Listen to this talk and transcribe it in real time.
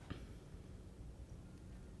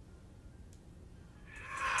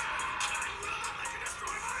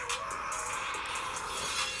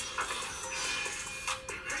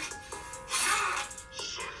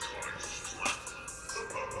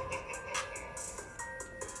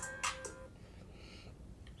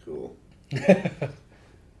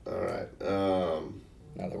All right.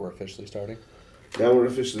 Now that we're officially starting. Now we're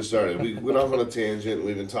officially started. We went off on a tangent.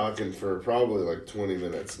 We've been talking for probably like 20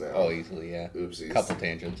 minutes now. Oh, easily, yeah. Oopsies. Couple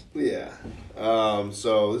tangents. Yeah.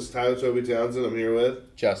 So this is Tyler Toby Townsend. I'm here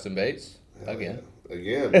with Justin Bates. Hell Again. Yeah.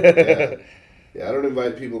 Again. Yeah. Yeah, I don't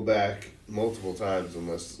invite people back multiple times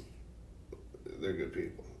unless they're good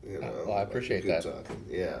people. You know. Well, I appreciate that. Talking.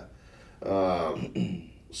 Yeah.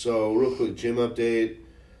 So real quick gym update.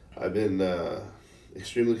 I've been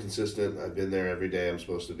extremely consistent. I've been there every day I'm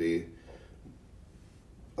supposed to be.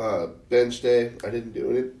 Bench day, I didn't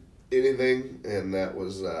do anything, and that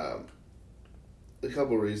was a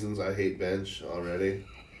couple reasons. I hate bench already,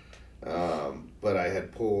 but I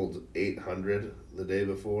had pulled 800 the day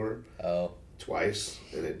before, twice,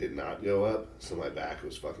 and it did not go up, so my back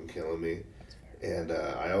was fucking killing me. And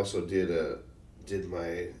I also did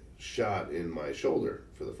my shot in my shoulder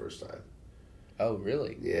for the first time. Oh,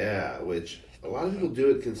 really? Yeah, which a lot of people do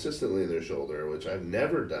it consistently in their shoulder, which I've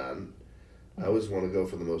never done. I always want to go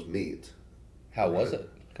for the most meat. How was it,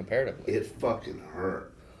 comparatively? It fucking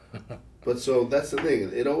hurt. But so, that's the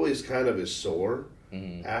thing. It always kind of is sore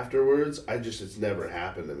afterwards. It's never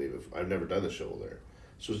happened to me before. I've never done the shoulder.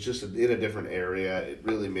 So it's just in a different area. It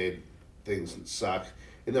really made things suck.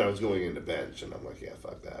 And then I was going into bench, and I'm like, yeah,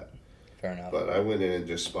 fuck that. Fair enough. But I went in and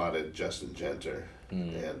just spotted Justin Genter.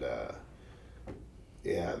 And,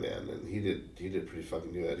 yeah, man. And he did pretty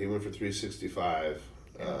fucking good. He went for 365.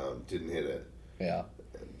 Didn't hit it. Yeah.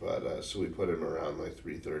 But so we put him around like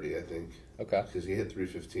 330, I think. Okay. Because he hit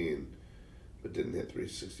 315, but didn't hit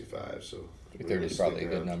 365. So 330 is probably a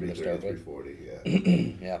good number to start with. 340, yeah.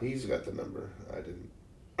 Yeah. He's got the number. I didn't.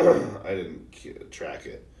 I didn't track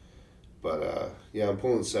it. But yeah, I'm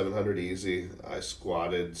pulling 700 easy. I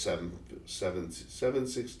squatted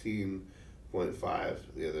 716.5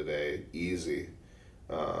 the other day, easy.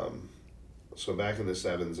 So back in the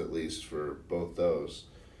sevens at least for both those.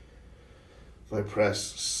 My press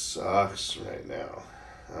sucks right now.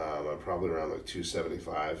 I'm probably around like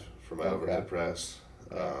 275 for my overhead press.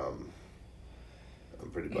 I'm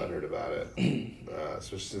pretty butthurt about it.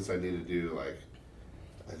 Especially since I need to do I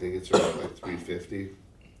think it's around like 350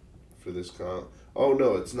 for this comp. Oh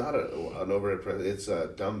no, it's not an overhead press. It's a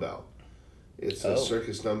dumbbell. It's a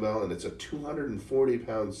circus dumbbell, and it's a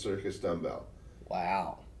 240-pound circus dumbbell.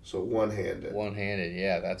 Wow. So one-handed. One-handed,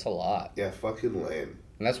 yeah, that's a lot. Yeah, fucking lame.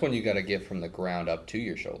 And that's when you got to get from the ground up to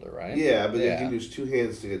your shoulder, right? Yeah, but you can use two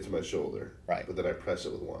hands to get to my shoulder. Right. But then I press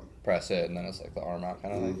it with one. Press it, and then it's like the arm out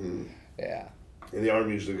kind of thing. Yeah. And the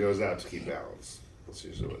arm usually goes out to keep balance. That's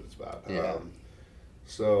usually what it's about. Yeah.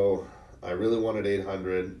 So I really wanted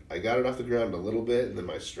 800. I got it off the ground a little bit, and then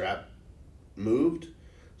my strap moved.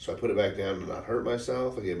 So I put it back down to not hurt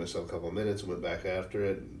myself. I gave myself a couple of minutes and went back after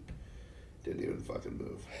it. And didn't even fucking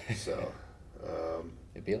move. So.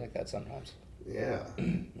 It'd be like that sometimes. Yeah.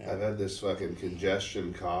 I've had this fucking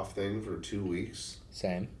congestion cough thing for 2 weeks.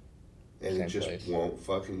 Same. And Same it just place. won't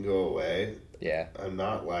fucking go away. Yeah. I'm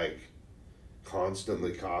not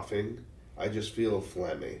constantly coughing. I just feel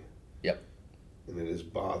phlegmy. Yep. And it is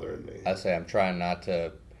bothering me. I say I'm trying not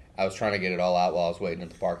to. I was trying to get it all out while I was waiting at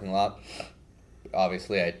the parking lot.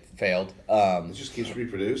 Obviously, I failed. It just keeps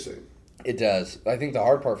reproducing. It does. I think the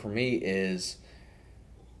hard part for me is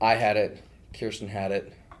I had it, Kirsten had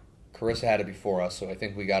it, Carissa had it before us, so I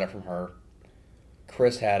think we got it from her.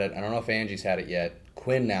 Chris had it. I don't know if Angie's had it yet.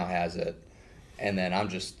 Quinn now has it. And then I'm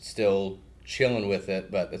just still chilling with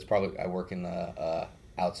it, but it's probably, I work in the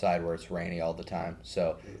outside where it's rainy all the time,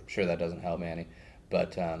 so I'm sure that doesn't help Annie.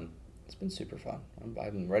 But it's been super fun.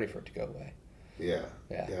 I'm ready for it to go away. Yeah,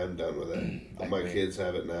 I'm done with it. My kids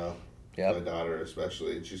have it now. Yep. My daughter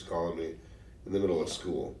especially, and she's calling me in the middle of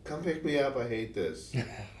school. Come pick me up, I hate this.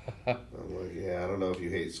 I'm like, yeah, I don't know if you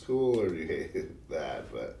hate school or you hate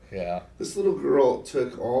that, but yeah. This little girl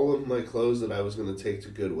took all of my clothes that I was going to take to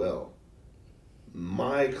Goodwill.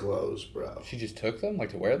 My clothes, bro. She just took them,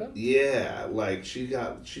 to wear them? Yeah, she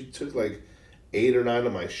took 8 or 9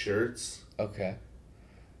 of my shirts. Okay.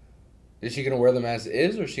 Is she going to wear them as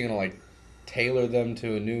is, or is she going to tailor them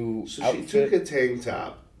to a new outfit? She took a tank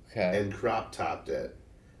top and crop topped it,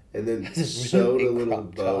 and then sewed a little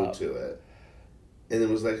bow to it, and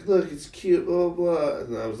then was like, look, it's cute, blah, blah.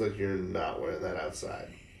 And I was like, you're not wearing that outside.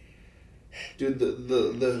 Dude,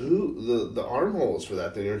 the armholes for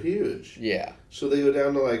that thing are huge. Yeah. So they go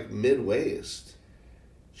down to mid-waist.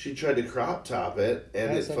 She tried to crop top it, and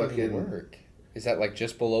How it does that fucking even work? Is that like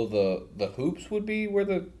just below the hoops would be where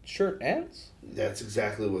the shirt ends? That's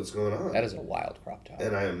exactly what's going on. That is a wild crop top.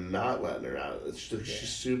 And I am not letting her out. She's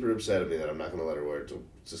super upset at me that I'm not going to let her wear it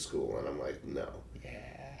to school. And I'm like, no. Yeah.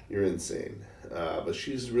 You're insane. But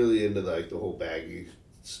she's really into like the whole baggy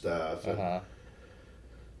stuff.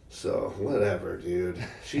 So, whatever, dude.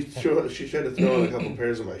 She tried to throw on a couple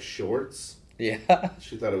pairs of my shorts. Yeah.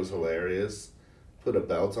 She thought it was hilarious. Put a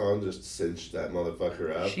belt on, just cinched that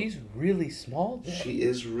motherfucker up. She's really small, though. She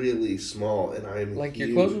is really small, and I'm like, huge.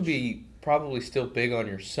 your clothes would be probably still big on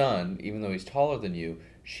your son, even though he's taller than you.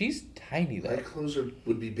 She's tiny, though. My clothes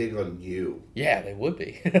would be big on you. Yeah, they would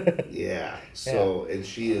be. Yeah. So, and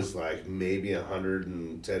she is like maybe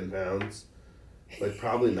 110 pounds. Like,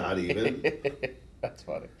 probably not even. That's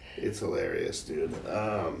funny. It's hilarious, dude.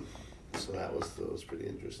 So that was pretty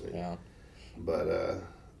interesting. Yeah. But,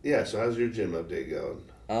 yeah, so how's your gym update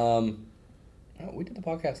going? We did the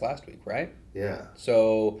podcast last week, right? Yeah.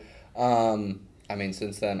 So, I mean,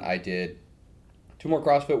 since then I did 2 more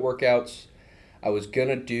CrossFit workouts. I was going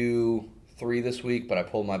to do 3 this week, but I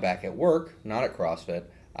pulled my back at work, not at CrossFit.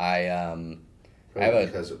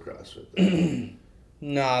 Because of CrossFit.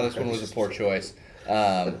 Nah, this one was a poor choice.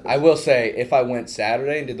 I will say, if I went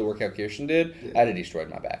Saturday and did the workout Kirsten did, I'd have destroyed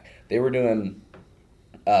my back. They were doing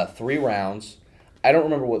 3 rounds. I don't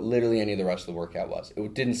remember what literally any of the rest of the workout was.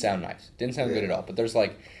 It didn't sound nice. Didn't sound good at all. But there's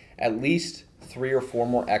like at least 3 or 4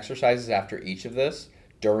 more exercises after each of this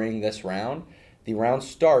during this round. The round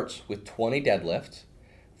starts with 20 deadlifts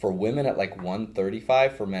for women at like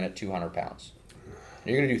 135, for men at 200 pounds.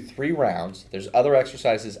 You're going to do 3 rounds. There's other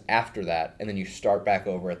exercises after that, and then you start back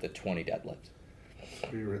over at the 20 deadlift.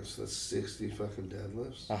 3 reps, that's 60 fucking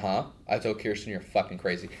deadlifts? I told Kirsten, you're fucking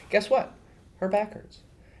crazy. Guess what? Her back hurts.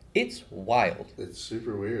 It's wild. It's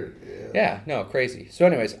super weird, Yeah, no, crazy. So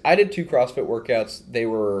anyways, I did 2 CrossFit workouts. They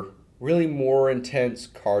were really more intense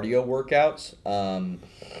cardio workouts.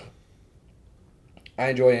 I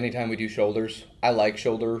enjoy anytime we do shoulders. I like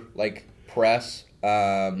shoulder, like press.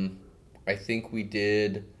 I think we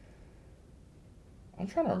did... I'm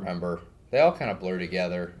trying to remember. They all kind of blur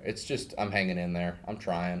together. It's just, I'm hanging in there. I'm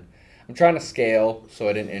trying to scale so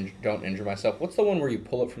I don't injure myself. What's the one where you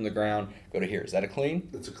pull it from the ground, go to here? Is that a clean?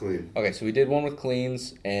 It's a clean. Okay, so we did one with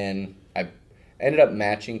cleans, and I ended up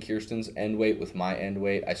matching Kirsten's end weight with my end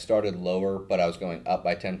weight. I started lower, but I was going up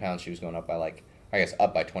by 10 pounds. She was going up by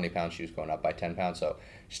up by 20 pounds. She was going up by 10 pounds. So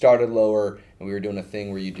started lower, and we were doing a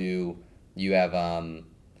thing where you have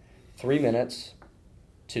 3 minutes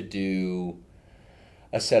to do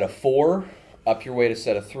a set of 4, up your weight a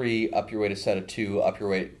set of 3, up your weight a set of 2, up your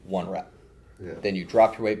weight 1 rep. Yeah. Then you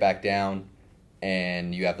drop your weight back down,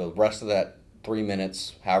 and you have the rest of that 3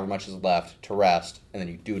 minutes, however much is left, to rest, and then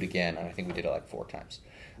you do it again, and I think we did it like 4 times.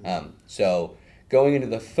 So going into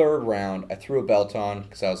the 3rd round, I threw a belt on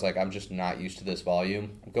because I was like, I'm just not used to this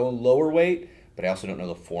volume. I'm going lower weight, but I also don't know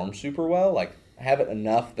the form super well. Like, I have it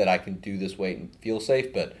enough that I can do this weight and feel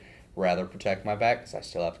safe, but rather protect my back because I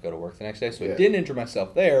still have to go to work the next day. So I didn't injure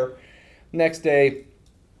myself there. Next day,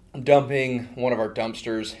 I'm dumping one of our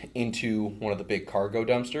dumpsters into one of the big cargo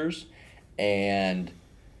dumpsters, and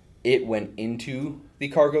it went into the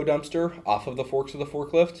cargo dumpster off of the forks of the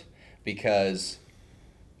forklift because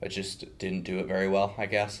I just didn't do it very well, I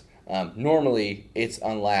guess. Normally, it's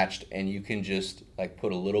unlatched, and you can just like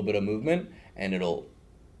put a little bit of movement, and it'll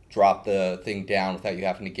drop the thing down without you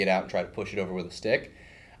having to get out and try to push it over with a stick.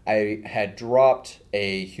 I had dropped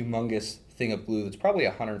a humongous thing of glue that's probably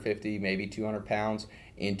 150, maybe 200 pounds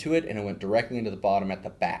into it, and it went directly into the bottom at the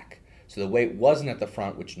back. So the weight wasn't at the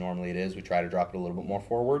front, which normally it is. We try to drop it a little bit more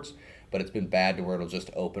forwards, but it's been bad to where it'll just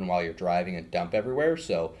open while you're driving and dump everywhere.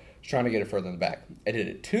 So I was trying to get it further in the back. I did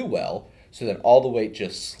it too well, so that all the weight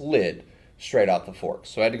just slid straight out the fork.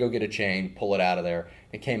 So I had to go get a chain, pull it out of there.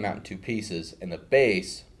 It came out in 2 pieces, and the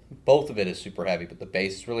base, both of it is super heavy, but the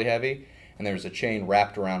base is really heavy, and there was a chain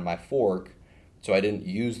wrapped around my fork, so I didn't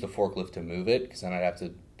use the forklift to move it, because then I'd have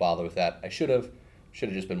to bother with that. I should have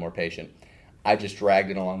just been more patient. I just dragged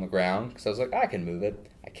it along the ground, because I was like, I can move it.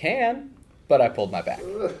 I can, but I pulled my back.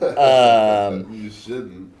 You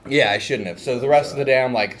shouldn't. Yeah, I shouldn't have. So the rest of the day,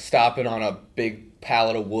 I'm like stopping on a big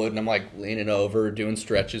pallet of wood, and I'm like leaning over, doing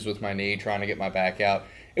stretches with my knee, trying to get my back out.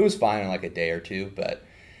 It was fine in like a day or 2, but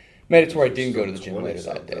made it to where I didn't go to the gym later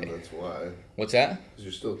that day. That's why. What's that? Because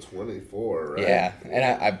you're still 24, right? Yeah, and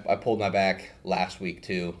I pulled my back last week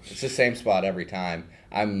too. It's the same spot every time.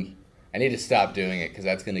 I need to stop doing it because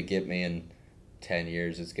that's going to get me in 10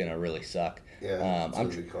 years. It's going to really suck. Yeah, it's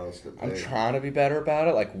going to be constant pain. I'm trying to be better about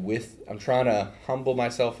it. I'm trying to humble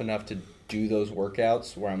myself enough to do those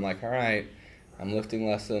workouts where I'm like, all right, I'm lifting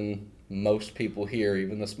less than most people here,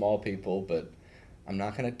 even the small people, but I'm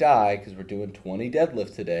not going to die because we're doing 20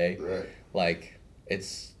 deadlift today. Right. Like,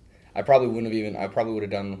 I probably would have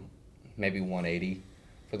done maybe 180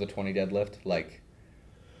 for the 20 deadlift. Like,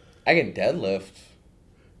 I can deadlift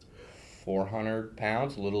 400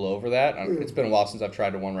 pounds, a little over that. It's been a while since I've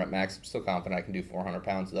tried to 1 rep max. I'm still confident I can do 400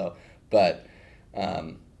 pounds though. But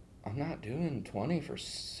I'm not doing 20 for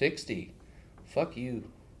 60. Fuck you.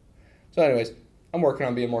 So anyways, I'm working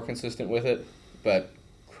on being more consistent with it. But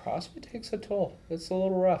CrossFit takes a toll. It's a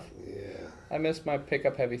little rough. Yeah. I miss my pick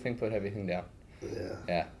up heavy thing, put heavy thing down. Yeah.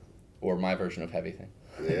 Yeah. Or my version of heavy thing.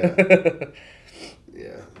 Yeah.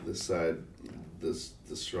 Yeah. This side, the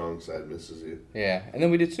strong side misses you. Yeah. And then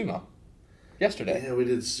we did sumo yesterday. Yeah, we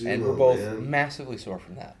did sumo, and we're both man. massively sore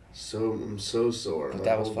from that. I'm so sore. But My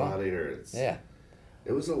that was whole fun. body hurts. Yeah.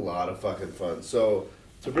 It was a lot of fucking fun. So,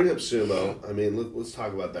 to bring up sumo, I mean, let's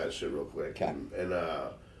talk about that shit real quick. Okay.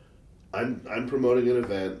 And I'm promoting an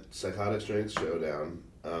event, Psychotic Strength Showdown.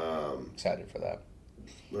 Excited for that.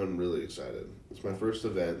 I'm really excited. It's my first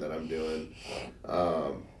event that I'm doing.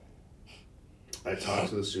 I talked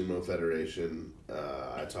to the Sumo Federation.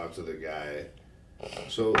 I talked to the guy.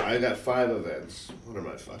 So I got 5 events. What are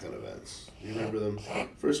my fucking events? You remember them?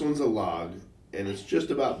 First one's a log, and it's just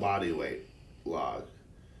about body weight log.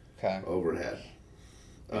 Okay. Overhead.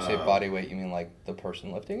 When you say body weight, you mean like the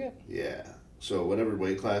person lifting it? Yeah. So whatever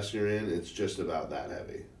weight class you're in, it's just about that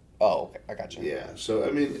heavy. Oh, okay. I got you. Yeah. So,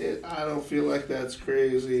 I mean, I don't feel like that's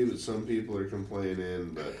crazy, but some people are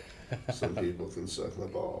complaining, but some people can suck my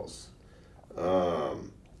balls.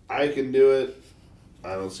 I can do it.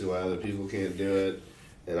 I don't see why other people can't do it.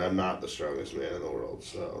 And I'm not the strongest man in the world,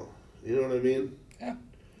 so, you know what I mean? Yeah.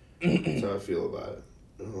 That's how I feel about it.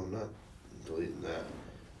 No, I'm not deleting that.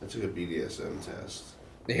 I took a BDSM test.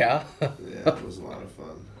 Yeah? Yeah, it was a lot of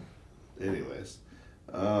fun. Anyways.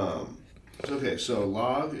 Okay, so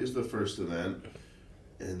log is the first event.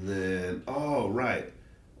 And then, oh, right.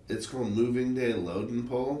 It's called Moving Day Load and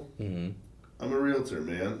Pull. Mm-hmm. I'm a realtor,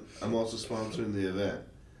 man. I'm also sponsoring the event.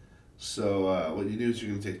 So what you do is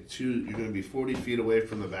you're going to be 40 feet away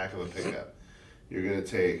from the back of a pickup. You're going to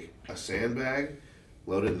take a sandbag,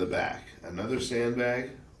 load it in the back. Another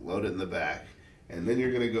sandbag, load it in the back. And then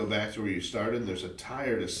you're going to go back to where you started. There's a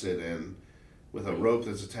tire to sit in with a rope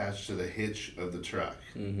that's attached to the hitch of the truck.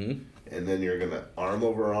 Mm-hmm. And then you're going to arm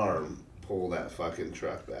over arm pull that fucking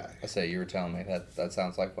truck back. I say you were telling me that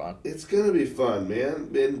sounds like fun. It's going to be fun,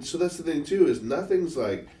 man. And so that's the thing, too, is nothing's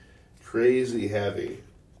like crazy heavy,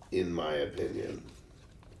 in my opinion.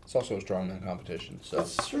 It's also a strongman competition, so.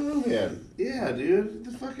 It's strongman. Yeah, dude.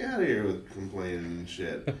 Get the fuck out of here with complaining and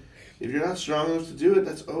shit. If you're not strong enough to do it,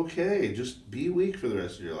 that's okay. Just be weak for the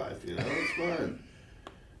rest of your life, you know? It's fine.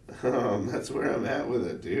 That's where I'm at with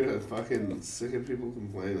it, dude. I'm fucking sick of people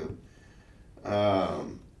complaining.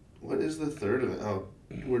 What is the third of it? Oh,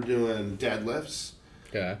 we're doing deadlifts.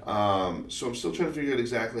 Okay. So I'm still trying to figure out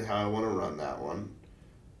exactly how I want to run that one.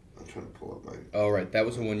 I'm trying to pull up my... Oh, right. That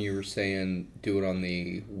was the one you were saying do it on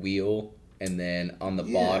the wheel, and then on the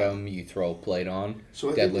bottom you throw a plate on.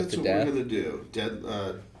 So I think that's what we're going to do.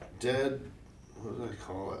 What did I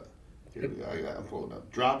call it? Here we go. I'm pulling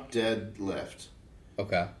up. Drop dead lift.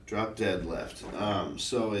 Okay. Drop dead lift.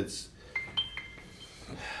 So it's...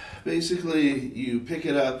 Basically, you pick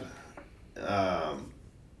it up,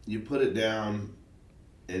 you put it down,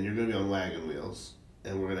 and you're going to be on wagon wheels,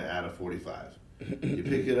 and we're going to add a 45. You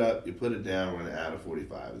pick it up, you put it down, we're going to add a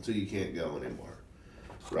 45 until you can't go anymore.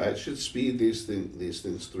 Right? Should speed these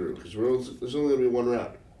things through, because there's only going to be one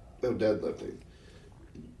round of deadlifting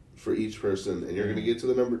for each person, and you're going to get to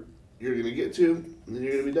the number you're going to get to, and then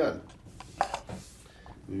you're going to be done.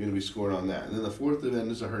 You're going to be scored on that. And then the fourth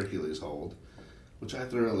event is a Hercules hold, which I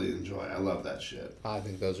thoroughly enjoy. I love that shit. I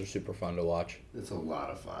think those are super fun to watch. It's a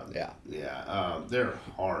lot of fun. Yeah. Yeah. They're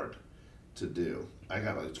hard to do. I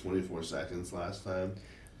got like 24 seconds last time.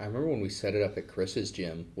 I remember when we set it up at Chris's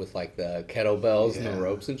gym with like the kettlebells and the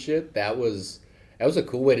ropes and shit. That was a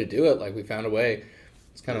cool way to do it. Like we found a way.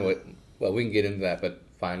 It's kind of we can get into that, but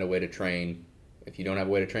find a way to train. If you don't have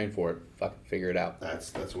a way to train for it, fucking figure it out.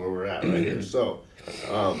 That's where we're at right here. So,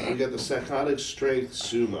 we got the Psychotic Strength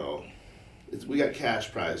Sumo. We got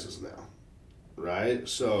cash prizes now, right?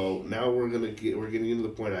 So now we're getting into the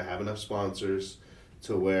point. I have enough sponsors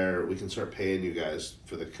to where we can start paying you guys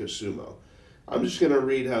for the sumo. I'm just gonna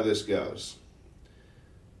read how this goes.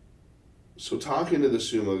 So talking to the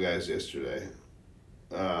sumo guys yesterday,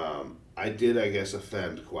 I did, I guess,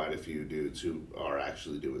 offend quite a few dudes who are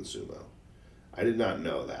actually doing sumo. I did not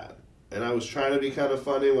know that, and I was trying to be kind of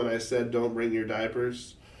funny when I said don't bring your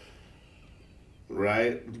diapers.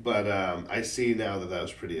 Right, but I see now that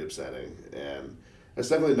was pretty upsetting, and That's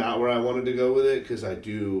definitely not where I wanted to go with it, because I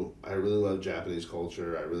really love Japanese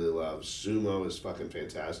culture. I really love sumo is fucking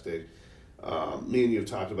fantastic. Me and you have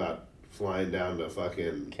talked about flying down to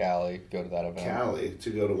fucking Cali, go to that event. Cali to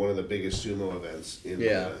go to one of the biggest sumo events in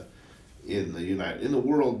the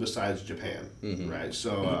world besides Japan, right?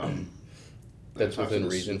 So that's within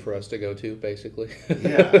reason for us to go to, basically.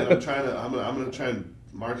 Yeah, and I'm gonna try and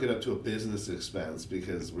mark it up to a business expense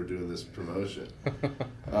because we're doing this promotion.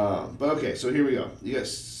 But okay, so here we go. You got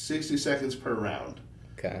 60 seconds per round.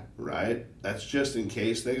 Okay. Right? That's just in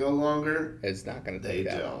case they go longer. It's not going to take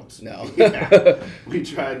that long. No. Yeah, we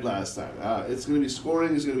tried last time. It's going to be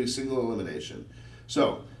scoring. It's going to be single elimination.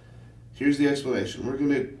 So, here's the explanation. We're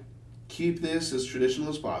going to keep this as traditional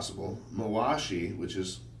as possible. Mawashi, which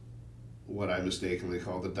is what I mistakenly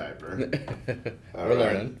called the diaper. We're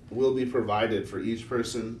learning. Will be provided for each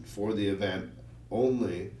person for the event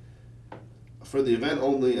only. For the event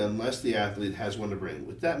only, unless the athlete has one to bring.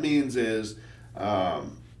 What that means is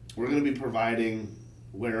we're going to be providing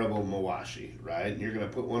wearable mawashi, right? And you're going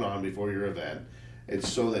to put one on before your event. It's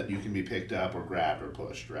so that you can be picked up or grabbed or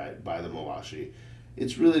pushed, right, by the mawashi.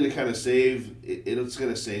 It's really to kind of it's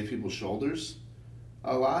going to save people's shoulders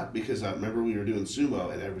a lot, because I remember we were doing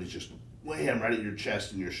sumo and everybody's just wham right at your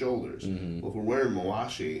chest and your shoulders. Well, if we're wearing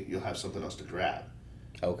mawashi, you'll have something else to grab.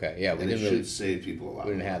 Okay, yeah. And it should save people a lot.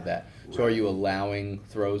 We didn't have that. So are you allowing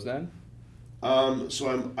throws then?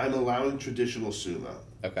 So I'm allowing traditional sumo.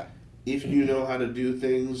 Okay. If you know how to do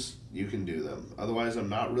things, you can do them. Otherwise, I'm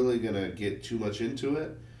not really going to get too much into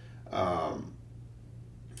it. I'm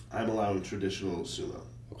allowing traditional sumo.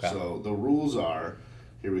 Okay. So the rules are,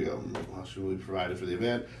 here we go. Mawashi will be provided for the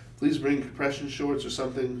event. Please bring compression shorts or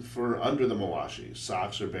something for under the mawashi.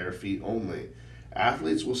 Socks or bare feet only.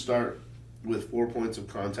 Athletes will start with 4 points of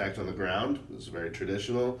contact on the ground. This is very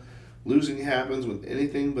traditional. Losing happens when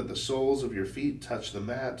anything but the soles of your feet touch the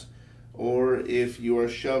mat, or if you are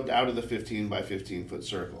shoved out of the 15 by 15 foot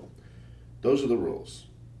circle. Those are the rules,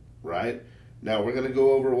 right? Now we're going to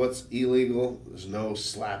go over what's illegal. There's no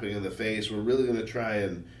slapping in the face. We're really going to try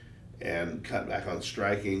and cut back on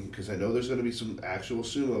striking, because I know there's going to be some actual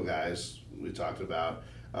sumo guys we talked about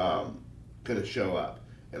going to show up.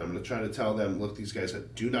 And I'm going to try to tell them, look, these guys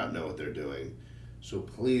do not know what they're doing, so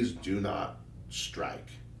please do not strike.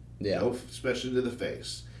 Yeah. No, especially to the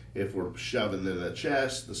face. If we're shoving in the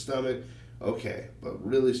chest, the stomach, okay. But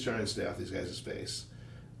really try and stay off these guys' face.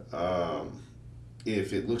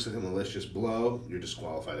 If it looks like a malicious blow, you're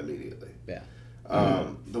disqualified immediately. Yeah.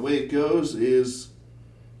 The way it goes is,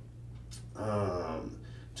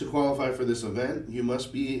 to qualify for this event, you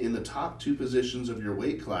must be in the top 2 positions of your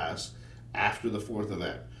weight class after the 4th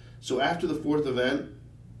event. So after the 4th event,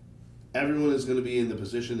 everyone is going to be in the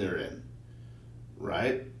position they're in,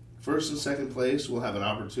 right? First and second place will have an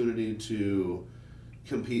opportunity to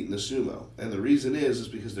compete in the sumo. And the reason is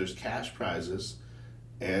because there's cash prizes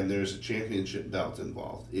and there's a championship belt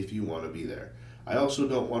involved if you want to be there. I also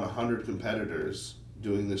don't want 100 competitors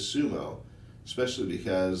doing this sumo, especially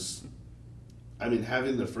because,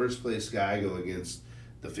 having the first place guy go against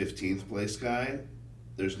the 15th place guy,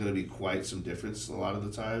 there's going to be quite some difference a lot of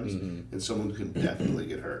the times, and someone can definitely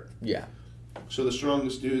get hurt. Yeah. So the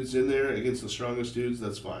strongest dudes in there against the strongest dudes,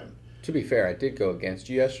 that's fine. To be fair, I did go against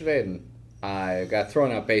you yesterday, and I got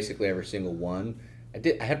thrown out basically every single one.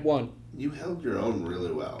 I had one. You held your own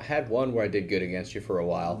really well. I had one where I did good against you for a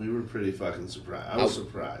while. We were pretty fucking surprised. I was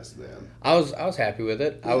surprised, man. I was happy with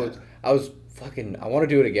it. Yeah. I want to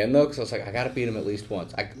do it again though, because I was like, I got to beat him at least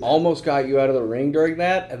once. I almost got you out of the ring during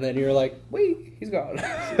that, and then you're like, wait, he's gone.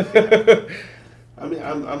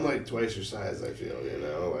 I'm like twice your size, I feel,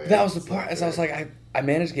 Like, that was the part, as I was like, I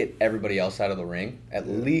managed to get everybody else out of the ring at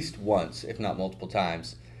least once, if not multiple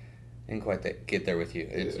times. Didn't quite get there with you.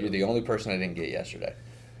 You're the only person I didn't get yesterday.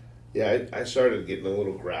 Yeah, I started getting a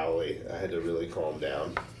little growly. I had to really calm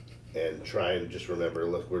down and try and just remember,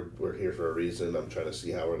 look, we're here for a reason. I'm trying to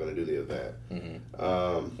see how we're going to do the event.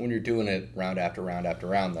 When you're doing it round after round after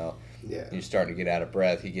round, though, and you start to get out of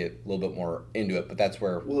breath, you get a little bit more into it. But that's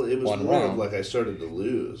where it was more of like I started to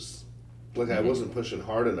lose. Like I wasn't pushing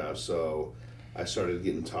hard enough, so I started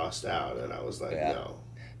getting tossed out, and I was like, no.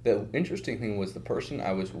 The interesting thing was the person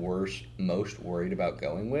I was most worried about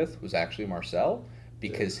going with was actually Marcel,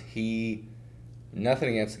 because he, nothing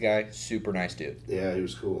against the guy, super nice dude. Yeah, he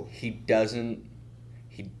was cool. He didn't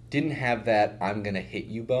have that I'm going to hit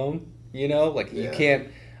you bone, you can't,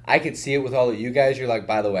 I could see it with all of you guys. You're like,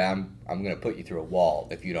 by the way, I'm going to put you through a wall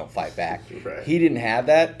if you don't fight back. Right. He didn't have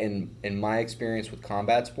that. In my experience with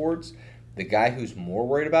combat sports, the guy who's more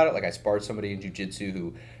worried about it, like I sparred somebody in jiu-jitsu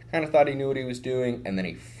who kind of thought he knew what he was doing, and then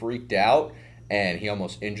he freaked out, and he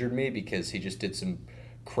almost injured me because he just did some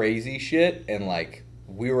crazy shit. And like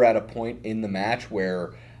we were at a point in the match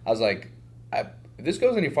where I was like, if this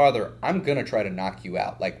goes any farther, I'm gonna try to knock you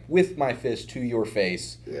out, like with my fist to your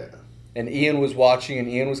face. Yeah. And Ian was watching, and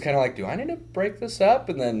Ian was kind of like, do I need to break this up?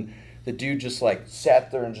 And then the dude just like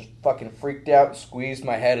sat there and just fucking freaked out and squeezed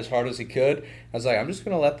my head as hard as he could. I was like, I'm just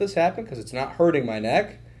going to let this happen because it's not hurting my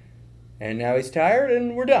neck. And now he's tired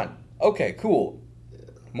and we're done. Okay, cool.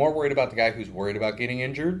 More worried about the guy who's worried about getting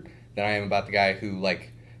injured than I am about the guy who,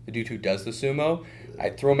 like, the dude who does the sumo. I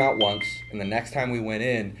threw him out once, and the next time we went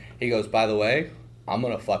in, he goes, by the way, I'm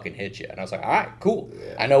going to fucking hit you. And I was like, all right, cool.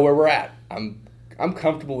 Yeah. I know where we're at. I'm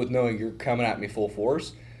comfortable with knowing you're coming at me full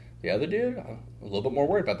force. The other dude, I'm a little bit more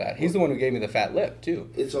worried about that. He's the one who gave me the fat lip,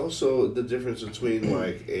 too. It's also the difference between,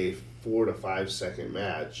 like, a 4 to 5 second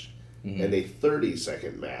match and a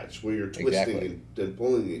 30-second match where you're twisting and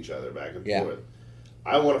pulling each other back and forth.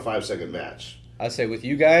 I want a 5-second match. I say with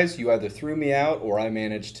you guys, you either threw me out or I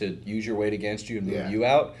managed to use your weight against you and move you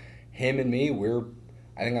out. Him and me,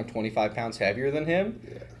 I think I'm 25 pounds heavier than him.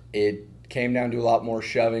 Yeah. It came down to a lot more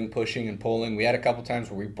shoving, pushing, and pulling. We had a couple times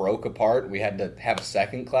where we broke apart. We had to have a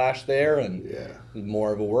second clash there, and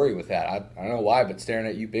more of a worry with that. I don't know why, but staring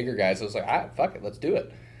at you bigger guys, I was like, fuck it, let's do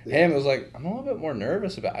it. Him, it was like, I'm a little bit more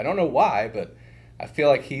nervous about it. I don't know why, but I feel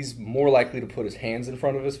like he's more likely to put his hands in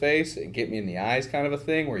front of his face and get me in the eyes kind of a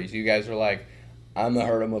thing, whereas you guys are like, I'm going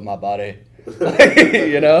to hurt him with my body.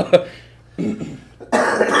 You know?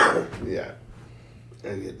 Yeah.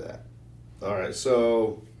 I get that. All right,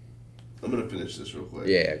 so I'm going to finish this real quick.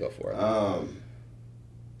 Yeah, go for it.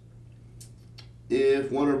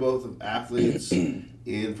 If one or both of athletes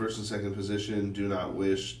in first and second position do not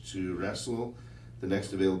wish to wrestle, the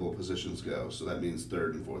next available positions go. So that means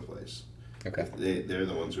third and fourth place. Okay. They're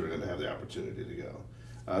the ones who are going to have the opportunity to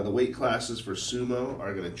go. The weight classes for sumo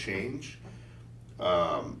are going to change.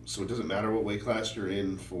 So it doesn't matter what weight class you're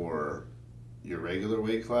in for your regular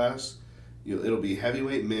weight class. It'll be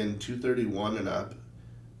heavyweight men 231 and up,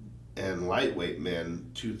 and lightweight men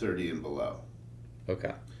 230 and below.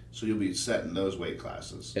 Okay. So you'll be set in those weight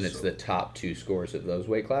classes. And it's the top two scores of those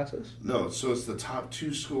weight classes? No, so it's the top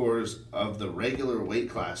two scores of the regular weight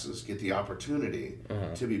classes get the opportunity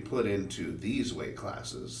to be put into these weight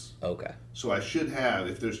classes. Okay. So I should have,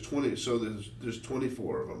 if there's 20, so there's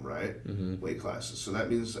 24 of them, right? Mm-hmm. Weight classes. So that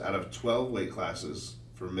means out of 12 weight classes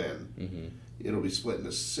for men, it'll be split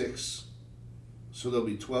into 6. So there'll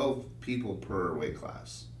be 12 people per weight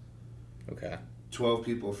class. Okay. 12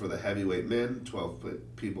 people for the heavyweight men, 12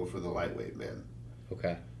 people for the lightweight men.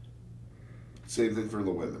 Okay. Same thing for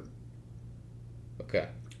the women. Okay.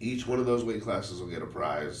 Each one of those weight classes will get a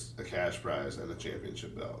prize, a cash prize, and a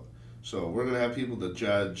championship belt. So we're going to have people to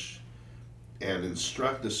judge and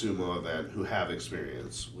instruct the sumo event who have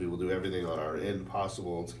experience. We will do everything on our end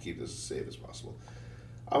possible to keep this as safe as possible.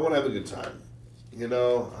 I want to have a good time. You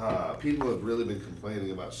know, people have really been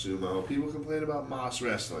complaining about sumo. People complain about moss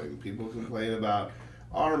wrestling. People complain about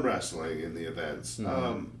arm wrestling in the events.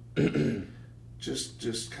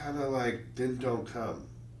 Just kind of like, then don't come.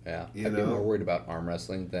 Yeah, I'd be more worried about arm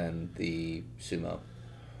wrestling than the sumo.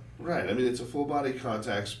 Right. I mean, it's a full body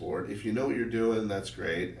contact sport. If you know what you're doing, that's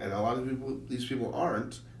great. And a lot of these people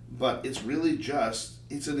aren't. But it's really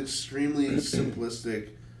it's an extremely simplistic,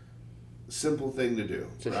 simple thing to do.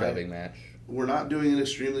 It's a shoving match. We're not doing it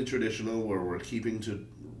extremely traditional where we're keeping to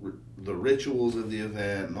the rituals of the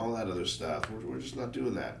event and all that other stuff. We're just not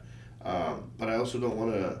doing that. But I also don't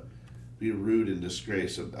want to be rude and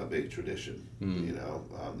disgrace a big tradition. You know,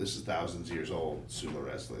 this is thousands of years old, sumo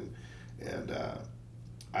wrestling. And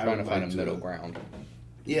I'm trying to find a middle ground.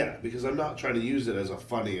 Yeah, because I'm not trying to use it as a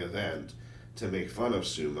funny event to make fun of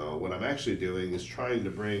sumo. What I'm actually doing is trying to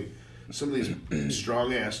bring some of these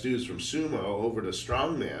strong-ass dudes from sumo over to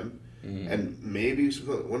strongman. And maybe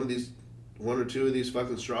one or two of these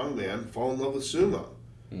fucking strongman fall in love with sumo.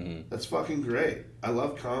 That's fucking great. I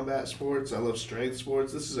love combat sports. I love strength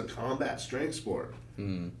sports. This is a combat strength sport.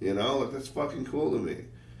 You know, like that's fucking cool to me.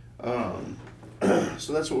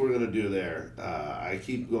 So that's what we're gonna do there. I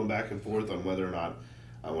keep going back and forth on whether or not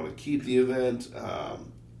I want to keep the event.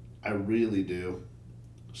 I really do.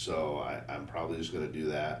 So I'm probably just gonna do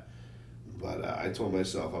that. But I told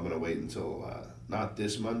myself I'm gonna wait until not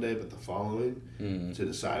this Monday, but the following, to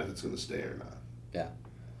decide if it's going to stay or not. Yeah.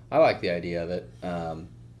 I like the idea of it.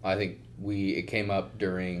 I think it came up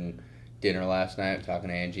during dinner last night, talking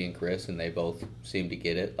to Angie and Chris, and they both seemed to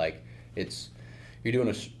get it. Like, you're doing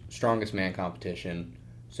a strongest man competition,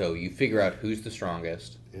 so you figure out who's the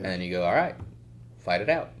strongest, and then you go, all right, fight it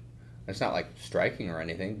out. It's not like striking or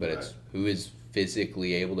anything, but it's who is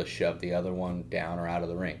physically able to shove the other one down or out of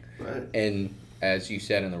the ring. Right. And as you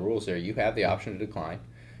said in the rules there, you have the option to decline.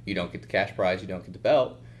 You don't get the cash prize, you don't get the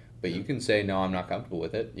belt, but you can say, no, I'm not comfortable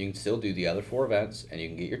with it. You can still do the other 4 events, and you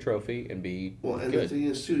can get your trophy and be and good. the thing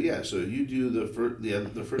is, too, so you do the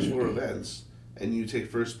first 4 events, and you take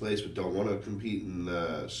first place but don't want to compete in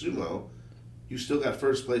sumo, you still got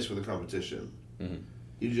first place for the competition. Mm-hmm.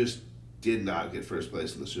 You just did not get first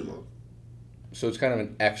place in the sumo. So it's kind of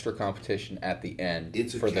an extra competition at the end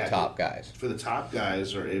for the top guys. For the top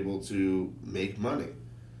guys are able to make money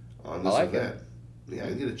on this event. Yeah,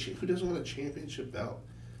 I get who doesn't want a championship belt?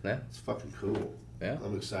 Yeah. It's fucking cool. Yeah.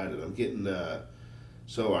 I'm excited. I'm getting,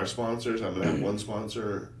 so our sponsors, I'm going to have one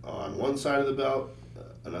sponsor on one side of the belt,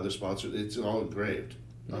 another sponsor, it's all engraved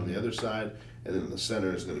on the other side, and then in the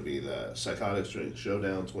center is going to be the Psychotic Strength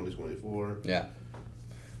Showdown 2024. Yeah.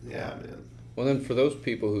 Yeah, man. Well, then for those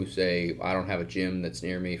people who say, I don't have a gym that's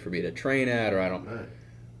near me for me to train at, or I don't... Right.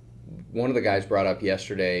 One of the guys brought up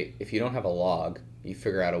yesterday, if you don't have a log, you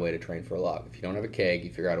figure out a way to train for a log. If you don't have a keg, you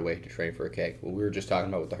figure out a way to train for a keg. Well, we were just talking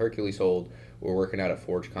about with the Hercules hold, we're working out at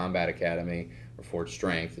Forge Combat Academy, or Forge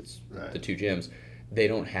Strength, it's the 2 gyms. They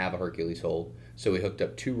don't have a Hercules hold, so we hooked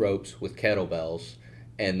up 2 ropes with kettlebells,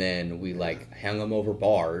 and then we hung them over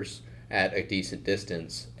bars at a decent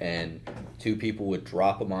distance, and 2 people would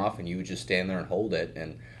drop them off, and you would just stand there and hold it.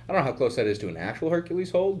 And I don't know how close that is to an actual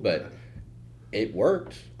Hercules hold, but it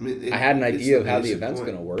worked. I mean, I had an idea of how the event's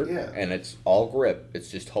going to work, and it's all grip.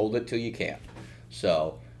 It's just hold it till you can't.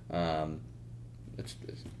 So, let's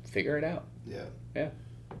figure it out. Yeah. Yeah.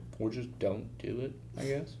 Or just don't do it, I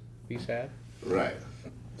guess. Be sad. Right.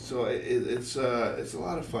 So it's a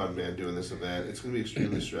lot of fun, man, doing this event. It's going to be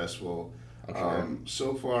extremely stressful. Sure.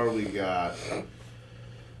 So far, we got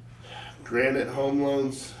Granite Home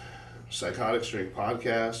Loans, Psychotic Strength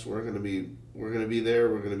Podcast. We're gonna be there.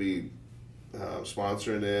 We're gonna be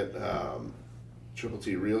sponsoring it. Triple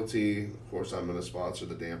T Realty. Of course, I'm gonna sponsor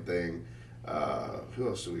the damn thing. Who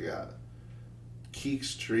else do we got?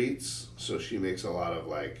 Keeks Treats. So she makes a lot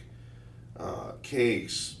of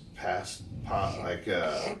cakes,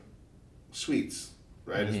 sweets.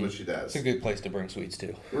 Right, is what she does. It's a good place to bring sweets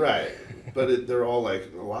to. Right, but they're all a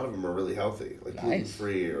lot of them are really healthy, gluten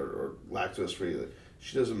free or lactose free.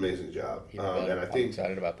 She does an amazing job, and I think I'm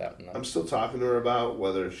excited about that one. I'm still talking to her about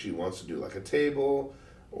whether she wants to do a table,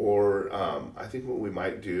 or I think what we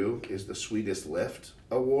might do is the Sweetest Lift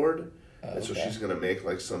award, and so she's gonna make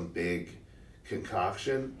some big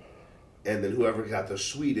concoction, and then whoever got the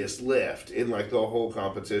sweetest lift in the whole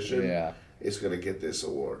competition. Yeah. Is going to get this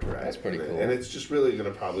award, right? That's pretty cool. And it's just really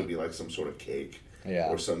going to probably be some sort of cake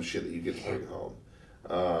or some shit that you get to bring home.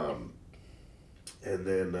 And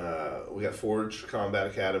then we got Forge Combat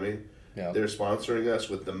Academy. Yeah. They're sponsoring us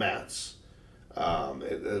with the mats,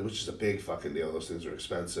 which is a big fucking deal. Those things are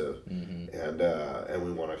expensive. Mm-hmm. And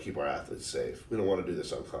we want to keep our athletes safe. We don't want to do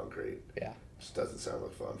this on concrete. Yeah. It just doesn't sound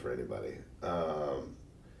like fun for anybody. And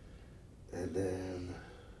then...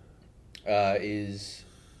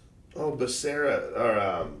 Becerra,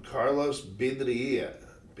 or Carlos Bidria.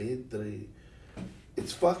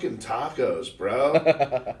 It's fucking tacos, bro.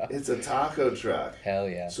 It's a taco truck. Hell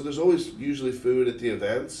yeah. So there's usually food at the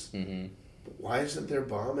events. Mm-hmm. But why isn't there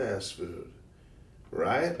bomb-ass food?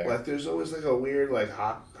 Right? Fair. There's always a weird,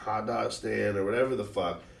 hot dog stand or whatever the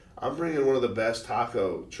fuck. I'm bringing one of the best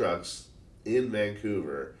taco trucks in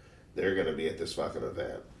Vancouver. They're going to be at this fucking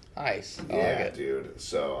event. Nice. Yeah, dude.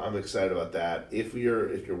 So I'm excited about that. If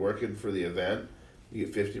you're working for the event, you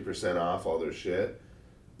get 50% off all their shit.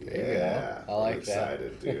 Yeah, I like I'm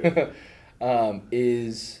excited, that.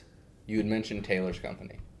 Dude. You had mentioned Taylor's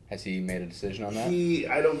company. Has he made a decision on that?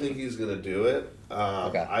 I don't think he's gonna do it.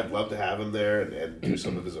 Okay. I'd love to have him there and do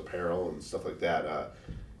some of his apparel and stuff like that.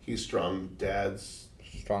 He's Strong Dad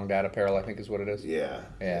Apparel, I think is what it is. Yeah.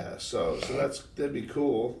 So that'd be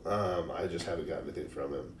cool. I just haven't got anything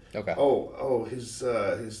from him. Okay.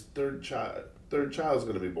 His third child's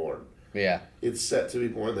gonna be born. Yeah. It's set to be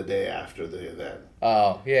born the day after the event.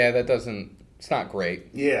 Oh yeah, it's not great.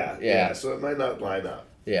 Yeah. So it might not line up.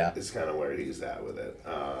 Yeah. It's kind of where he's at with it.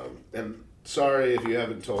 And sorry if you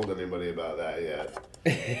haven't told anybody about that yet.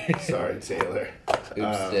 Sorry, Taylor.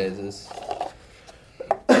 Oops, daisies.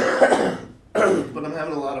 But I'm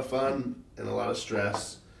having a lot of fun and a lot of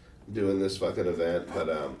stress doing this fucking event. But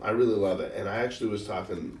I really love it. And I actually was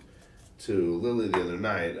talking to Lily the other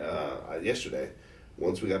night, yesterday,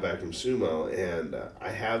 once we got back from Sumo, and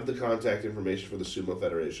I have the contact information for the Sumo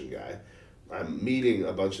Federation guy. I'm meeting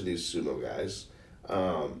a bunch of these Sumo guys.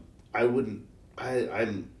 I'm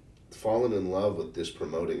fallen in love with this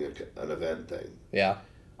promoting an event thing. Yeah.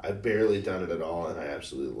 I've barely done it at all, and I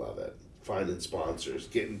absolutely love it. Finding sponsors,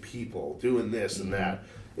 getting people, doing this and that.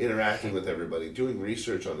 interacting with everybody, doing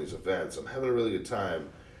research on these events. I'm having a really good time.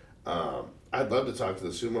 I'd love to talk to the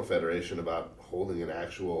Sumo Federation about holding an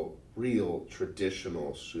actual, real,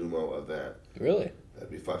 traditional sumo event. Really?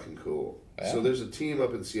 That'd be fucking cool. Yeah. So there's a team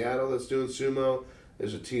up in Seattle that's doing sumo.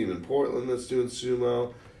 There's a team in Portland that's doing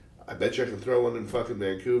sumo. I bet you I can throw one in fucking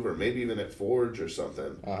Vancouver, maybe even at Forge or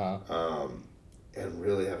something. And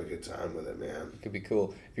really have a good time with it, man. It could be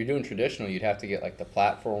cool. If you're doing traditional, you'd have to get like the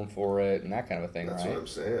platform for it and that kind of a thing, That's right? what I'm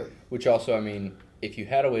saying. Which also, I mean, if you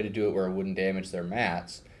had a way to do it where it wouldn't damage their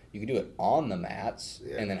mats, you could do it on the mats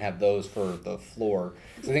and then have those for the floor.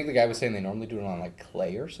 So I think the guy was saying they normally do it on like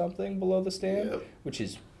clay or something below the stand, which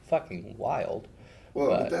is fucking wild. Well,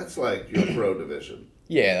 but that's like your pro division.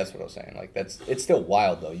 Yeah, that's what I was saying. Like it's still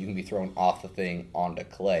wild though. You can be thrown off the thing onto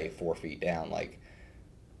clay 4 feet down. Like,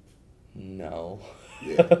 no.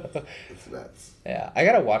 Yeah, it's nuts. Yeah, I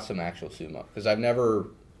gotta watch some actual sumo because I've never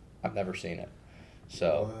seen it.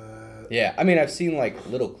 So, yeah, I mean I've seen like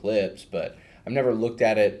little clips, but I've never looked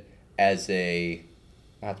at it as a,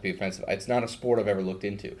 not to be offensive, it's not a sport I've ever looked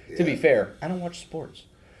into. Yeah. To be fair, I don't watch sports.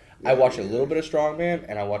 Yeah, I watch a little bit of strongman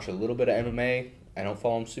and I watch a little bit of MMA. I don't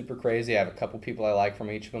follow them super crazy. I have a couple people I like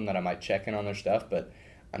from each of them that I might check in on their stuff, but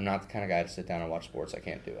I'm not the kind of guy to sit down and watch sports. I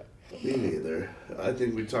can't do it. Me neither. I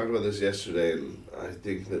think we talked about this yesterday, and I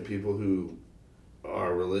think that people who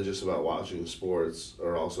are religious about watching sports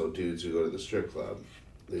are also dudes who go to the strip club.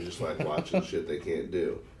 They just like watching shit they can't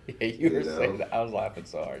do. Yeah, you were saying that. I was laughing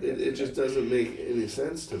so hard. It just doesn't make any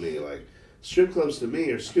sense to me. Like, strip clubs to me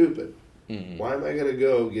are stupid. Mm-hmm. Why am I going to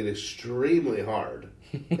go get extremely hard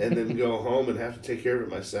and then go home and have to take care of it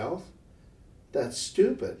myself? That's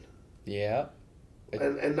stupid. Yeah.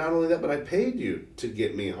 And not only that, but I paid you to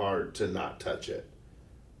get me hard to not touch it.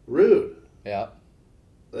 Rude. Yeah.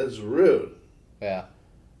 That's rude. Yeah.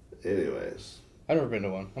 Anyways. I've never been to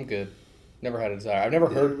one. I'm good. Never had a desire. I've never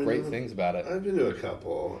heard great things about it. I've been to a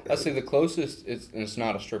couple. I'll say the closest, it's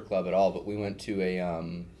not a strip club at all, but we went to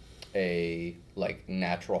a like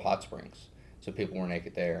natural hot springs. So people were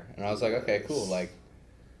naked there. And I was like, okay, cool. Like,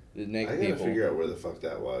 the naked people. I gotta figure out where the fuck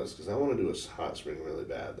that was, because I want to do a hot spring really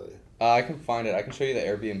badly. I can find it. I can show you the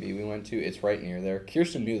Airbnb we went to. It's right near there.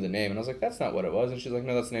 Kirsten knew the name, and I was like, that's not what it was. And she's like,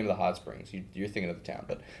 no, that's the name of the hot springs. You're thinking of the town.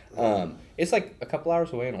 But it's like a couple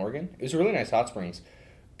hours away in Oregon. It was a really nice hot springs.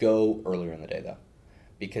 Go earlier in the day, though.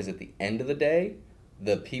 Because at the end of the day,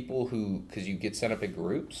 the people who, because you get sent up in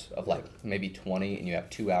groups of like maybe 20 and you have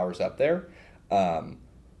 2 hours up there,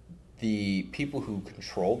 the people who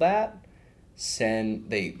control that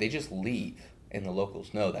they just leave. And the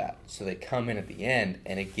locals know that. So they come in at the end,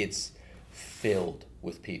 and it gets filled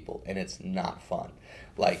with people, and it's not fun.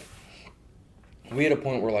 Like, we had a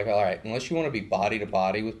point where, like, all right, unless you want to be body to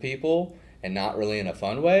body with people and not really in a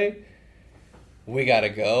fun way, we got to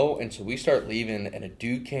go. And so we start leaving, and a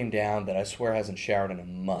dude came down that I swear hasn't showered in a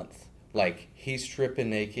month. Like, he's stripping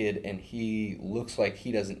naked, and he looks like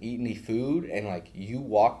he doesn't eat any food, and, like, you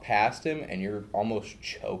walk past him, and you're almost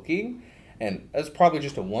choking. And that's probably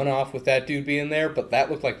just a one-off with that dude being there, but that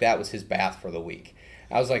looked like that was his bath for the week.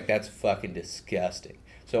 I was like, that's fucking disgusting.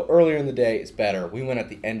 So earlier in the day, it's better. We went at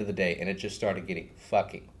the end of the day, and it just started getting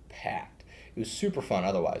fucking packed. It was super fun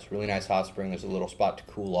otherwise. Really nice hot spring. There's a little spot to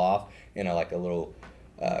cool off in a little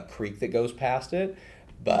creek that goes past it.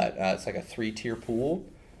 But it's like a 3-tier pool.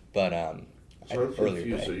 But so I'm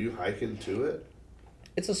confused. So you hiking to it?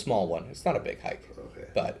 It's a small one. It's not a big hike. Okay.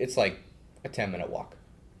 But it's like a 10-minute walk.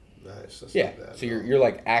 Nice. That's yeah. Not bad, So you're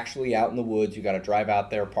like actually out in the woods. You got to drive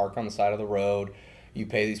out there, park on the side of the road. You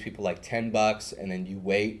pay these people like $10, and then you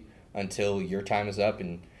wait until your time is up,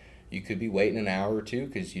 and you could be waiting an hour or two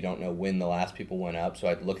because you don't know when the last people went up. So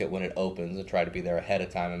I'd look at when it opens and try to be there ahead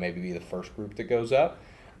of time and maybe be the first group that goes up.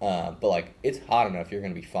 But like it's hot enough, you're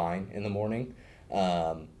gonna be fine in the morning.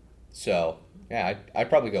 So yeah, I'd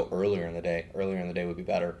probably go earlier in the day. Earlier in the day would be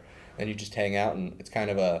better. And you just hang out, and it's kind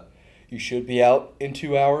of you should be out in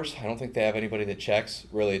 2 hours. I don't think they have anybody that checks.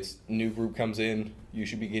 Really, it's new group comes in, you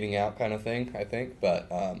should be getting out kind of thing, I think. But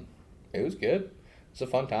it was good. It's a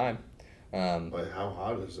fun time. Like, how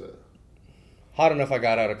hot is it? Hot enough I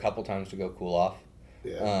got out a couple times to go cool off.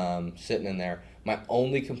 Yeah. Sitting in there. My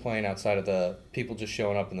only complaint outside of the people just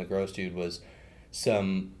showing up in the gross dude was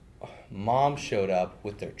some moms showed up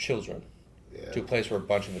with their children to a place where a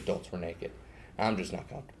bunch of adults were naked. I'm just not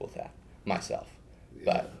comfortable with that myself. Yeah.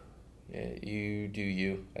 But you do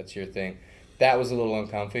you. That's your thing. That was a little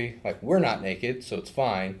uncomfy. Like, we're not naked, so it's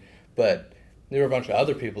fine. But there were a bunch of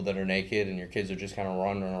other people that are naked, and your kids are just kind of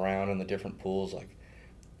running around in the different pools. Like,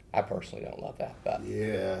 I personally don't love that. But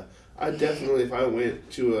yeah, I definitely, if I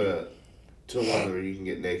went to one where you can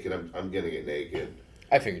get naked, I'm gonna get naked.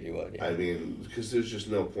 I figured you would, yeah. I mean, because there's just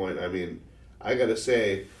no point. I mean, I gotta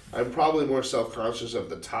say, I'm probably more self-conscious of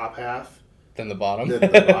the top half than the bottom. Than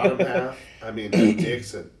the bottom half. I mean, a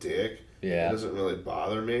dick's a dick. Yeah. It doesn't really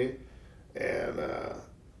bother me. And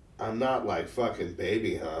I'm not like fucking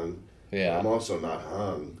baby hung. Yeah. I'm also not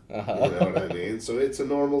hung. Uh-huh. You know what I mean? So it's a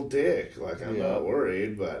normal dick. Like, I'm not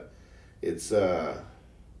worried, but it's, yeah,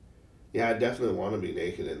 I definitely want to be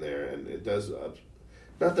naked in there. And it does,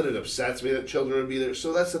 not that it upsets me that children would be there.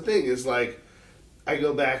 So that's the thing, is like, I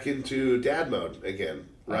go back into dad mode again,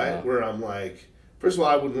 right? Where I'm like, first of all,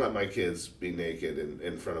 I wouldn't let my kids be naked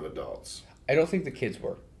in front of adults. I don't think the kids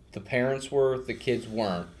were. The parents were, the kids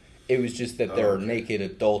weren't. It was just that there are naked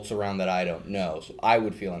adults around that I don't know, so I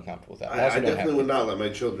would feel uncomfortable with that. I definitely would not let my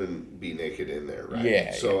children be naked in there, right?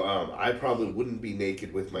 Yeah. So I probably wouldn't be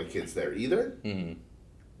naked with my kids there either. Mm-hmm.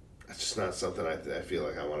 That's just not something I feel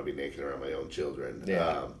like I want to be naked around my own children.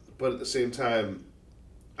 Yeah. But at the same time,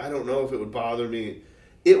 I don't know if it would bother me.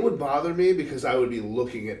 It would bother me because I would be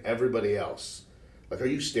looking at everybody else. Like, are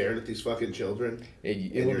you staring at these fucking children?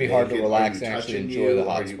 It would be hard to relax and actually enjoy the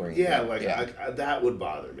hot springs. Yeah, that would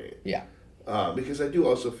bother me. Yeah. Because I do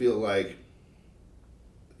also feel like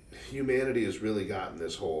humanity has really gotten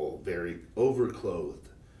this whole very overclothed.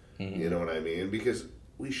 Mm-hmm. You know what I mean? Because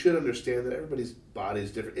we should understand that everybody's body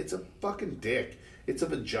is different. It's a fucking dick. It's a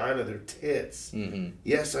vagina. They're tits. Mm-hmm.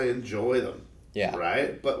 Yes, I enjoy them. Yeah.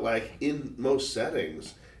 Right? But, like, in most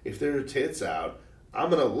settings, if there are tits out, I'm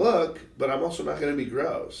going to look, but I'm also not going to be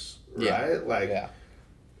gross, right? Yeah. Like,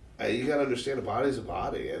 you got to understand a body's a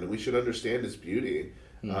body, and we should understand its beauty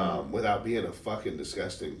without being a fucking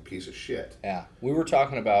disgusting piece of shit. Yeah. We were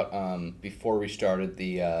talking about, before we started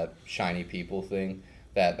the Shiny People thing,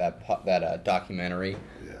 that documentary,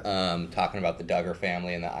 talking about the Duggar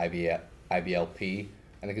family and the IBLP,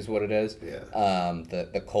 I think is what it is. Yeah.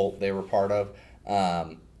 The cult they were part of.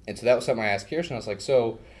 And so that was something I asked Kirsten. I was like,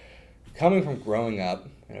 so, coming from growing up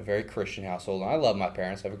in a very Christian household, and I love my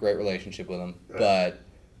parents, I have a great relationship with them, but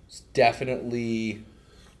it's definitely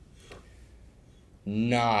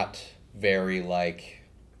not very, like,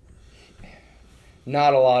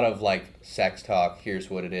 not a lot of, like, sex talk, here's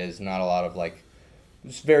what it is, not a lot of, like,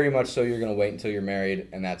 just very much so you're going to wait until you're married,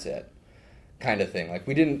 and that's it, kind of thing. Like,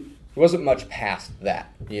 there wasn't much past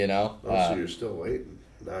that, you know? Oh, so you're still waiting.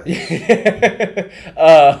 Nice.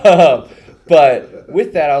 But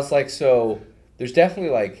with that, I was like, so there's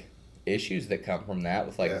definitely, like, issues that come from that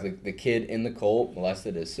with, like, the kid in the cult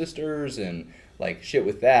molested his sisters and, like, shit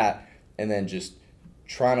with that, and then just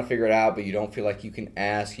trying to figure it out, but you don't feel like you can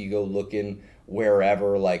ask. You go looking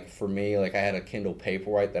wherever. Like, for me, like, I had a Kindle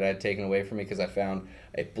Paperwhite that I had taken away from me because I found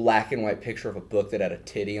a black and white picture of a book that had a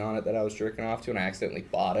titty on it that I was jerking off to, and I accidentally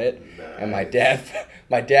bought it. Nice. And my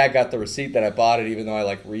dad got the receipt that I bought it, even though I,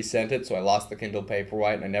 like, resent it, so I lost the Kindle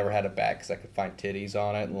Paperwhite, and I never had it back because I could find titties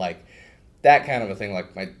on it, and, like, that kind of a thing.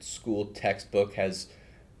 Like, my school textbook has,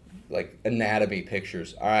 like, anatomy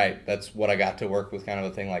pictures. All right, that's what I got to work with, kind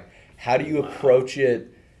of a thing. Like, how do you approach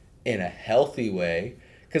it in a healthy way?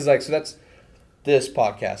 Because, like, so that's this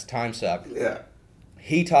podcast, Time Suck. Yeah.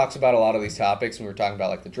 He talks about a lot of these topics, and we were talking about,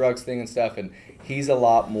 like, the drugs thing and stuff, and he's a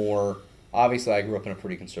lot more, obviously I grew up in a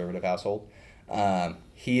pretty conservative household.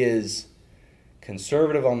 He is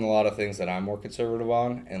conservative on a lot of things that I'm more conservative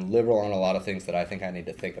on, and liberal on a lot of things that I think I need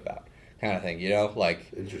to think about, kind of thing, you know?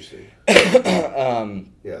 Like, interesting. Yeah,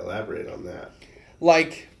 elaborate on that.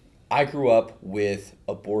 Like, I grew up with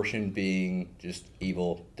abortion being just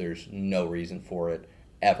evil. There's no reason for it,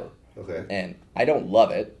 ever. Okay. And I don't love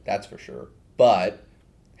it, that's for sure. But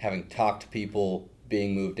having talked to people,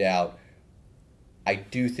 being moved out, I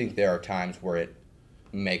do think there are times where it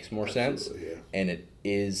makes more sense. Yeah. And it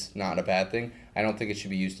is not a bad thing. I don't think it should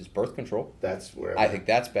be used as birth control. That's where I think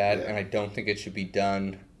that's bad, and I don't think it should be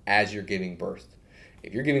done as you're giving birth.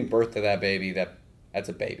 If you're giving birth to that baby, that's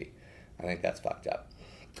a baby. I think that's fucked up.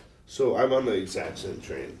 So I'm on the exact same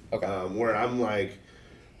train. Okay. Where I'm like,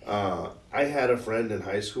 I had a friend in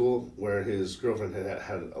high school where his girlfriend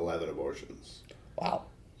had 11 abortions. Wow.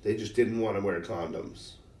 They just didn't want to wear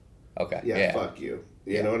condoms. Okay. Yeah. Fuck you.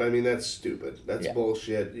 You know what I mean? That's stupid. That's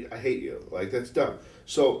bullshit. I hate you. Like, that's dumb.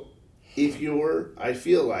 So I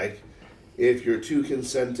feel like if you're two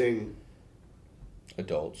consenting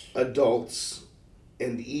adults,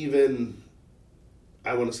 and even,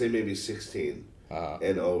 I want to say maybe 16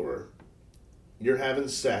 and over, you're having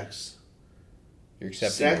sex. You're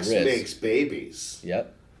accepting sex the risk. Makes babies.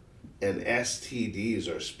 Yep. And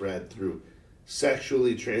STDs are spread through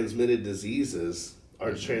sexually transmitted diseases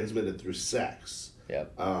are transmitted through sex.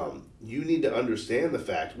 Yep. You need to understand the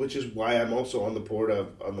fact, which is why I'm also on the part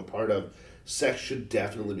of sex should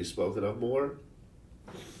definitely be spoken of more.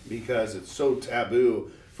 because it's so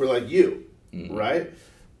taboo for like you, right?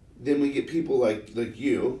 Then we get people like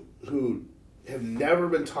you who have never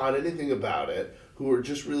been taught anything about it, who are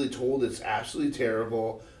just really told it's absolutely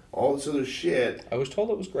terrible, all this other shit. I was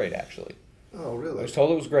told it was great, actually. Oh, really? I was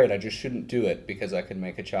told it was great. I just shouldn't do it because I could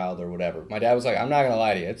make a child or whatever. My dad was like, I'm not going to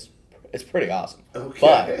lie to you. It's pretty awesome.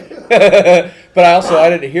 Okay. But I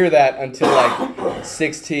didn't hear that until like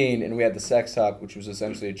 16, and we had the sex talk, which was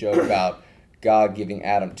essentially a joke about God giving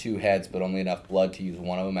Adam 2 heads, but only enough blood to use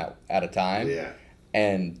one of them at a time. Yeah.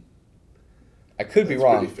 And I could be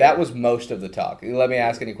wrong. That was most of the talk. He let me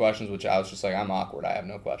ask any questions, which I was just like, I'm awkward. I have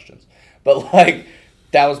no questions. But like,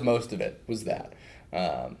 that was most of it, was that.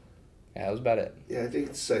 Yeah, that was about it. Yeah, I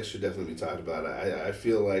think sex should definitely be talked about. I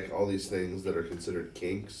feel like all these things that are considered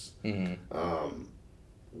kinks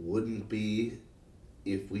wouldn't be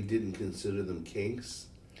if we didn't consider them kinks.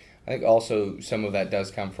 I think also some of that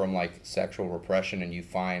does come from like sexual repression, and you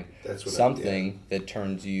find something that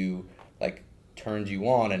turns you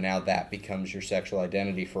on, and now that becomes your sexual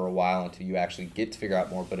identity for a while until you actually get to figure out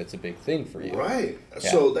more, but it's a big thing for you. Right.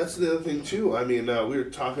 Yeah. So that's the other thing too. I mean, we were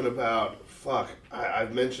talking about,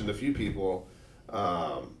 I've mentioned a few people,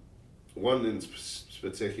 one in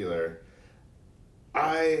particular,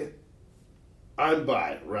 I'm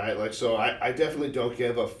bi, right? Like, so I definitely don't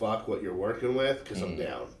give a fuck what you're working with because I'm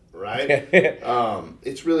down, right?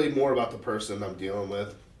 It's really more about the person I'm dealing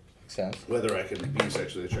with. Sense. Whether I can be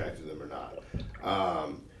sexually attracted to them or not.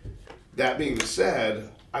 That being said,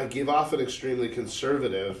 I give off an extremely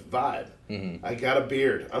conservative vibe. I got a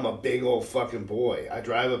beard. I'm a big old fucking boy. I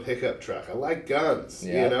drive a pickup truck. I like guns.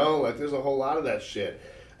 You know, like there's a whole lot of that shit.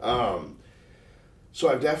 So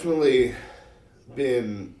I've definitely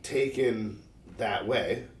been taken that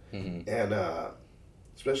way, and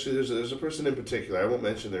especially there's a person in particular. I won't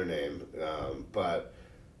mention their name, but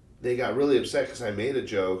they got really upset because I made a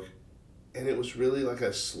joke. And it was really like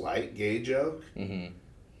a slight gay joke. And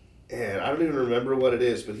I don't even remember what it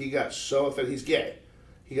is, but he got so offended. He's gay.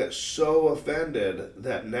 He got so offended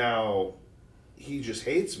that now he just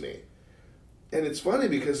hates me. And it's funny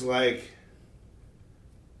because, like,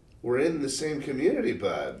 we're in the same community,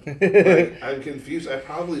 bud. Like, I'm confused. I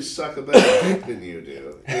probably suck a better dick than you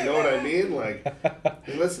do. You know what I mean? Like,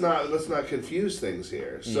 let's not confuse things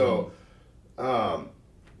here. So,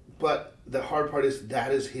 but the hard part is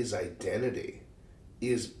that is his identity,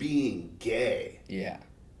 is being gay. Yeah.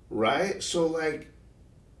 Right? So, like,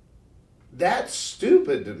 that's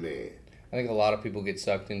stupid to me. I think a lot of people get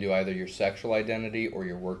sucked into either your sexual identity or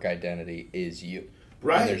your work identity is you.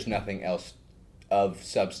 Right. And there's nothing else of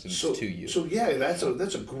substance to you. So, yeah, that's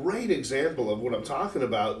a great example of what I'm talking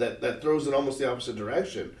about that throws in almost the opposite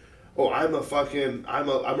direction. Oh, I'm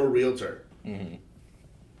a realtor.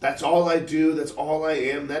 That's all I do. That's all I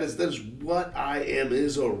am. That is what I am,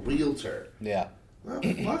 is a realtor. Yeah. Well,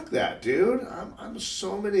 fuck that, dude. I'm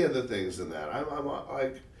so many other things than that. I'm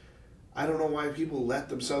like, I don't know why people let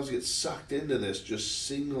themselves get sucked into this just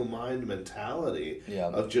single mind mentality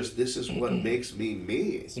of just this is what makes me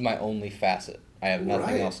me. This is my only facet. I have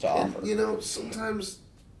nothing else to offer. And, you know, sometimes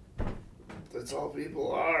that's all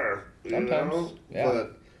people are. Sometimes, know? yeah.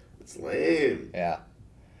 But it's lame. Yeah.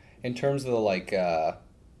 In terms of the, like,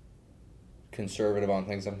 conservative on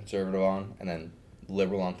things I'm conservative on, and then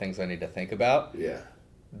liberal on things I need to think about. Yeah.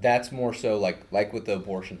 That's more so like with the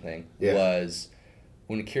abortion thing was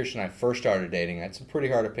when Kirsten and I first started dating, I had some pretty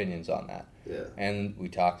hard opinions on that. Yeah. And we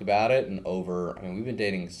talked about it, and we've been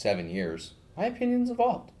dating 7 years. My opinions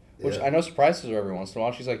evolved, which I know surprises her every once in a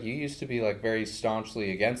while. She's like, you used to be like very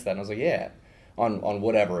staunchly against that. And I was like, yeah, on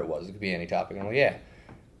whatever it was. It could be any topic. And I'm like, yeah.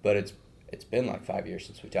 But it's been like 5 years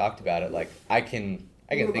since we talked about it. Like, I can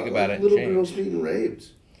think about it. Little girls being raped,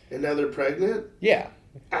 and now they're pregnant. Yeah,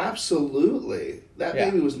 absolutely. That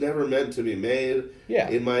baby was never meant to be made. Yeah,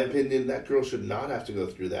 in my opinion, that girl should not have to go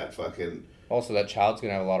through that fucking. Also, that child's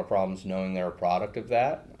gonna have a lot of problems knowing they're a product of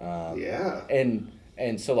that.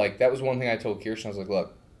 And so like that was one thing I told Kirsten. I was like,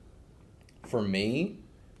 look, for me,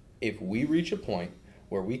 if we reach a point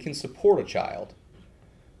where we can support a child,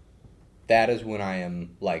 that is when I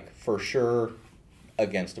am like for sure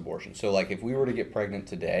against abortion. So like if we were to get pregnant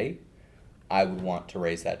today, I would want to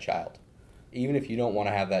raise that child. Even if you don't want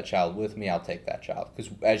to have that child with me, I'll take that child.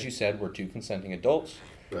 Because as you said, we're two consenting adults.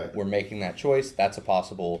 Right. We're making that choice. That's a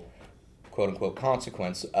possible quote unquote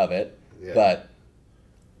consequence of it. Yeah. But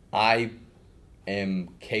I am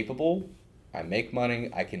capable. I make money.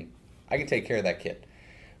 I can take care of that kid.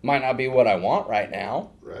 Might not be what I want right now.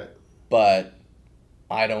 Right. But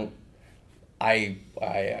I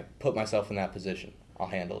put myself in that position. I'll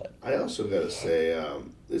handle it. I also got to say,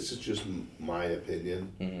 this is just my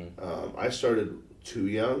opinion. I started too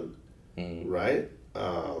young, right?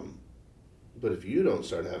 But if you don't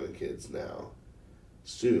start having kids now,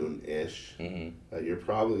 soon-ish, you're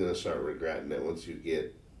probably going to start regretting it once you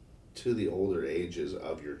get to the older ages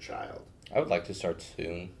of your child. I would like to start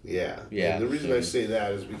soon. Yeah. Yeah. And the reason I say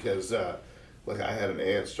that is because, like, I had an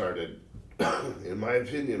aunt started, in my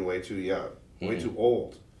opinion, way too young, way too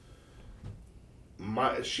old.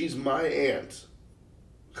 She's my aunt,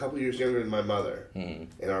 a couple years younger than my mother,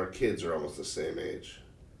 and our kids are almost the same age.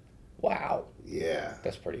 Wow. Yeah.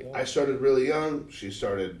 That's pretty old. I started really young. She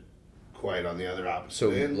started quite on the other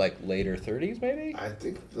opposite end. Like later 30s, maybe? I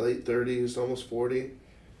think late 30s, almost 40.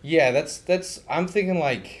 Yeah, that's. I'm thinking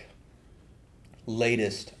like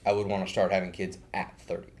latest. I would want to start having kids at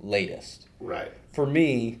 30. Latest. Right. For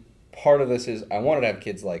me, part of this is I wanted to have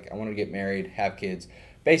kids. Like I wanted to get married, have kids,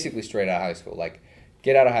 basically straight out of high school. Like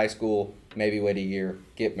get out of high school, maybe wait a year,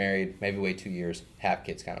 get married, maybe wait 2 years, have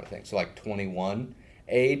kids, kind of a thing. So like 21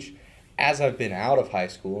 age. As I've been out of high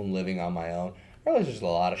school and living on my own, I realize there's a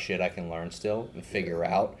lot of shit I can learn still and figure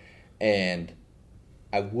out. And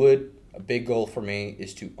a big goal for me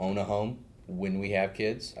is to own a home when we have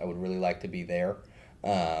kids. I would really like to be there,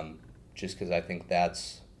 just because I think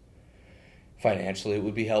that's financially it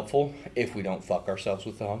would be helpful if we don't fuck ourselves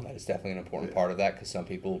with the home. That is definitely an important part of that because some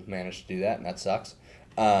people manage to do that and that sucks.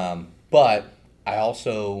 But I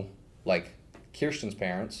also, like, Kirsten's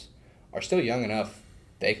parents are still young enough.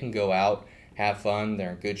 They can go out, have fun,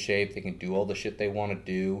 they're in good shape, they can do all the shit they want to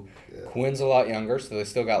do. Yeah. Quinn's a lot younger, so they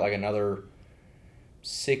still got like another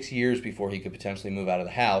 6 years before he could potentially move out of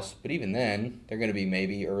the house. But even then, they're going to be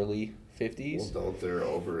maybe early 50s. Well, don't their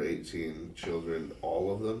over 18 children,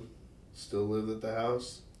 all of them, still live at the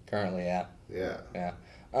house? Currently, yeah. Yeah.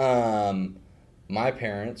 Yeah. My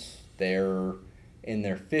parents, they're in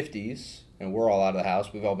their 50s, and we're all out of the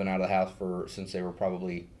house. We've all been out of the house since they were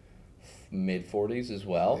probably mid-40s as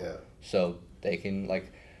well. Yeah. So they can,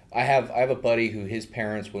 like, I have a buddy who his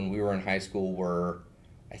parents when we were in high school were,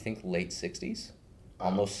 I think, late 60s,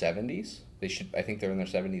 almost 70s. I think they're in their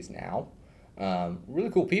 70s now. Really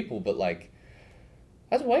cool people, but like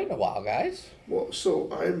that's waiting a while, guys. Well, so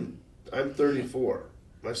I'm 34.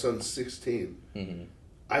 My son's 16. Mm-hmm.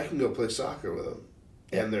 I can go play soccer with them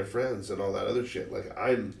and their friends and all that other shit. Like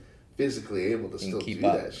I'm physically able to still do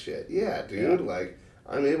that shit. Yeah, dude. Yeah. Like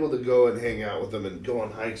I'm able to go and hang out with them and go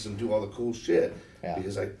on hikes and do all the cool shit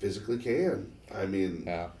because I physically can. I mean,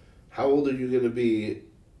 how old are you going to be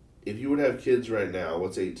if you would have kids right now?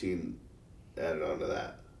 What's 18 added onto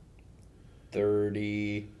that?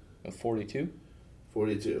 42.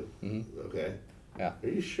 42. Mm-hmm. Okay. Yeah. Are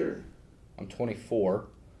you sure? I'm 24.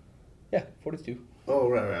 Yeah, 42. Oh,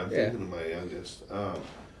 right. I'm thinking of my youngest.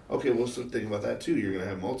 Okay, well, so think about that too. You're going to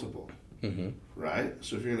have multiple. Mm-hmm. Right?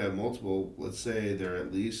 So if you're going to have multiple, let's say they're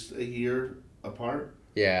at least a year apart.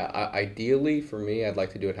 Yeah, ideally for me, I'd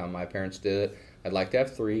like to do it how my parents did it. I'd like to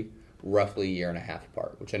have 3, roughly a year and a half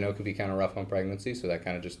apart, which I know can be kind of rough on pregnancy, so that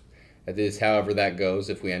kind of just, it is however that goes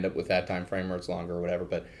if we end up with that time frame or it's longer or whatever,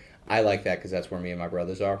 but I like that because that's where me and my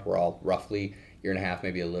brothers are. We're all roughly year and a half,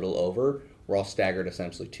 maybe a little over. We're all staggered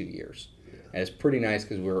essentially 2 years. Yeah. And it's pretty nice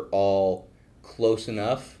because we're all close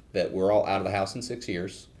enough that we're all out of the house in 6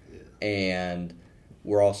 years. And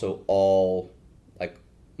we're also all, like,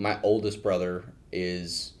 my oldest brother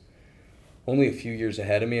is only a few years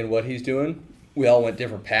ahead of me in what he's doing. We all went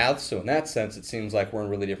different paths, so in that sense, it seems like we're in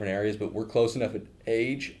really different areas, but we're close enough in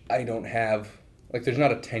age. I don't have, like, there's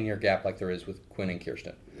not a 10-year gap like there is with Quinn and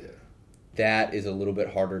Kirsten. Yeah. That is a little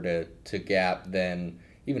bit harder to gap than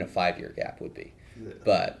even a 5-year gap would be. Yeah.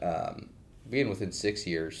 But being within 6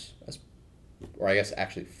 years, or I guess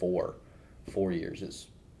actually 4 years is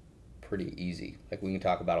pretty easy. Like, we can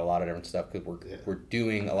talk about a lot of different stuff because we're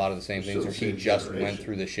doing a lot of the same things. Or he just went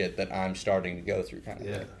through the shit that I'm starting to go through, kind of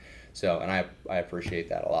thing. So, and I appreciate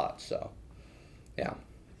that a lot. So, yeah.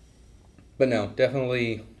 But no,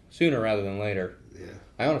 definitely sooner rather than later. Yeah.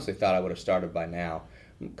 I honestly thought I would have started by now.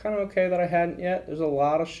 I'm kind of okay that I hadn't yet. There's a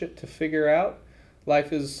lot of shit to figure out.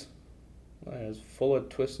 Life is full of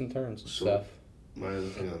twists and turns and stuff. My other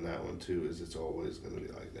thing on that one too is it's always going to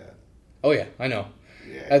be like that. Oh yeah, I know.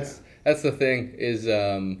 Yeah. That's the thing is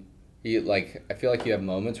you like I feel like you have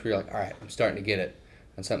moments where you're like, all right, I'm starting to get it,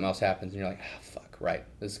 and something else happens and you're like, ah, fuck, right,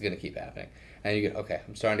 this is gonna keep happening, and you get okay,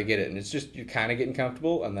 I'm starting to get it, and it's just you're kind of getting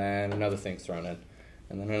comfortable, and then another thing's thrown in,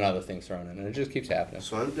 and then another thing's thrown in, and it just keeps happening.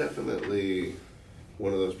 So I'm definitely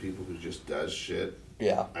one of those people who just does shit.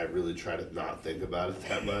 Yeah. I really try to not think about it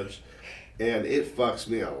that much. And it fucks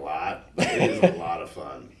me a lot. It is a lot of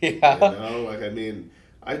fun. Yeah. You know? Like, I mean,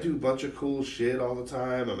 I do a bunch of cool shit all the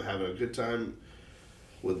time. I'm having a good time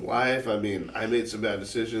with life. I mean, I made some bad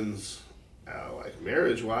decisions like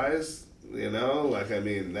marriage-wise, like, I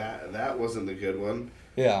mean, that wasn't a good one.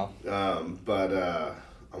 Yeah. But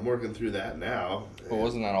I'm working through that now. But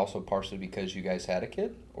wasn't that also partially because you guys had a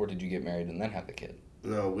kid? Or did you get married and then have the kid?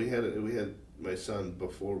 No, we had my son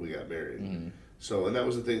before we got married. Mm-hmm. So, and that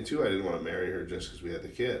was the thing, too. I didn't want to marry her just because we had the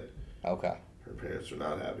kid. Okay. Her parents were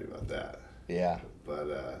not happy about that. Yeah.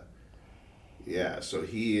 But, yeah, so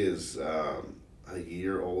he is a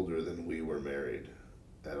year older than we were married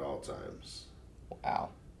at all times. Wow.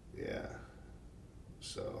 Yeah.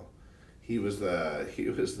 So he was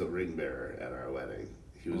the ring bearer at our wedding.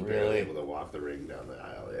 He was barely able to walk the ring down the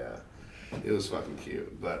aisle. Yeah, it was fucking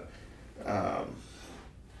cute. But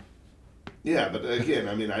yeah. But again,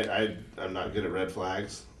 I mean, I'm not good at red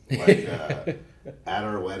flags. Like at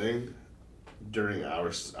our wedding, during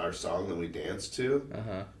our song that we danced to,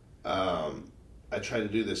 I tried to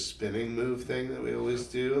do this spinning move thing that we always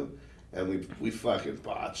do, and we fucking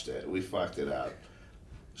botched it. We fucked it up.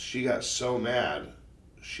 She got so mad,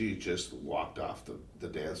 she just walked off the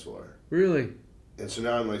dance floor. Really? And so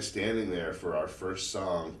now I'm like standing there for our first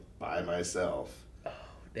song by myself. Oh,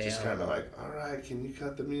 damn. Just kind of like, all right, can you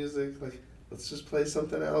cut the music? Like, let's just play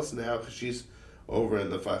something else now, because she's over in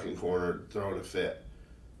the fucking corner throwing a fit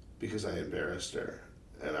because I embarrassed her.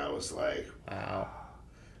 And I was like, wow.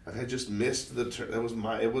 Like, I just missed the turn.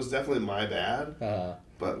 It was definitely my bad.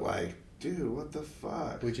 But like, dude, what the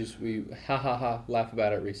fuck? We laugh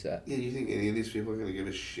about it, reset. Yeah, you think any of these people are gonna give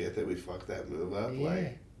a shit that we fucked that move up? Yeah.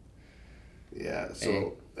 Like, yeah.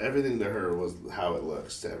 So everything to her was how it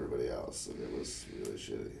looks to everybody else, and it was really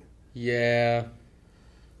shitty. Yeah,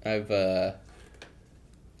 I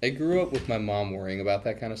grew up with my mom worrying about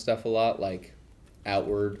that kind of stuff a lot, like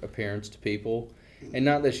outward appearance to people, and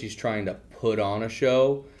not that she's trying to put on a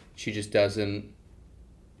show. She just doesn't.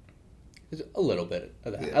 There's a little bit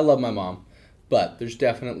of that. Yeah. I love my mom, but there's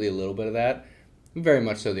definitely a little bit of that. Very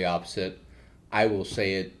much so the opposite. I will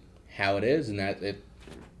say it how it is, and that it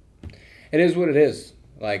is what it is.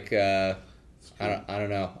 Like I don't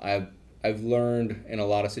know. I've learned in a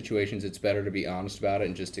lot of situations it's better to be honest about it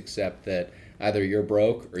and just accept that either you're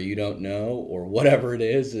broke or you don't know or whatever it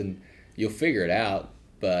is, and you'll figure it out.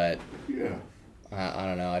 But yeah, I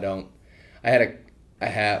don't know. I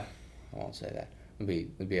won't say that. I'll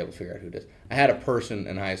be able to figure out who it is. I had a person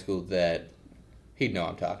in high school that he'd know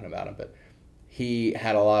I'm talking about him, but he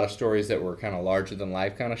had a lot of stories that were kind of larger than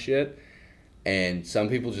life kind of shit, and some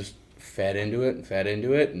people just fed into it,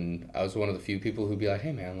 and I was one of the few people who'd be like,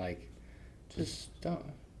 hey man, like, just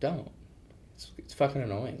don't. It's fucking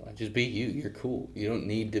annoying. Like, just be you. You're cool. You don't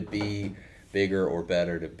need to be bigger or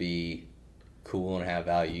better to be cool and have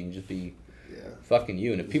value. You can just be fucking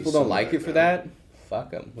you. And if people don't like you for that,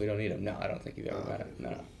 fuck them. We don't need them. No, I don't think you've ever met him.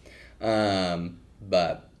 No.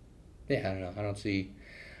 But yeah, I don't know. I don't see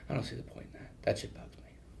the point in that. That shit bugs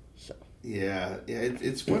me. So. Yeah.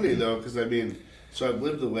 It's funny though, because I mean, so I've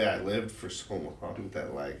lived the way I lived for so long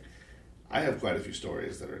that like, I have quite a few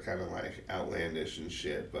stories that are kind of like outlandish and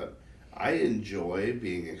shit, but I enjoy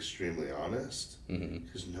being extremely honest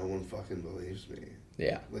because no one fucking believes me.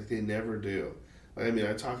 Yeah. Like, they never do. Like, I mean,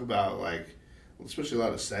 I talk about, like, especially a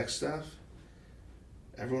lot of sex stuff.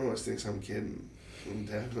 Everyone always thinks I'm kidding. I'm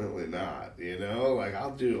definitely not, Like,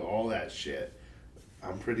 I'll do all that shit.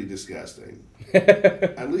 I'm pretty disgusting.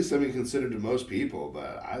 At least, I mean, considered to most people,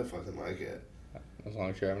 but I fucking like it. As long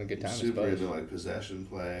as you're having a good time, Super into, like, possession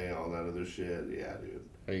play, all that other shit. Yeah, dude.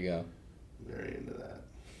 There you go. Very into that.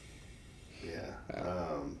 Yeah.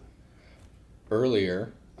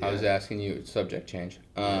 Earlier, I was asking you, subject change.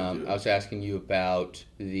 I was asking you about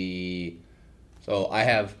so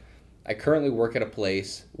I currently work at a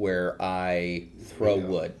place where I throw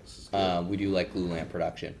wood. We do like glue lamp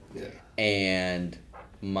production. Yeah. And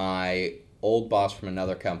my old boss from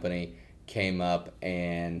another company came up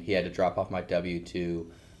and he had to drop off my W-2.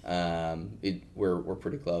 We're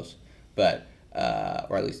pretty close, but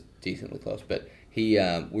or at least decently close. But we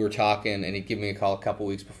were talking, and he'd give me a call a couple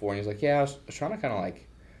weeks before, and he was like, "Yeah, I was trying to kind of like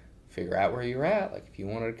figure out where you're at, like if you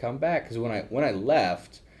wanted to come back." Because when I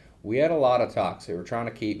left, we had a lot of talks. They were trying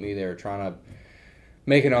to keep me. They were trying to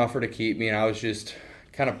make an offer to keep me, and I was just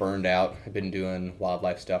kind of burned out. I've been doing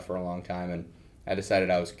wildlife stuff for a long time, and I decided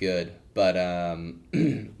I was good. But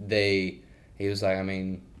he was like, I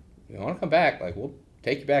mean, if you want to come back, like we'll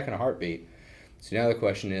take you back in a heartbeat. So now the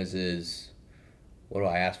question is what do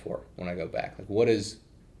I ask for when I go back? Like, what is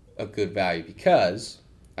a good value? Because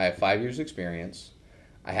I have 5 years experience.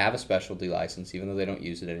 I have a specialty license, even though they don't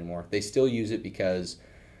use it anymore. They still use it because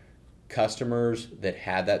customers that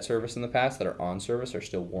had that service in the past that are on service are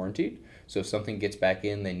still warranted. So if something gets back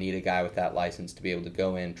in, they need a guy with that license to be able to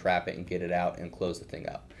go in, trap it, and get it out and close the thing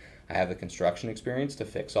up. I have the construction experience to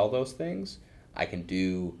fix all those things. I can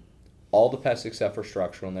do all the pests except for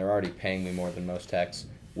structural, and they're already paying me more than most techs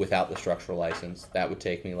without the structural license. That would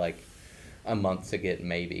take me like a month to get,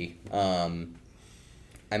 maybe. I'm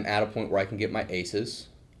at a point where I can get my ACEs,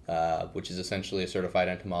 which is essentially a certified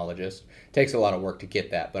entomologist. It takes a lot of work to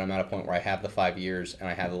get that, but I'm at a point where I have the 5 years and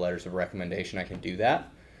I have the letters of recommendation. I can do that.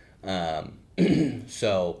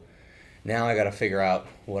 So now I got to figure out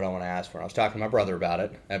what I want to ask for. I was talking to my brother about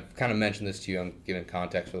it. I've kind of mentioned this to you. I'm giving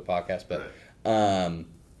context for the podcast, but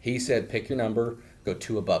he said pick your number, go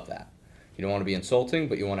 2 above that. You don't want to be insulting,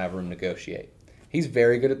 but you want to have room to negotiate. He's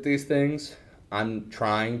very good at these things. I'm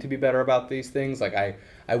trying to be better about these things. Like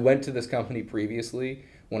I went to this company previously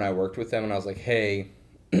when I worked with them, and I was like, hey,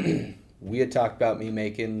 we had talked about me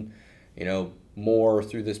making, more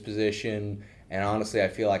through this position, and honestly, I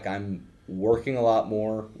feel like I'm working a lot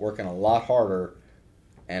more, working a lot harder,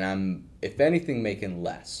 and I'm, if anything, making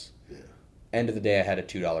less. Yeah. End of the day, I had a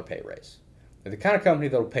 $2 pay raise. They're the kind of company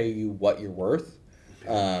that'll pay you what you're worth.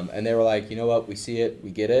 And they were like, you know what, we see it,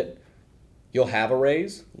 we get it. You'll have a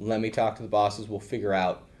raise. Let me talk to the bosses. We'll figure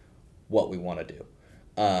out what we want to do.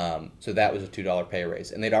 So that was a $2 pay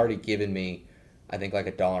raise. And they'd already given me, I think, like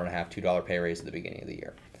 $1.50, $2 pay raise at the beginning of the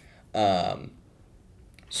year.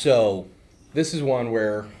 So this is one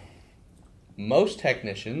where most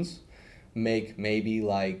technicians make maybe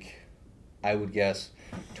like, I would guess,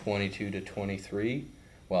 22 to 23.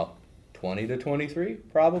 Well, 20 to 23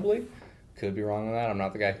 probably. Could be wrong on that. I'm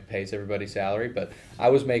not the guy who pays everybody's salary, but I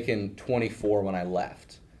was making 24 when I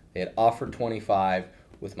left. They had offered 25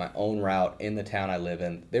 with my own route in the town I live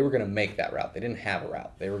in. They were going to make that route. They didn't have a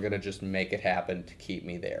route. They were going to just make it happen to keep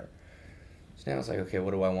me there. So now it's like, okay,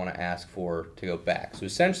 what do I want to ask for to go back? So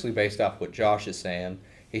essentially, based off what Josh is saying,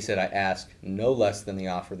 he said I ask no less than the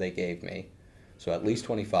offer they gave me, so at least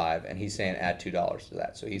 25, and he's saying add $2 to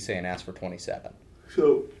that. So he's saying ask for 27.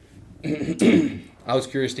 So I was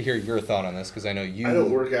curious to hear your thought on this because I know you. I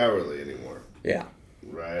don't work hourly anymore. Yeah.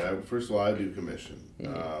 Right. First of all, I do commission,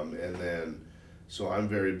 and then so I'm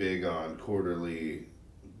very big on quarterly,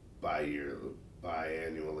 biannually,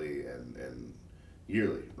 and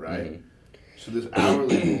yearly. Right. Mm-hmm. So this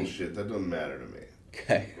hourly bullshit that doesn't matter to me.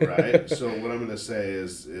 Okay. Right. So what I'm going to say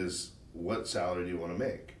is what salary do you want to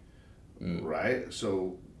make? Right.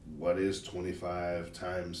 So what is 25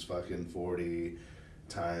 times fucking 40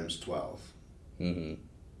 times 12? Mm-hmm.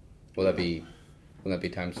 Wouldn't that be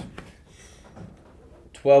times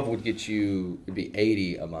 12 would get you, it'd be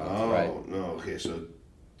 80 a month, right? Oh, no, okay,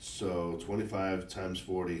 so 25 times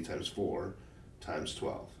 40 times 4 times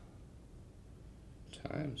 12.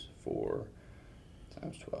 Times 4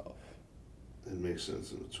 times 12. It makes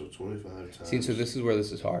sense. So 25 times... See, so this is where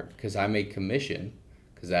this is hard, because I make commission,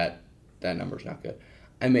 because that number's not good.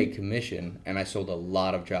 I made commission, and I sold a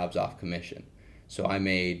lot of jobs off commission. So I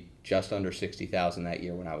made just under $60,000 that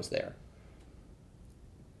year when I was there.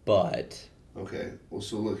 But... Okay. Well,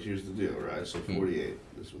 so look, here's the deal, right? So 48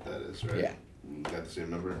 is what that is, right? Yeah. You got the same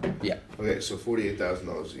number? Yeah. Okay, so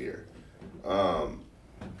 $48,000 a year.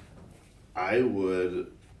 I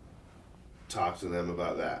would talk to them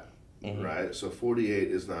about that, right? So 48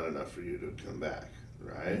 is not enough for you to come back,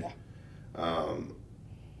 right? Yeah.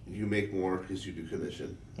 You make more because you do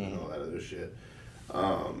commission and all that other shit.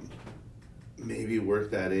 Maybe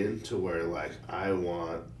work that in to where, like, I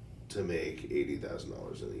want to make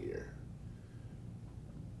 $80,000 in a year.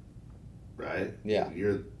 Right? Yeah.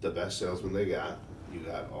 You're the best salesman they got. You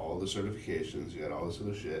got all the certifications. You got all this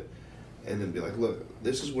other shit. And then be like, look,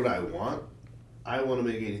 this is what I want. I want to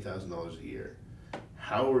make $80,000 a year.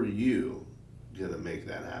 How are you going to make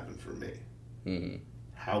that happen for me? Mm-hmm.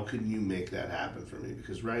 How can you make that happen for me?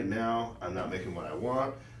 Because right now, I'm not making what I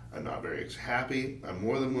want. I'm not very happy. I'm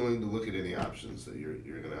more than willing to look at any options that you're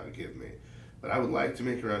going to give me. But I would like to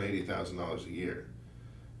make around $80,000 a year.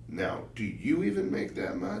 Now, do you even make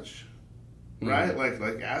that much? Right?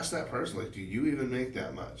 Like ask that person, like, do you even make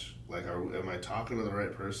that much? Like, am I talking to the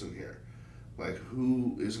right person here? Like,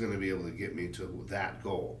 who is going to be able to get me to that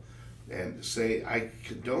goal? And say I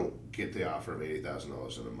don't get the offer of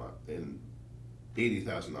 $80,000 in a month, and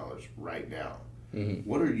 $80,000 right now. Mm-hmm.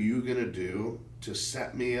 What are you going to do to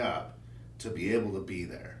set me up to be able to be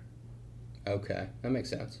there? Okay, that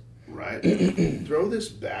makes sense. Right? Throw this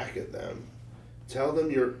back at them. Tell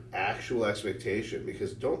them your actual expectation,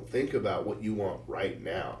 because don't think about what you want right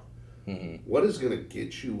now. Mm-hmm. What is going to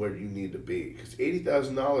get you where you need to be? Because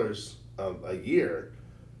 $80,000 a year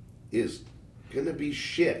is going to be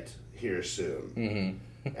shit here soon.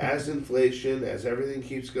 Mm-hmm. As inflation, as everything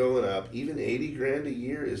keeps going up, even $80,000 a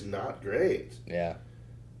year is not great. Yeah.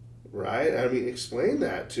 Right? I mean, explain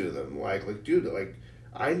that to them. Like, dude, like,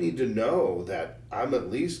 I need to know that I'm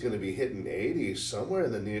at least going to be hitting 80 somewhere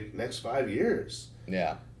in the next 5 years.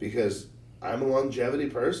 Yeah. Because I'm a longevity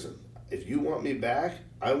person. If you want me back,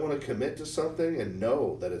 I want to commit to something and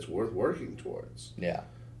know that it's worth working towards. Yeah.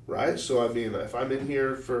 Right? So, I mean, if I'm in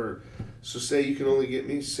here so say you can only get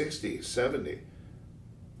me 60, 70.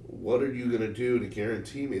 What are you going to do to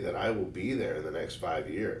guarantee me that I will be there in the next 5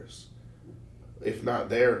 years? If not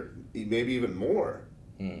there, maybe even more.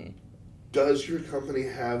 Mm. Does your company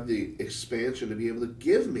have the expansion to be able to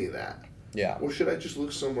give me that? Yeah. Or should I just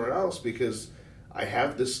look somewhere else because I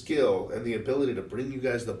have the skill and the ability to bring you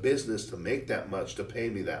guys the business to make that much, to pay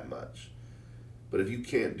me that much? But if you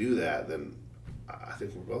can't do that, then I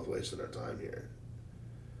think we're both wasting our time here.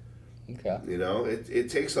 Okay. You know, it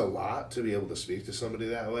takes a lot to be able to speak to somebody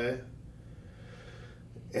that way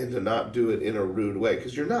and to not do it in a rude way.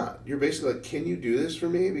 Because you're not. You're basically like, can you do this for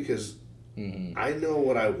me? Because I know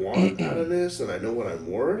what I want out of this and I know what I'm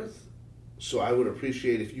worth. So I would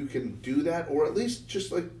appreciate if you can do that, or at least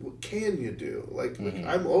just like, what can you do? Like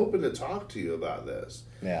I'm open to talk to you about this.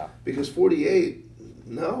 Yeah. Because 48,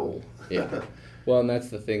 no. Yeah. Well, and that's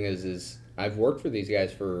the thing is I've worked for these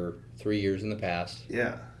guys for 3 years in the past.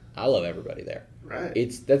 Yeah. I love everybody there. Right.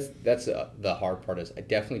 That's the hard part is I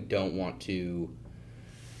definitely don't want to,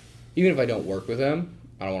 even if I don't work with them,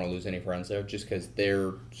 I don't want to lose any friends there just because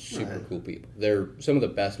they're super cool people. They're some of the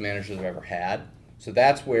best managers I've ever had. So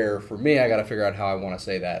that's where, for me, I got to figure out how I want to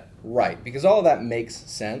say that right. Because all of that makes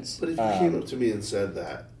sense. But if you came up to me and said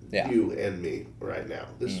that, Yeah. you and me right now,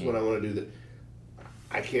 this is what I want to do,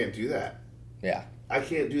 I can't do that. Yeah. I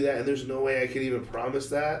can't do that, and there's no way I can even promise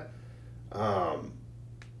that.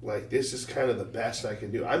 Like, this is kind of the best I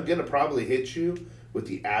can do. I'm going to probably hit you with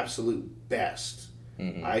the absolute best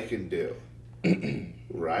I can do.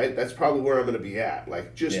 Right? That's probably where I'm going to be at.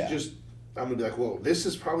 Like, just I'm going to be like, well, this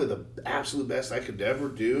is probably the absolute best I could ever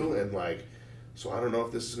do, and, like, so I don't know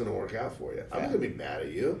if this is going to work out for you. I'm not going to be mad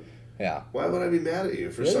at you. Yeah. Why would I be mad at you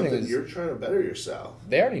for something you're trying to better yourself?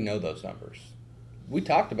 They already know those numbers. We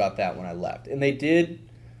talked about that when I left. And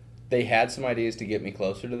they had some ideas to get me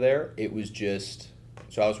closer to there. It was just,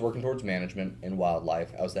 so I was working towards management in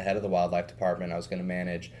wildlife. I was the head of the wildlife department. I was going to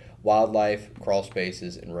manage wildlife, crawl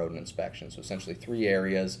spaces, and rodent inspection. So essentially 3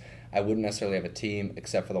 areas. I wouldn't necessarily have a team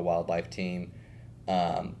except for the wildlife team.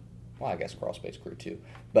 Well, I guess crawl space crew too.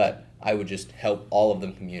 But I would just help all of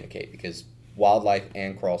them communicate because wildlife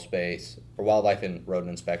and crawl space, or wildlife and rodent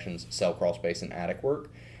inspections sell crawl space and attic work.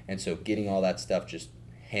 And so getting all that stuff just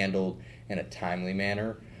handled in a timely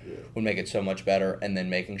manner would make it so much better. And then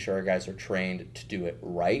making sure our guys are trained to do it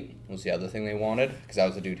right was the other thing they wanted. Because I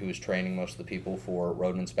was the dude who was training most of the people for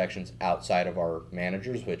rodent inspections outside of our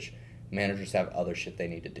managers, which managers have other shit they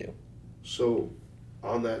need to do. So,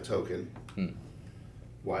 on that token,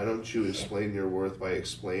 why don't you explain your worth by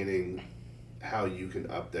explaining how you can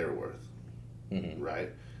up their worth? Right?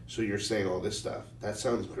 So you're saying all this stuff. That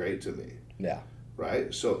sounds great to me. Yeah.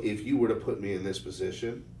 Right? So if you were to put me in this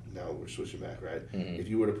position, now we're switching back, right? If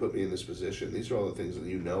you were to put me in this position, these are all the things that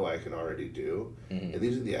you know I can already do. And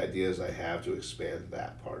these are the ideas I have to expand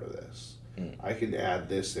that part of this. I can add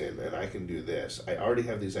this in and I can do this. I already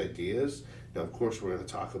have these ideas. Now, of course, we're going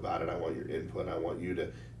to talk about it. I want your input. I want you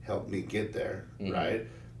to help me get there, right?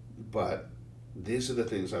 But these are the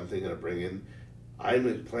things I'm thinking of bringing.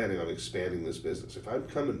 I'm planning on expanding this business. If I'm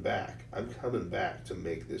coming back to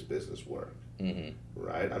make this business work,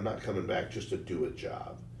 right? I'm not coming back just to do a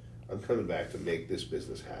job. I'm coming back to make this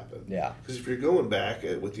business happen. Yeah. Because if you're going back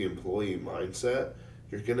with the employee mindset,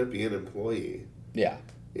 you're going to be an employee. Yeah.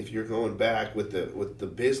 If you're going back with the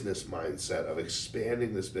business mindset of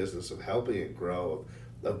expanding this business, of helping it grow,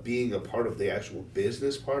 of being a part of the actual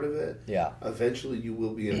business part of it, eventually you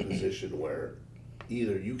will be in a position where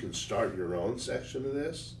either you can start your own section of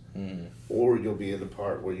this, or you'll be in the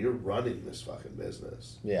part where you're running this fucking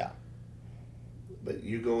business. Yeah. But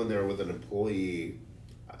you go in there with an employee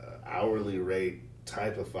hourly rate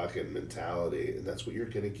type of fucking mentality, and that's what you're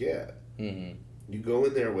going to get. You go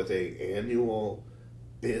in there with a annual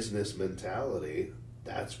business mentality,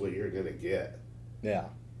 that's what you're going to get. Yeah.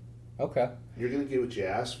 Okay. You're going to get what you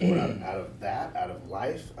asked for out of that, out of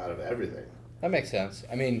life, out of everything. That makes sense.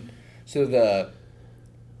 I mean, so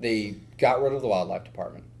they got rid of the wildlife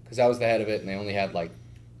department because I was the head of it, and they only had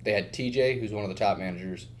they had TJ, who's one of the top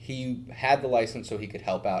managers. He had the license so he could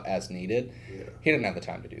help out as needed. Yeah. He didn't have the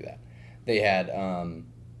time to do that. They had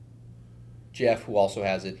Jeff, who also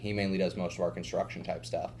has it. He mainly does most of our construction type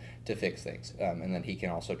stuff to fix things. And then he can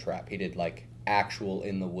also trap. He did actual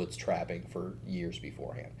in the woods trapping for years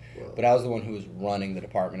beforehand. Wow. But I was the one who was running the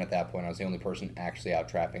department at that point. I was the only person actually out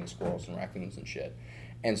trapping squirrels and raccoons and shit.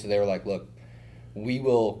 And so they were like, look, we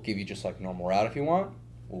will give you just like normal route if you want.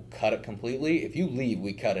 We'll cut it completely. If you leave,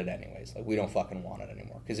 we cut it anyways. Like, we don't fucking want it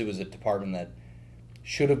anymore. Because it was a department that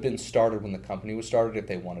should have been started when the company was started if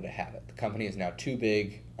they wanted to have it. The company is now too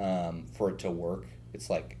big for it to work. It's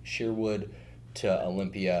like Sherwood to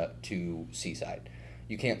Olympia to Seaside.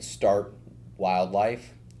 You can't start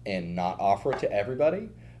wildlife and not offer it to everybody,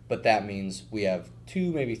 but that means we have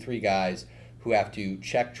 2, maybe 3 guys who have to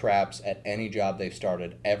check traps at any job they've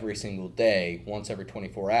started every single day, once every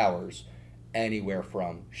 24 hours, anywhere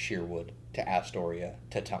from Sherwood to Astoria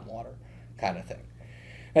to Tumwater kind of thing.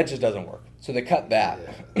 That just doesn't work. So they cut that.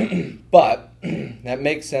 Yeah. But that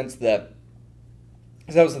makes sense that,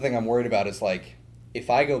 because that was the thing I'm worried about, is like, if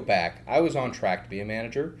I go back, I was on track to be a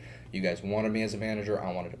manager. You guys wanted me as a manager.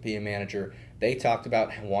 I wanted to be a manager. They talked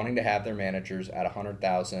about wanting to have their managers at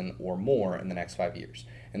 100,000 or more in the next 5 years.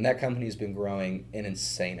 And that company has been growing an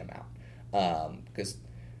insane amount because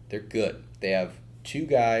they're good. They have 2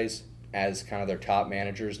 guys as kind of their top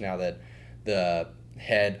managers now that the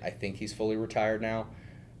head, I think he's fully retired now.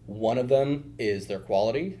 One of them is their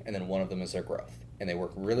quality, and then one of them is their growth. And they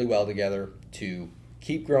work really well together to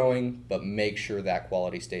keep growing, but make sure that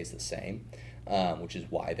quality stays the same, which is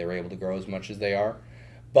why they're able to grow as much as they are.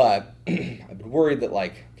 But I've been worried that,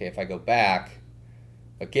 like, okay, if I go back,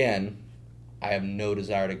 again, I have no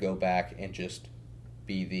desire to go back and just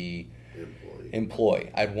be the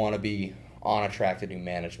employee. I'd want to be on a track to do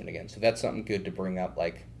management again. So that's something good to bring up.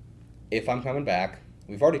 Like, if I'm coming back,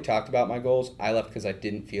 we've already talked about my goals. I left because I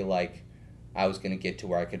didn't feel like I was going to get to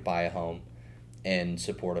where I could buy a home and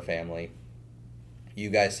support a family. You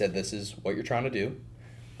guys said this is what you're trying to do.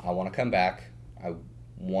 I want to come back. I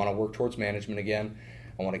want to work towards management again.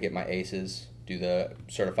 I want to get my ACEs, do the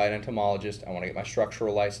certified entomologist. I want to get my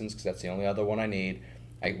structural license because that's the only other one I need.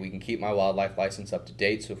 We can keep my wildlife license up to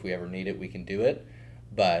date, so if we ever need it, we can do it.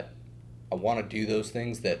 But I want to do those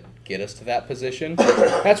things that get us to that position.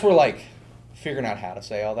 That's where, like, figuring out how to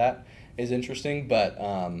say all that is interesting. But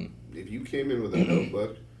if you came in with a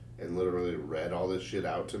notebook and literally read all this shit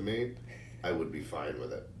out to me, I would be fine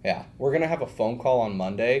with it. Yeah, we're going to have a phone call on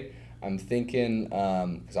Monday. I'm thinking,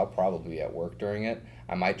 because I'll probably be at work during it,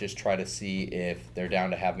 I might just try to see if they're down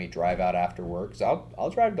to have me drive out after work. Because I'll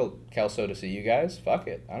drive to Kelso to see you guys. Fuck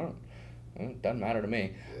it. It doesn't matter to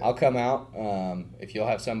me. Yeah. I'll come out. If you'll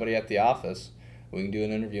have somebody at the office, we can do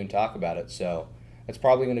an interview and talk about it. So it's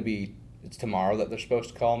probably going to be, it's tomorrow that they're supposed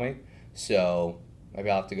to call me. So maybe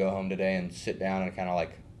I'll have to go home today and sit down and kind of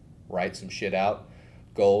like write some shit out,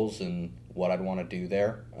 goals and what I'd want to do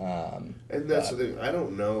there. And that's the thing. I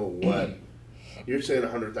don't know what you're saying.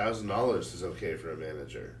 $100,000 is okay for a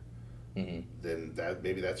manager. Mm-hmm. Then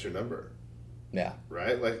maybe that's your number. Yeah.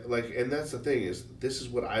 Right. Like, and that's the thing is this is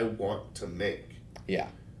what I want to make. Yeah.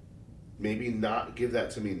 Maybe not give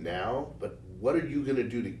that to me now, but what are you going to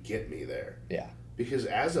do to get me there? Yeah. Because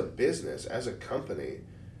as a business, as a company,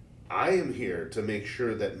 I am here to make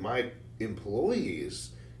sure that my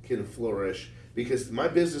employees can flourish. Because my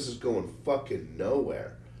business is going fucking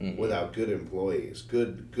nowhere without good employees,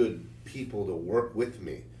 good people to work with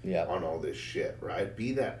me on all this shit, right?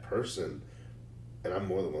 Be that person, and I'm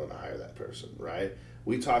more than willing to hire that person, right?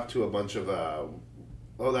 We talked to a bunch of,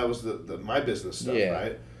 that was the my business stuff,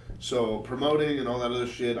 right? So promoting and all that other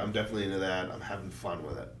shit, I'm definitely into that. I'm having fun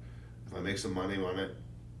with it. If I make some money on it,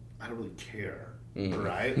 I don't really care,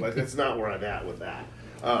 right? Like, that's not where I'm at with that.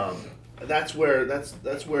 That's where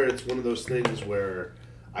it's one of those things where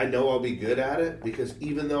I know I'll be good at it, because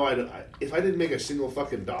even though if I didn't make a single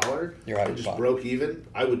fucking dollar and just broke even,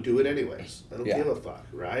 I would do it anyways. I don't give a fuck,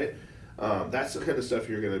 right? That's the kind of stuff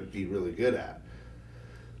you're going to be really good at.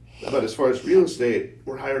 But as far as real estate,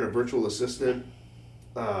 we're hiring a virtual assistant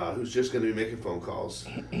who's just going to be making phone calls,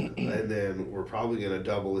 and then we're probably going to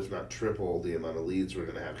double, if not triple, the amount of leads we're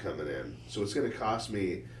going to have coming in. So it's going to cost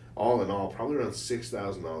me, all in all, probably around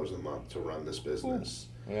 $6,000 a month to run this business.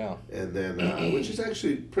 Ooh, yeah. And then, which is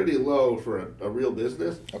actually pretty low for a real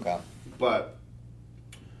business. Okay. But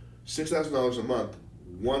 $6,000 a month,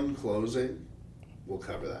 one closing will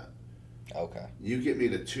cover that. Okay. You get me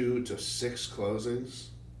to 2 to 6 closings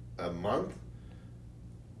a month,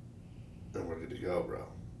 and we're good to go, bro.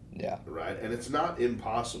 Yeah. Right? And it's not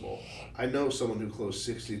impossible. I know someone who closed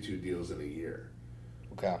 62 deals in a year.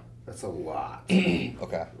 Okay. That's a lot.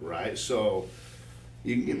 Okay. Right? So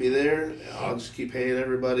you can get me there. I'll just keep paying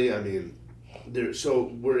everybody. I mean, so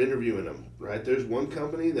we're interviewing them, right? There's one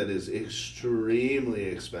company that is extremely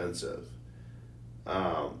expensive,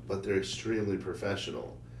 but they're extremely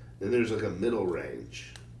professional. Then there's like a middle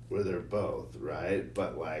range where they're both, right?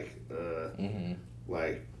 But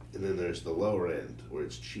and then there's the lower end where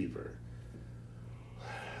it's cheaper.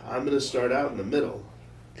 I'm going to start out in the middle.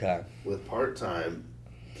 Okay. With part-time,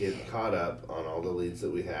 get caught up on all the leads that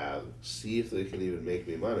we have, see if they can even make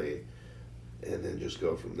me money, and then just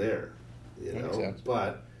go from there. You know? Makes sense.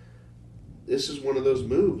 But this is one of those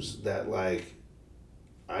moves that, like,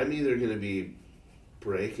 I'm either going to be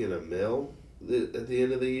breaking a mill at the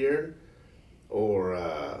end of the year, or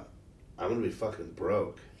I'm going to be fucking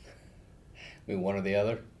broke. I mean, one or the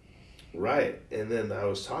other? Right. And then I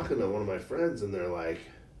was talking to one of my friends, and they're like,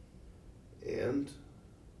 and?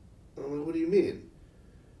 I'm like, what do you mean?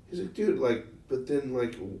 He's like, dude, like, but then,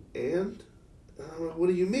 like, and? I'm like, what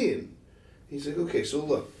do you mean? He's like, okay, so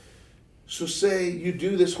look. So say you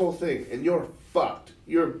do this whole thing, and you're fucked.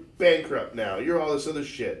 You're bankrupt now. You're all this other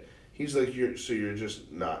shit. He's like, you're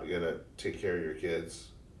just not going to take care of your kids?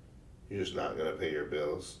 You're just not going to pay your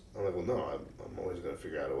bills? I'm like, well, no, I'm always going to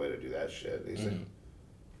figure out a way to do that shit. And he's like,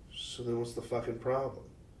 so then what's the fucking problem?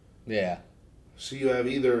 Yeah. So you have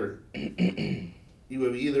either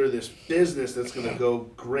this business that's going to go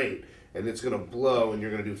great and it's going to blow and you're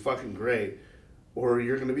going to do fucking great, or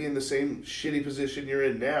you're going to be in the same shitty position you're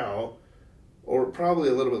in now, or probably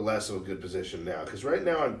a little bit less of a good position now. Because right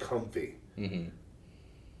now I'm comfy. Mm-hmm.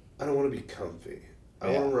 I don't want to be comfy. I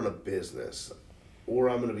want to run a business, or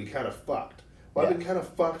I'm going to be kind of fucked. Well, I've been kind of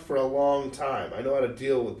fucked for a long time. I know how to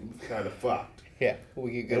deal with kind of fucked. Yeah,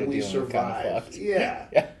 we get good and at we dealing with kind of survive. fucked. Yeah.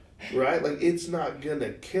 Yeah. Right? Like, it's not going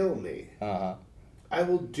to kill me. Uh-huh. I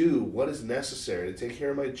will do what is necessary to take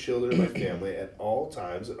care of my children and my family at all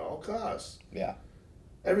times, at all costs. Yeah.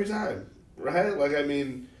 Every time. Right? Like, I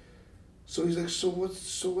mean, so he's like, so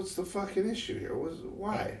what's the fucking issue here?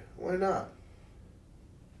 Why? Why not?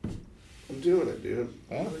 I'm doing it, dude.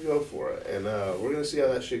 I'm going to go for it. And we're going to see how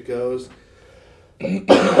that shit goes. I'm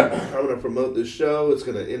going to promote this show. It's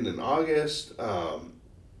going to end in August. I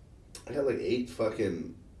got like 8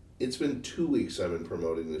 fucking... It's been 2 weeks I've been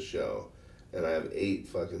promoting this show. And I have 8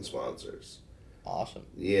 fucking sponsors. Awesome.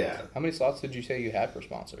 Yeah. How many slots did you say you had for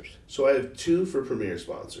sponsors? So I have 2 for premier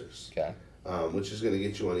sponsors. Okay. Which is going to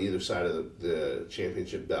get you on either side of the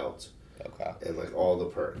championship belt. Okay. And like all the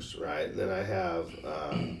perks, right? And then I have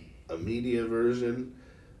a media version,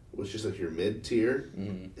 which is like your mid-tier.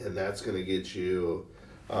 Mm-hmm. And that's going to get you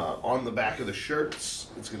on the back of the shirts.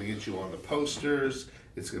 It's going to get you on the posters.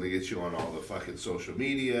 It's going to get you on all the fucking social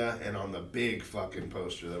media and on the big fucking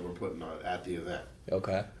poster that we're putting on at the event.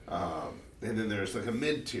 Okay. And then there's like a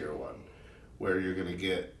mid-tier one where you're going to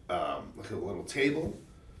get like a little table,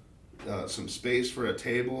 some space for a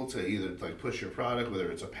table to either like push your product,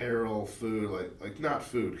 whether it's apparel, food, like not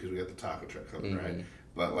food because we got the taco truck coming, right?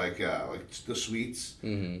 But like the sweets.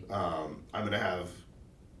 Mm-hmm. I'm going to have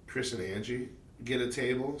Chris and Angie get a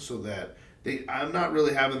table so that I'm not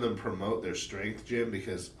really having them promote their strength gym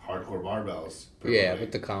because hardcore barbells. Yeah,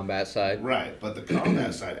 but the combat side. Right, but the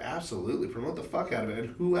combat side, absolutely. Promote the fuck out of it.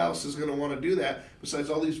 And who else is going to want to do that besides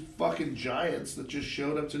all these fucking giants that just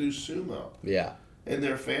showed up to do sumo? Yeah. And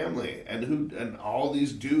their family. And all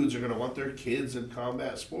these dudes are going to want their kids in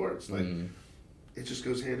combat sports. Like, it just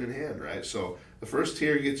goes hand in hand, right? So the first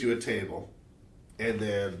tier gets you a table. And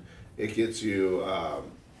then it gets you,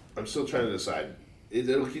 I'm still trying to decide.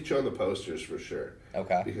 It'll get you on the posters for sure.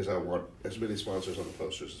 Okay. Because I want as many sponsors on the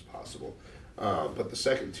posters as possible. But the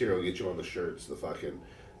second tier will get you on the shirts,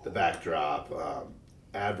 the backdrop,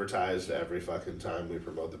 advertised every fucking time we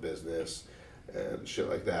promote the business and shit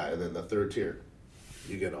like that. And then the third tier,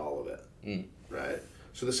 you get all of it. Right?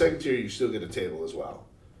 So the second tier, you still get a table as well.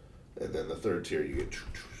 And then the third tier, you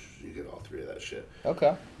get all 3 of that shit.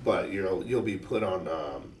 Okay. But you'll be put on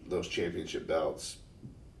those championship belts.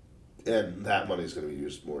 And that money's going to be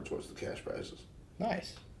used more towards the cash prizes.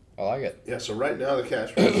 Nice. I like it. Yeah, so right now the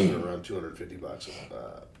cash prizes are around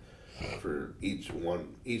 $250 for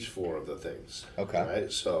each 4 of the things. Okay.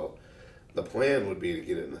 Right? So the plan would be to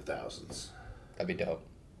get it in the thousands. That'd be dope.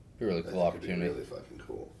 Be a really cool opportunity. It'd be really fucking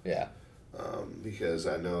cool. Yeah. Because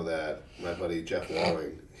I know that my buddy Jeff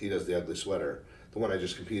Walling, he does the ugly sweater, the one I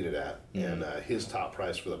just competed at, and his top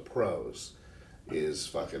price for the pros is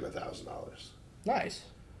fucking $1,000. Nice.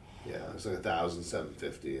 Yeah, it's like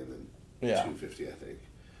 $1,750 and then $250, I think.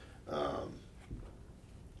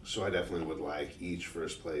 So I definitely would like each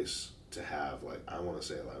first place to have like I want to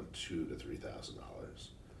say around $2,000 to $3,000.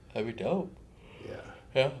 That'd be dope. Yeah.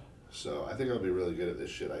 Yeah. So I think I'll be really good at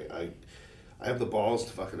this shit. I have the balls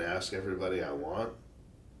to fucking ask everybody I want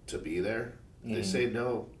to be there. They say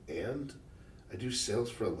no, and I do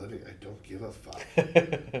sales for a living. I don't give a fuck.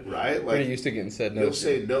 Right? Like, you're used to getting said no. You'll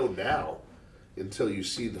say no now until you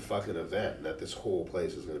see the fucking event and that this whole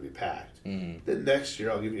place is going to be packed. Then next year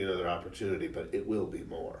I'll give you another opportunity, but it will be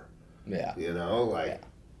more. Yeah. You know, like,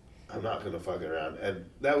 I'm not going to fuck around. And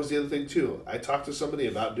that was the other thing, too. I talked to somebody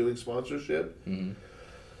about doing sponsorship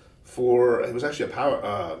for, it was actually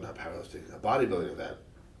not powerlifting, a bodybuilding event.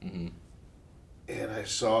 Mm-hmm. And I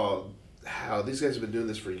saw how these guys have been doing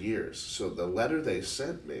this for years. So the letter they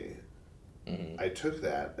sent me, I took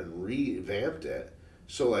that and revamped it.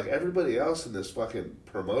 So, like, everybody else in this fucking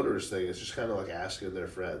promoters thing is just kind of like asking their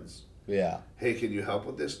friends. Yeah. Hey, can you help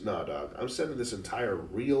with this? No, dog. I'm sending this entire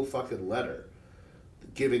real fucking letter,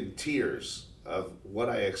 giving tiers of what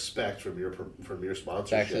I expect from your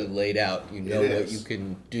sponsorship. It's actually laid out. You know what you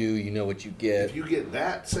can do. You know what you get. If you get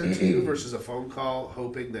that sent to you versus a phone call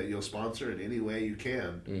hoping that you'll sponsor in any way you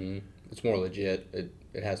can, it's more legit.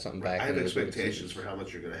 It has something back. I have expectations for how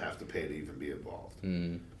much you're going to have to pay to even be involved.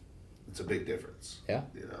 It's a big difference. Yeah.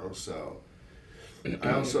 You know, so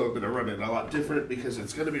I also am going to run it a lot different because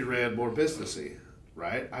it's going to be ran more businessy,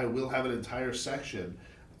 right? I will have an entire section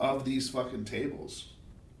of these fucking tables,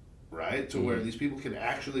 right? To where these people can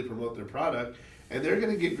actually promote their product and they're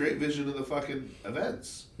going to get great vision of the fucking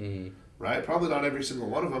events, right? Probably not every single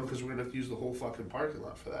one of them because we're going to have to use the whole fucking parking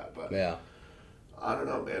lot for that. But yeah, I don't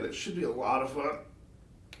know, man. It should be a lot of fun.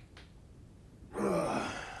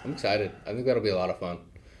 I'm excited. I think that'll be a lot of fun.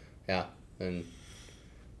 Yeah, and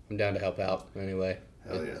I'm down to help out anyway.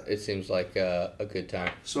 Hell yeah. It seems like a good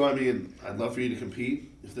time. So, I mean, I'd love for you to compete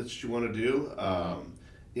if that's what you want to do.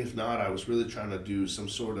 If not, I was really trying to do some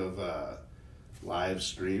sort of live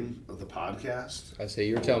stream of the podcast. I say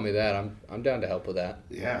you were telling me that. I'm down to help with that.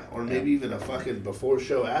 Yeah, or maybe even a fucking before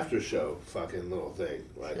show, after show fucking little thing.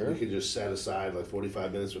 Like, we could just set aside like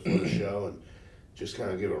 45 minutes before the show and just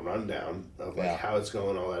kind of give a rundown of like how it's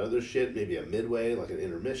going, all that other shit. Maybe a midway, like an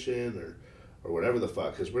intermission or whatever the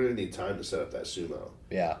fuck, because we're going to need time to set up that sumo.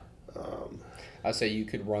 Yeah. I say you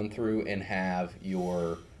could run through and have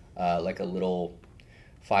your, like a little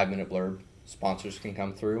 5-minute blurb. Sponsors can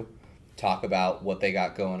come through, talk about what they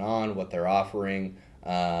got going on, what they're offering,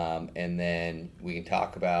 and then we can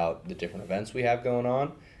talk about the different events we have going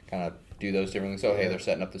on, kind of do those different things. So, hey, they're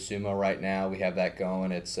setting up the sumo right now. We have that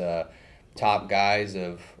going. It's top guys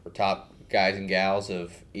and gals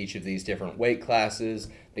of each of these different weight classes.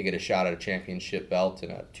 They get a shot at a championship belt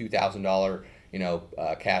and a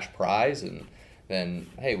 $2,000, cash prize. And then,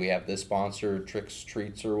 hey, we have this sponsor, Tricks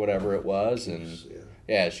Treats or whatever it was. And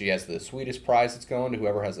she has the sweetest prize that's going to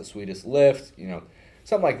whoever has the sweetest lift.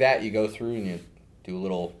 Something like that. You go through and you do a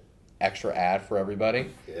little extra ad for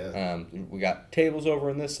everybody. Yeah. We got tables over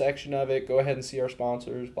in this section of it. Go ahead and see our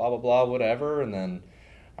sponsors, blah, blah, blah, whatever. And then,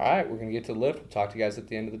 all right, we're going to get to the lift. We'll talk to you guys at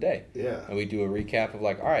the end of the day. Yeah. And we do a recap of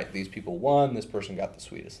like, all right, these people won. This person got the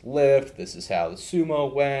sweetest lift. This is how the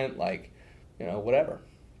sumo went. Like, whatever.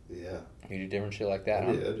 Yeah. You do different shit like that.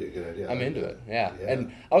 That'd be a good idea. I'm into it. Yeah.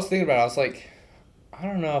 And I was thinking about it. I was like, I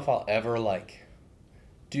don't know if I'll ever like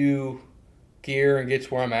do gear and get to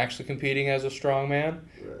where I'm actually competing as a strongman.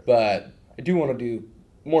 Right. But I do want to do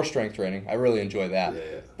more strength training. I really enjoy that.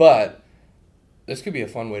 Yeah. But this could be a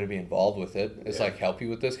fun way to be involved with it. It's like help you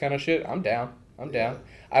with this kind of shit. I'm down. Down.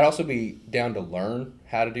 I'd also be down to learn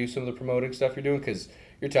how to do some of the promoting stuff you're doing because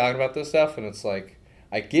you're talking about this stuff and it's like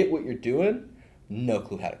I get what you're doing, no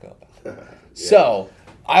clue how to go about it. So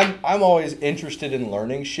I'm always interested in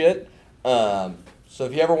learning shit. So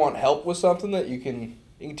if you ever want help with something that you can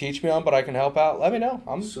teach me on, but I can help out, let me know.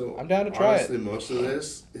 I'm down to try honestly, most of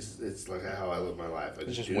this it's like how I live my life. I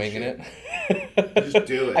just winging it. I just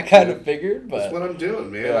do it. I kind of figured, but that's what I'm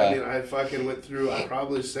doing, man. Yeah. I mean, I fucking went through. I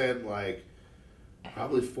probably sent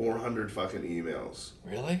probably 400 fucking emails.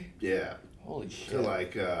 Really? Yeah. Holy shit.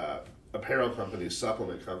 To apparel companies,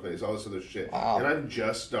 supplement companies, all this other shit. Wow. And I'm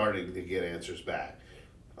just starting to get answers back.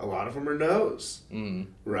 A lot of them are no's.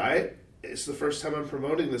 Right? It's the first time I'm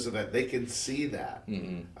promoting this event. They can see that.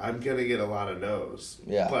 I'm going to get a lot of no's.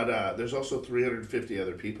 Yeah. But there's also 350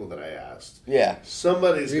 other people that I asked. Yeah.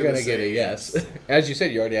 Somebody's going to get a yes. As you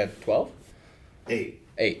said, you already had 12? 8.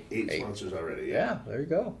 8 sponsors already. Yeah, there you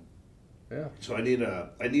go. Yeah. So I need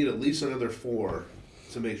at least another 4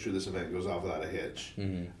 to make sure this event goes off without a hitch.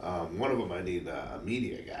 One of them I need a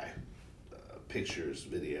media guy. Pictures,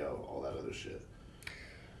 video, all that other shit.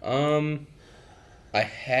 I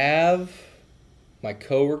have my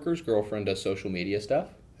coworker's girlfriend does social media stuff.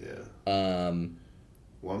 Yeah.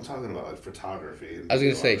 Well, I'm talking about photography. I was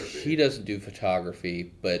going to say she doesn't do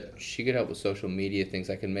photography, but she could help with social media things.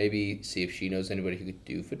 I can maybe see if she knows anybody who could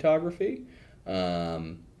do photography.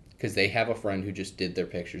 Because they have a friend who just did their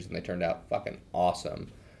pictures and they turned out fucking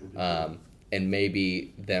awesome. And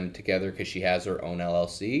maybe them together, because she has her own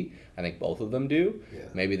LLC. I think both of them do. Yeah.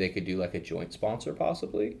 Maybe they could do like a joint sponsor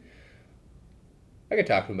possibly. I could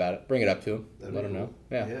talk to him about it. Bring it up to him. Let him know.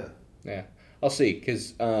 Yeah. I'll see,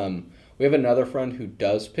 because we have another friend who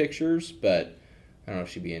does pictures, but I don't know if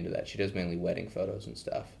she'd be into that. She does mainly wedding photos and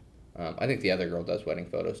stuff. I think the other girl does wedding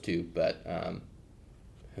photos too, but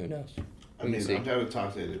who knows? I'm down to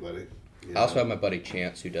talk to anybody. I also have my buddy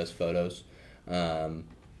Chance who does photos.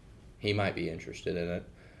 He might be interested in it.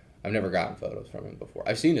 I've never gotten photos from him before.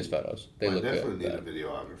 I've seen his photos. They look good. I definitely need a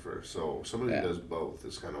videographer. So somebody who does both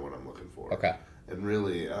is kind of what I'm looking for. Okay. And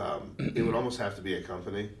really, it would almost have to be a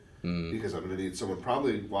company because I'm going to need someone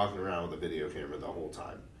probably walking around with a video camera the whole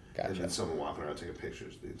time. Gotcha. And then someone walking around taking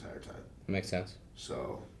pictures the entire time. Makes sense.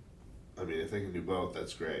 So, I mean, if they can do both,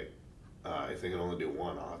 that's great. If they can only do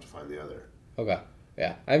one, I'll have to find the other. Okay.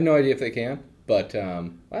 Yeah. I have no idea if they can, but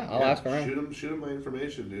I'll ask around. Shoot them my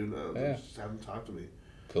information, dude. Just have them talk to me.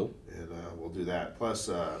 Cool. And we'll do that. Plus,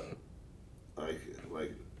 like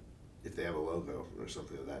if they have a logo or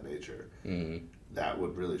something of that nature, that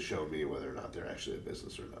would really show me whether or not they're actually a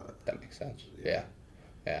business or not. That makes sense. Yeah.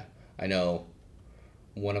 I know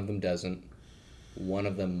one of them doesn't. One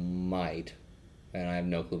of them might. And I have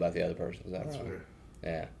no clue about the other person. That's fair.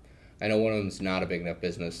 Yeah. I know one of them's not a big enough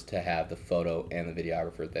business to have the photo and the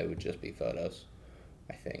videographer. They would just be photos,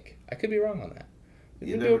 I think. I could be wrong on that.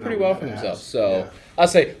 They do it pretty well for themselves. So I'll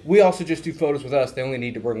say, we also just do photos with us. They only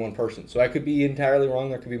need to bring one person. So I could be entirely wrong.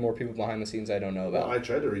 There could be more people behind the scenes I don't know about. Well, I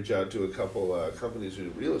tried to reach out to a couple companies who do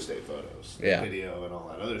real estate photos, video, and all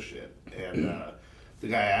that other shit. And the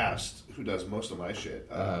guy I asked, who does most of my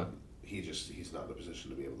shit, he's not in a position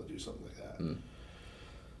to be able to do something like that.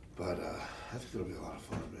 But I think it'll be a lot of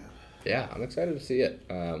fun, man. Yeah, I'm excited to see it.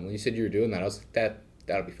 When you said you were doing that, I was like,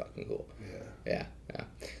 that'll be fucking cool. Yeah.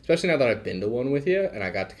 Especially now that I've been to one with you and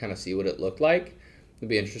I got to kind of see what it looked like. It'd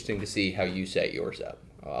be interesting to see how you set yours up.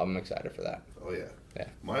 I'm excited for that. Oh, yeah.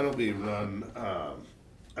 Mine will be run.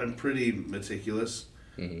 I'm pretty meticulous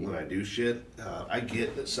when I do shit. I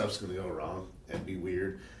get that stuff's going to go wrong and be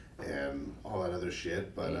weird and all that other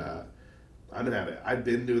shit, but I'm going to have it. I've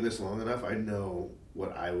been doing this long enough. I know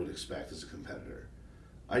what I would expect as a competitor.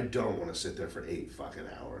 I don't want to sit there for 8 fucking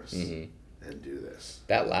hours. And do this.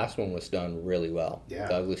 That last one was done really well. Yeah.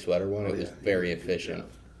 The ugly sweater one, it was very efficient.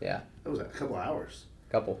 Yeah. That was a couple hours.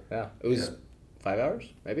 Yeah. It was 5 hours,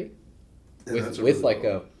 maybe? With like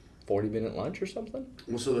a 40-minute lunch or something?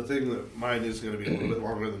 Well, so the thing that mine is going to be a little bit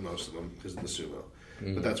longer than most of them because of the sumo.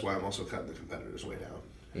 But that's why I'm also cutting the competitors way down.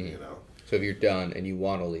 You know? So if you're done and you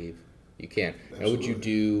want to leave, you can. Now, would you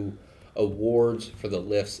do awards for the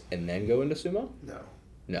lifts and then go into sumo?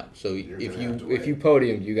 No. So if you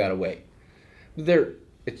podium, you got to wait.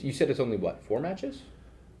 You said it's only, 4 matches?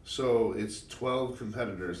 So it's 12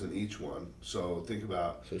 competitors in each one. So think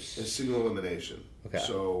about a single elimination. Okay.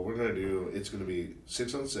 So we're going to do, it's going to be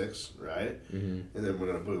 6-on-6, right? And then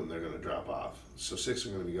we're going to, they're going to drop off. So 6 are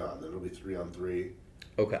going to be gone. Then it'll be 3-on-3.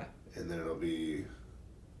 Okay. And then it'll be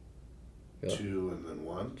 2 and then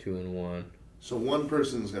 1. 2 and 1. So one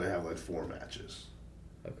person's going to have 4 matches.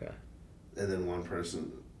 Okay. And then one person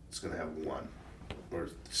is going to have 1. Or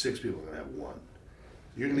 6 people are going to have 1.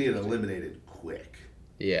 You're going to get eliminated quick.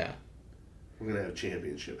 Yeah. We're going to have a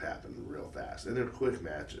championship happen real fast. And they're quick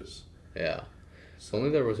matches. Yeah. So only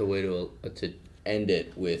there was a way to end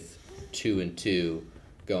it with 2 and 2,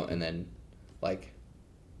 and then end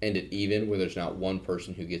it even where there's not one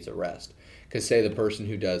person who gets a rest. Because say the person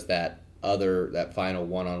who does that final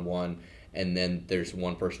 1-on-1, and then there's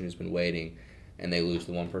one person who's been waiting, and they lose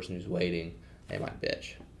the one person who's waiting, they might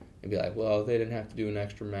bitch. And be like, well, they didn't have to do an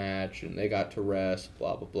extra match, and they got to rest,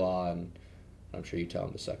 blah, blah, blah, and I'm sure you tell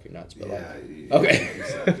them to suck your nuts, but okay.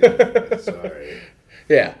 Sorry.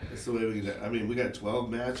 Yeah. That's the way we can. I mean, we got 12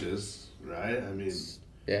 matches, right? I mean.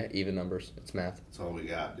 Yeah, even numbers. It's math. That's all we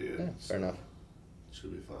got, dude. Yeah, fair enough.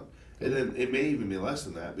 Should be fun. And then it may even be less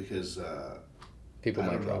than that because people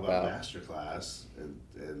might drop out. Masterclass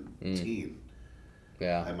and teen.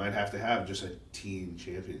 Yeah. I might have to have just a teen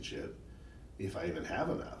championship if I even have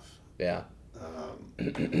enough. Yeah.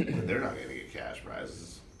 But they're not going to get cash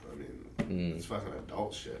prizes. I mean, it's fucking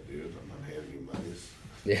adult shit, dude. I'm not handing you monies.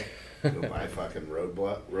 Yeah. Go buy fucking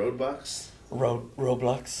Roadbucks.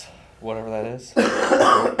 Roblox. Whatever that is.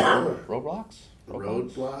 Roblox?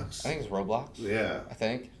 Roadblocks? I think it's Roblox. Yeah. I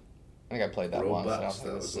think I played that once. I don't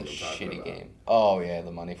think this is a shitty about. game. Oh, yeah,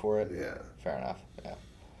 the money for it? Yeah. Fair enough. Yeah.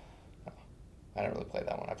 No, I didn't really play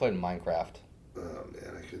that one. I played Minecraft. Oh,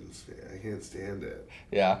 man, I can't stand it.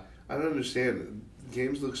 Yeah. I don't understand.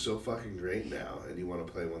 Games look so fucking great now, and you want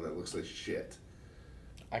to play one that looks like shit.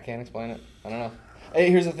 I can't explain it. I don't know. Hey,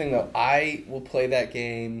 here's the thing, though. I will play that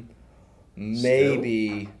game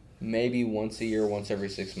maybe once a year, once every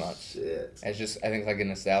 6 months. Shit. It's just, I think, a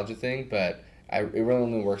nostalgia thing, but It really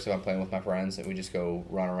only works if I'm playing with my friends and we just go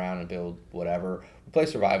run around and build whatever. We play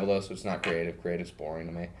survival though, so it's not creative. Creative's boring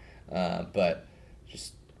to me. But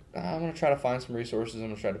just I'm gonna try to find some resources. I'm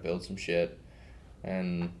gonna try to build some shit.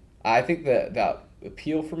 And I think that the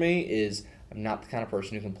appeal for me is I'm not the kind of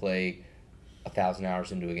person who can play 1,000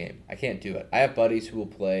 hours into a game. I can't do it. I have buddies who will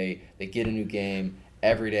play. They get a new game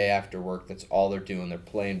every day after work. That's all they're doing. They're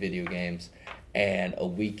playing video games, and a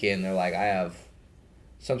weekend they're like, I have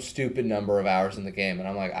some stupid number of hours in the game, and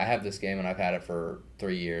I'm like, I have this game and I've had it for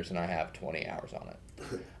 3 years and I have 20 hours on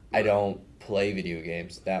it. I don't play video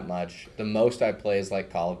games that much. The most I play is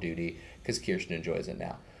like Call of Duty because Kirsten enjoys it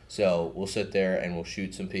now. So we'll sit there and we'll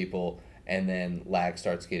shoot some people, and then lag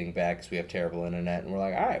starts getting bad because we have terrible internet, and we're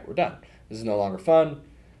like, all right, we're done. This is no longer fun.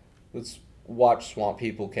 Let's watch swamp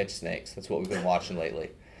people catch snakes. That's what we've been watching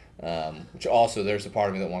lately. Which also, there's a part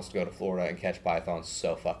of me that wants to go to Florida and catch pythons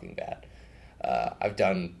so fucking bad. I've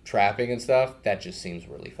done trapping and stuff. That just seems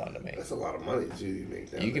really fun to me. That's a lot of money too.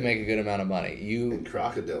 You can make a good amount of money. And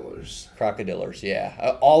Crocodilers,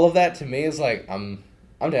 yeah. All of that to me is like I'm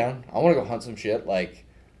down. I want to go hunt some shit. Like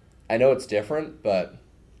I know it's different, but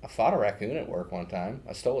I fought a raccoon at work one time.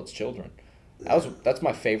 I stole its children. That's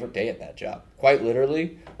my favorite day at that job. Quite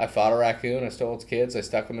literally, I fought a raccoon. I stole its kids. I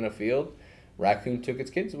stuck them in a field. Raccoon took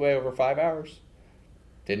its kids away over 5 hours.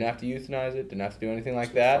 Didn't have to euthanize it. Didn't have to do anything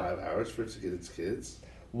like that. 5 hours for it to get its kids?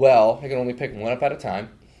 Well, I can only pick one up at a time.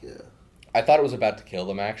 Yeah. I thought it was about to kill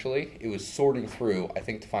them, actually. It was sorting through, I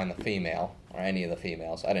think, to find the female, or any of the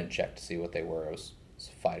females. I didn't check to see what they were. I was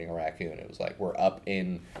fighting a raccoon. It was like we're up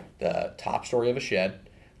in the top story of a shed,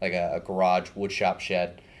 like a garage wood shop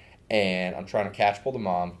shed, and I'm trying to catch pull the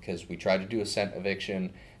mom because we tried to do a scent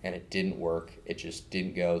eviction, and it didn't work. It just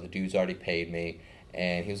didn't go. The dude's already paid me.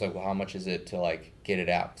 And he was like, well, how much is it to, like, get it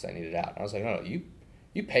out? Because I need it out. And I was like, no,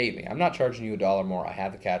 you paid me. I'm not charging you $1 more. I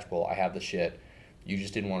have the catch pull. I have the shit. You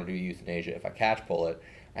just didn't want to do euthanasia. If I catch pull it,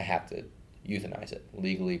 I have to euthanize it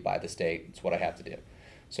legally by the state. It's what I have to do.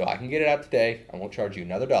 So I can get it out today. I won't charge you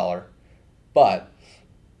another $1. But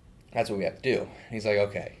that's what we have to do. And he's like,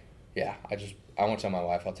 okay, yeah, I won't tell my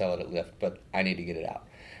wife. I'll tell it at Lyft, but I need to get it out.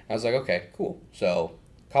 And I was like, okay, cool. So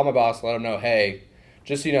call my boss, let him know, hey,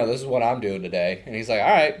 just so you know, this is what I'm doing today. And he's like, all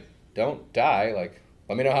right, don't die. Like,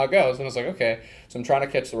 let me know how it goes. And I was like, okay. So I'm trying to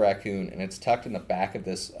catch the raccoon, and it's tucked in the back of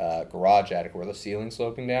this garage attic where the ceiling's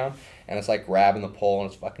sloping down. And it's like grabbing the pole, and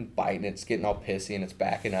it's fucking biting it. It's getting all pissy, and it's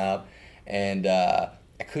backing up. And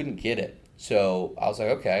I couldn't get it. So I was like,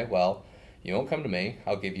 okay, well, you won't come to me.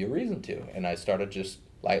 I'll give you a reason to. And I started just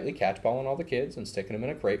lightly catchballing all the kids and sticking them in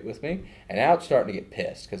a crate with me. And now it's starting to get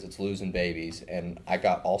pissed because it's losing babies. And I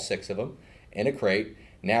got all 6 of them in a crate.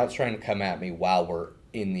 Now it's trying to come at me while we're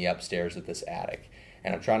in the upstairs of this attic.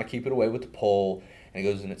 And I'm trying to keep it away with the pole. And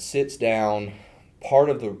it goes and it sits down. Part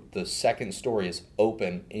of the second story is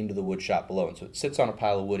open into the wood shop below. And so it sits on a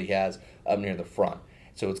pile of wood he has up near the front.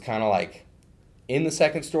 So it's kind of like in the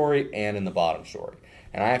second story and in the bottom story.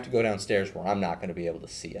 And I have to go downstairs where I'm not going to be able to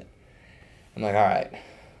see it. I'm like, all right,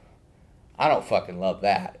 I don't fucking love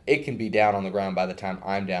that. It can be down on the ground by the time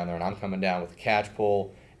I'm down there, and I'm coming down with a catch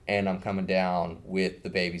pole, and I'm coming down with the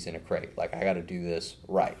babies in a crate. Like, I got to do this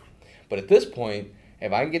right. But at this point,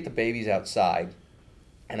 if I can get the babies outside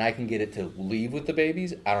and I can get it to leave with the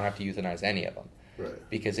babies, I don't have to euthanize any of them. Right.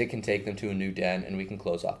 Because it can take them to a new den and we can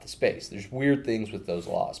close off the space. There's weird things with those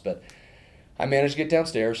laws. But I managed to get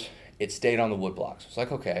downstairs. It stayed on the wood blocks. It's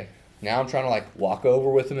like, okay. Now I'm trying to like walk over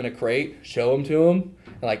with him in a crate, show him to him,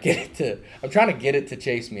 and like I'm trying to get it to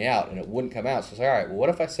chase me out, and it wouldn't come out. So I was like, all right, well, what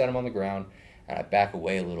if I set him on the ground and I back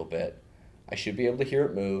away a little bit? I should be able to hear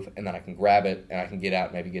it move, and then I can grab it and I can get out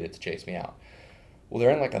and maybe get it to chase me out. Well, they're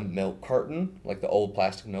in like a milk carton, like the old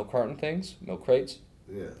plastic milk carton things, milk crates.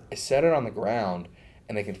 Yeah. I set it on the ground,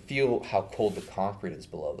 and they can feel how cold the concrete is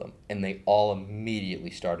below them, and they all immediately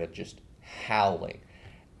started just howling.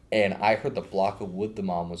 And I heard the block of wood the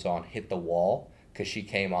mom was on hit the wall because she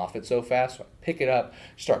came off it so fast. So I pick it up,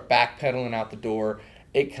 start backpedaling out the door.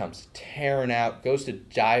 It comes tearing out, goes to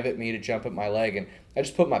dive at me to jump at my leg. And I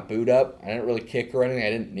just put my boot up. I didn't really kick or anything. I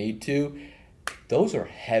didn't need to. Those are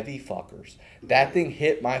heavy fuckers. That thing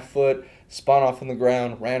hit my foot, spun off on the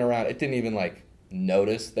ground, ran around. It didn't even like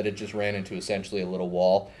notice that it just ran into essentially a little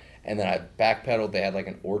wall. And then I backpedaled. They had like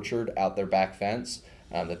an orchard out their back fence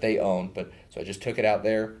that they owned. But so I just took it out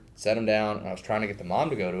there, set him down, and I was trying to get the mom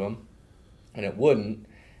to go to him, and it wouldn't.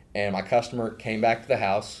 And my customer came back to the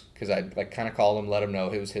house because I like kind of called him, let him know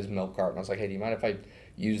it was his milk carton. I was like, hey, do you mind if I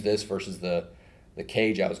use this versus the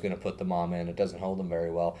cage I was going to put the mom in? It doesn't hold them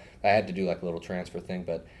very well. I had to do like a little transfer thing,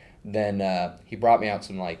 but then he brought me out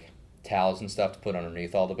some like towels and stuff to put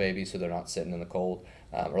underneath all the babies so they're not sitting in the cold,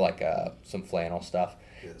 or like some flannel stuff.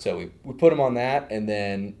 Yeah. So we put them on that, and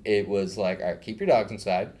then it was like, all right, keep your dogs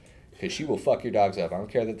inside because she will fuck your dogs up. I don't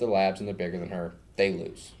care that they're labs and they're bigger than her. They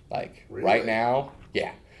lose. Like, really? Right now,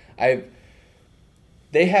 yeah.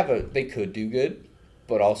 They could do good,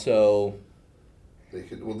 but also... They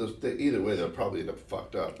could, well, either way, they'll probably end up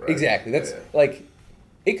fucked up, right? Exactly. That's, like,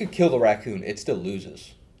 it could kill the raccoon. It still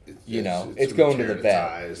loses. It's going to the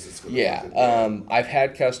vet. Yeah. I've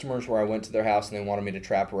had customers where I went to their house and they wanted me to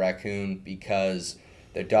trap a raccoon because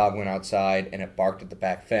their dog went outside and it barked at the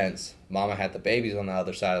back fence. Mama had the babies on the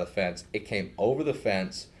other side of the fence. It came over the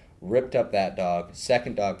fence, ripped up that dog.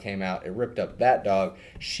 Second dog came out. It ripped up that dog.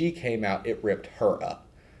 She came out. It ripped her up.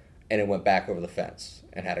 And it went back over the fence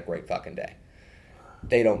and had a great fucking day.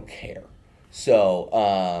 They don't care. So,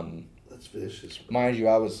 that's vicious. Mind you,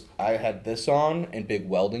 I had this on and big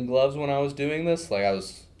welding gloves when I was doing this. Like I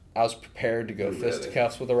was prepared to go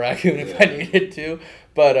fisticuffs with a raccoon if I needed to.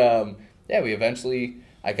 But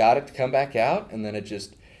I got it to come back out, and then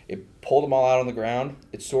it pulled them all out on the ground.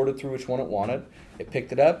 It sorted through which one it wanted. It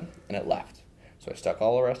picked it up and it left. So I stuck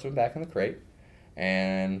all the rest of them back in the crate,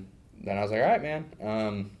 and then I was like, all right,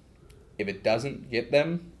 man. If it doesn't get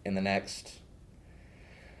them in the next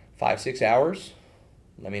 5-6 hours,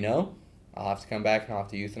 let me know. I'll have to come back and I'll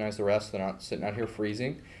have to euthanize the rest. They're not sitting out here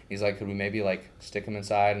freezing. He's like, could we maybe like stick them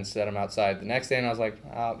inside and set them outside the next day? And I was like,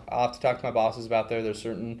 I'll have to talk to my bosses about there. There's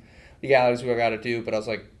certain legalities we got to do. But I was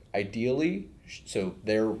like, ideally, so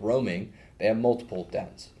they're roaming. They have multiple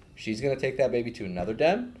dens. She's going to take that baby to another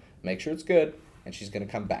den, make sure it's good, and she's going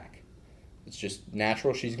to come back. It's just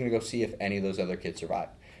natural. She's going to go see if any of those other kids survive.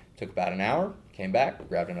 Took about an hour, came back,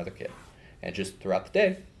 grabbed another kid. And just throughout the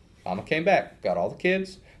day, Mama came back, got all the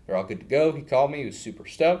kids. They're all good to go. He called me. He was super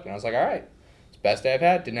stoked. And I was like, all right, it's the best day I've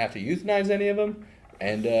had. Didn't have to euthanize any of them.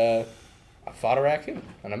 And I fought a raccoon,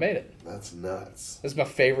 and I made it. That's nuts. This is my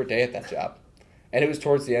favorite day at that job. And it was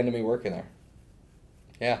towards the end of me working there.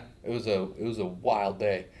 Yeah, it was a wild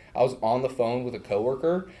day. I was on the phone with a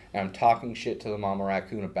coworker, and I'm talking shit to the mama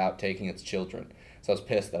raccoon about taking its children. So I was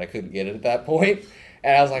pissed that I couldn't get it at that point.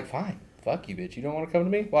 And I was like, fine, fuck you, bitch. You don't want to come to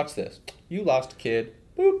me? Watch this. You lost a kid.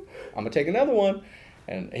 Boop. I'm going to take another one.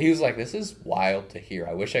 And he was like, this is wild to hear.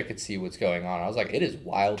 I wish I could see what's going on. I was like, it is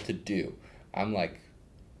wild to do. I'm like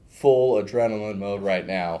full adrenaline mode right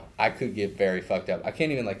now. I could get very fucked up. I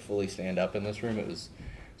can't even like fully stand up in this room. It's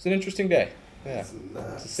an interesting day. Yeah,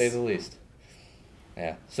 to say the least.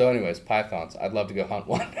 Yeah. So anyways, pythons. I'd love to go hunt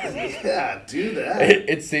one. Yeah, do that.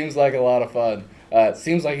 It seems like a lot of fun. It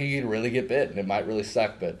seems like you could really get bit, and it might really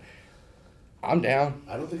suck, but I'm down.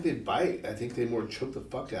 I don't think they bite. I think they more choke the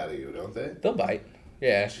fuck out of you, don't they? They'll bite.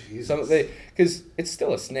 Yeah. Because it's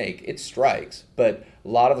still a snake. It strikes, but a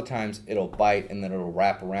lot of the times it'll bite and then it'll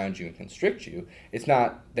wrap around you and constrict you.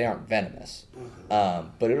 They aren't venomous,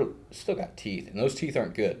 but it'll still got teeth, and those teeth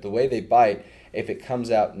aren't good. The way they bite, if it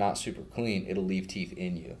comes out not super clean, it'll leave teeth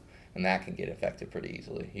in you, and that can get infected pretty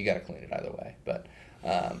easily. You got to clean it either way, but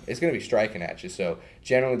it's going to be striking at you. So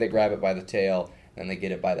generally they grab it by the tail and they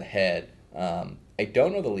get it by the head. I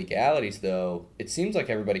don't know the legalities though. It seems like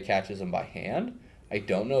everybody catches them by hand. I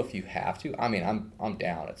don't know if you have to. I mean, I'm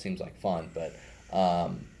down. It seems like fun, but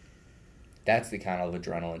that's the kind of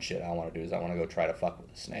adrenaline shit I want to do. Is I want to go try to fuck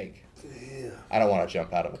with a snake. Yeah. I don't want to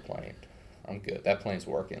jump out of a plane. I'm good. That plane's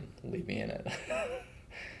working. Leave me in it.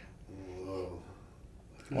 Whoa.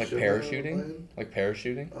 Like parachuting? Like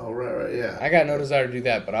parachuting? Oh, right, yeah. I got no desire to do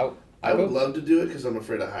that, but I would love to do it because I'm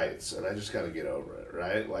afraid of heights, and I just got to get over it,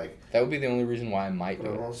 right? Like that would be the only reason why I might do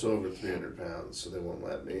it. I'm also over 300 pounds, so they won't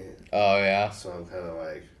let me. Oh, yeah? So I'm kind of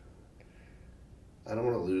like, I don't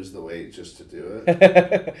want to lose the weight just to do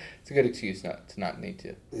it. It's a good excuse to not need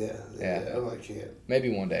to. Yeah. I can't. Maybe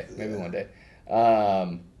one day.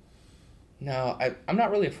 No, I'm not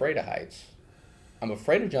really afraid of heights. I'm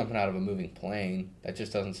afraid of jumping out of a moving plane. That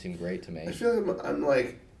just doesn't seem great to me. I feel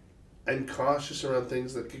like I'm cautious around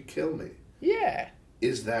things that could kill me. Yeah.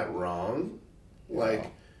 Is that wrong? No.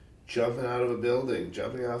 Like jumping out of a building,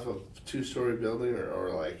 jumping off a 2-story building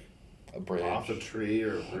or like a bridge, off a tree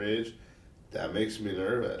or a bridge, that makes me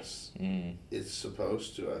nervous. It's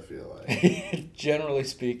supposed to, I feel like. Generally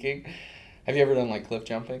speaking. Have you ever done like cliff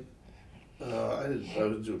jumping? I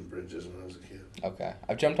was doing bridges when I was a kid. Okay.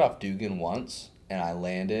 I've jumped off Dugan once and I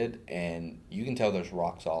landed and you can tell there's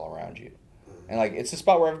rocks all around you. And like it's a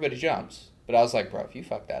spot where everybody jumps. But I was like, bro, if you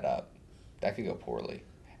fuck that up, that could go poorly.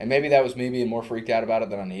 And maybe that was me being more freaked out about it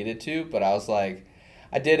than I needed to, but I was like,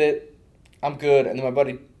 I did it, I'm good. And then my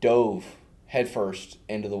buddy dove headfirst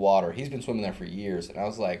into the water. He's been swimming there for years. And I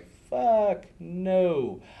was like, fuck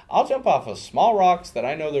no. I'll jump off of small rocks that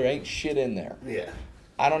I know there ain't shit in there. Yeah.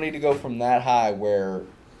 I don't need to go from that high where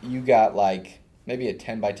you got like maybe a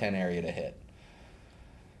 10 by 10 area to hit.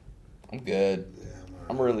 I'm good. Yeah,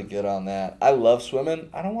 I'm really good on that. I love swimming.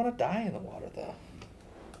 I don't want to die in the water though.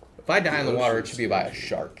 If I die in the water, it should be by a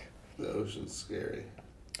shark. The ocean's scary.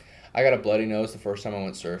 I got a bloody nose the first time I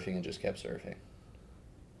went surfing and just kept surfing.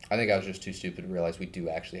 I think I was just too stupid to realize we do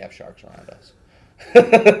actually have sharks around us.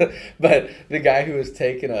 But the guy who was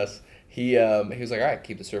taking us, he was like, all right,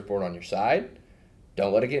 keep the surfboard on your side.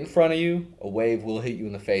 Don't let it get in front of you. A wave will hit you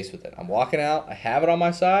in the face with it. I'm walking out. I have it on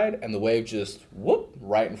my side, and the wave just, whoop,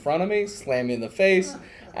 right in front of me, slam me in the face.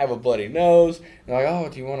 I have a bloody nose. And they're like, oh,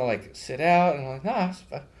 do you want to, like, sit out? And I'm like, nah,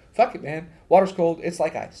 fuck it, man. Water's cold. It's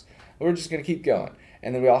like ice. We're just going to keep going.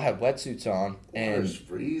 And then we all had wetsuits on. And Water's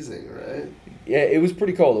freezing, right? yeah, it was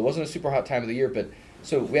pretty cold. It wasn't a super hot time of the year, but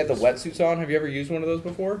so we had the wetsuits on. Have you ever used one of those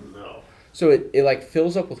before? No. So it like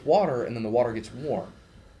fills up with water, and then the water gets warm.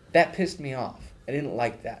 That pissed me off. I didn't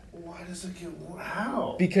like that. Why does it get warm?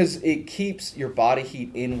 How? Because it keeps your body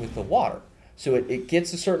heat in with the water. So it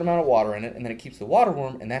gets a certain amount of water in it, and then it keeps the water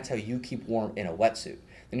warm, and that's how you keep warm in a wetsuit.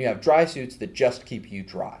 Then you have dry suits that just keep you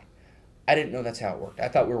dry. I didn't know that's how it worked. I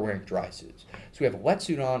thought we were wearing dry suits. So we have a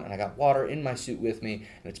wetsuit on, and I got water in my suit with me,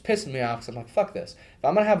 and it's pissing me off because I'm like, fuck this. If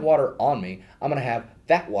I'm going to have water on me, I'm going to have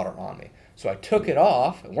that water on me. So I took it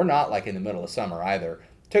off, and we're not like in the middle of summer either.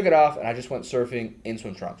 Took it off, and I just went surfing in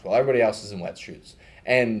swim trunks while everybody else is in wetsuits.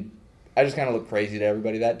 And I just kind of looked crazy to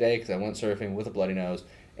everybody that day because I went surfing with a bloody nose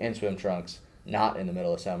in swim trunks, not in the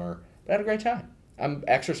middle of summer, but I had a great time. I'm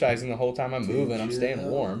exercising the whole time I'm moving. I'm staying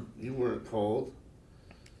warm. You weren't cold?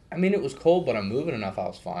 I mean, it was cold, but I'm moving enough. I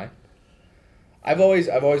was fine. I've always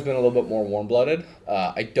been a little bit more warm-blooded.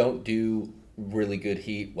 I don't do really good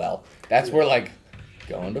heat. Well, that's where, like,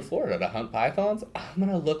 going to Florida to hunt pythons, I'm going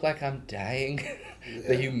to look like I'm dying.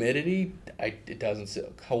 The humidity, it doesn't...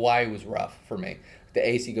 Hawaii was rough for me. The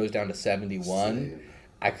AC goes down to 71. Same.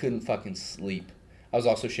 I couldn't fucking sleep. I was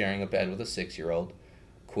also sharing a bed with a 6-year-old,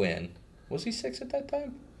 Quinn. Was he 6 at that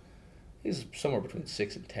time? He's somewhere between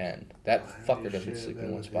 6 and 10. That fucker doesn't sleep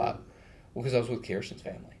in one spot. Well, because I was with Kirsten's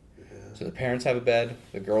family. Yeah. So the parents have a bed,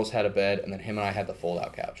 the girls had a bed, and then him and I had the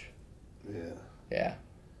fold-out couch. Yeah. Yeah.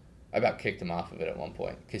 I about kicked him off of it at one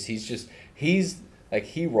point. Because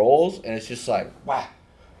he rolls, and it's just like, wow.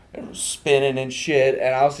 It was spinning and shit.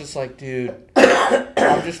 And I was just like, dude,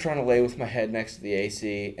 I'm just trying to lay with my head next to the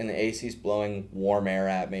AC, and the AC's blowing warm air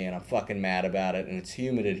at me, and I'm fucking mad about it, and it's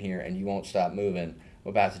humid in here, and you won't stop moving. I'm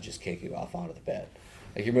about to just kick you off onto the bed.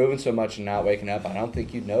 Like, you're moving so much and not waking up, I don't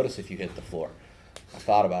think you'd notice if you hit the floor. I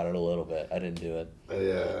thought about it a little bit. I didn't do it.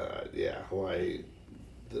 Yeah, Hawaii,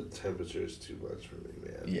 the temperature is too much for me,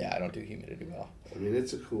 man. Yeah, I don't do humidity well. I mean,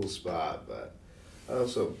 it's a cool spot, but I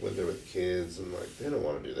also went there with kids, and, like, they don't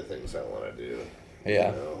want to do the things I want to do.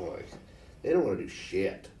 Yeah. You know, like, they don't want to do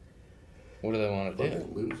shit. What do they want to do?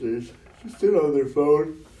 Fucking losers. Just sit on their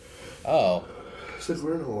phone. Oh. I said,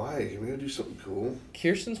 we're in Hawaii. Can we go do something cool?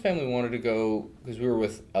 Kirsten's family wanted to go, because we were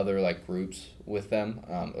with other, like, groups with them,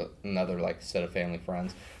 another, like, set of family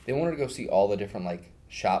friends. They wanted to go see all the different, like,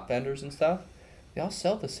 shop vendors and stuff. They all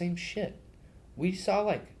sell the same shit. We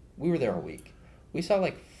were there a week. We saw,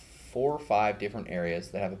 like, 4 or 5 different areas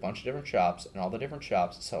that have a bunch of different shops, and all the different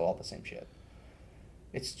shops sell all the same shit.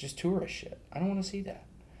 It's just tourist shit. I don't want to see that.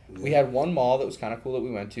 Yeah. We had one mall that was kind of cool that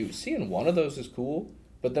we went to. Seeing one of those is cool,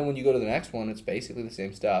 but then when you go to the next one, it's basically the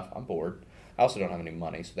same stuff. I'm bored. I also don't have any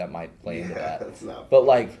money, so that might play into that. That's not but,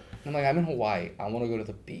 like, I'm in Hawaii. I want to go to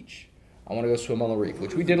the beach. I want to go swim on the reef,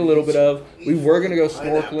 which we did a little bit of. We were going to go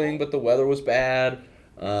snorkeling, but the weather was bad.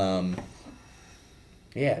 Yeah,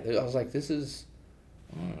 I was like,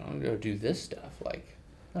 I'm going to do this stuff. Like,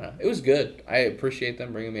 I don't know. It was good. I appreciate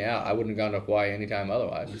them bringing me out. I wouldn't have gone to Hawaii anytime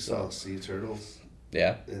otherwise. We saw sea turtles.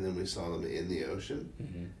 Yeah. And then we saw them in the ocean.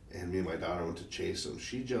 Mm-hmm. And me and my daughter went to chase them.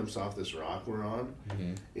 She jumps off this rock we're on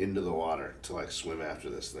into the water to, like, swim after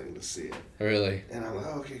this thing to see it. Really? And I'm like,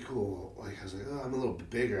 oh, okay, cool. Like, I was like, oh, I'm a little bit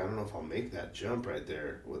bigger. I don't know if I'll make that jump right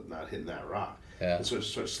there with not hitting that rock. Yeah. And so I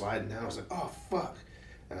started sliding down. I was like, oh, fuck.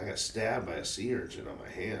 And I got stabbed by a sea urchin on my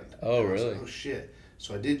hand. Oh, really? Like, oh, shit.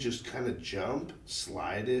 So I did just kind of jump,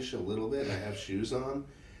 slide-ish a little bit. I have shoes on.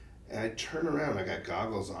 And I turn around. I got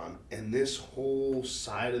goggles on. And this whole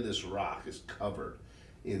side of this rock is covered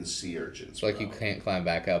in sea urchins. It's like you can't climb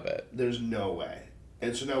back up it. There's no way.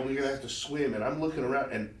 And so now we're going to have to swim. And I'm looking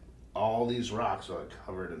around. And all these rocks are, like,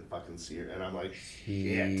 covered in fucking sea urchins. And I'm like,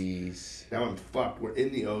 Jeez. shit. Now I'm fucked. We're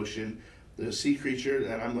in the ocean. There's a sea creature.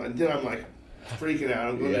 And then I'm like freaking out.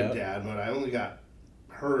 I'm going to dad mode. I only got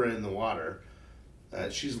her in the water.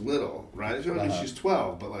 She's little, right? I mean, she's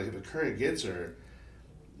 12, but like if a current gets her,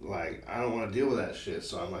 like I don't want to deal with that shit.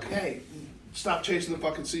 So I'm like, hey, stop chasing the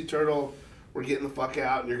fucking sea turtle. We're getting the fuck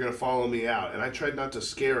out, and you're gonna follow me out. And I tried not to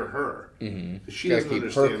scare her. Mm-hmm. She doesn't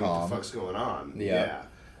understand what the fuck's going on. Yeah.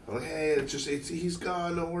 I'm like, hey, he's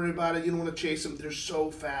gone. Don't worry about it. You don't want to chase him. They're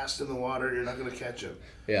so fast in the water. You're not gonna catch him.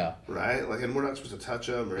 Yeah. Right. Like, and we're not supposed to touch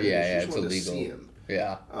him or anything. Yeah, She just it's wanted illegal. to see him.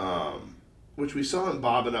 Yeah. Which we saw him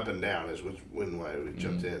bobbing up and down is why we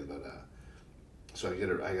jumped in. But so I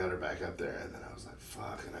got her back up there, and then I was like,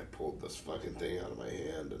 fuck, and I pulled this fucking thing out of my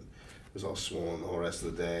hand, and it was all swollen the whole rest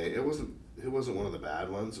of the day. It wasn't one of the bad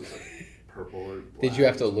ones. It was like purple or black. Did you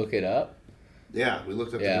have to look it up? Yeah, we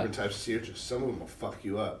looked up the different types of sea urchins. Some of them will fuck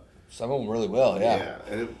you up. Some of them really will, yeah.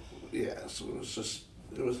 Yeah, and so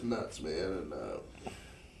it was nuts, man. And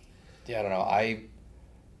yeah, I don't know. I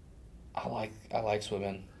like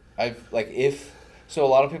swimming. So a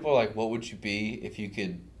lot of people are like, what would you be if you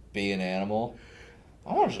could be an animal?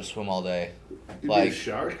 I want to just swim all day. You'd be a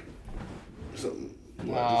shark? Something.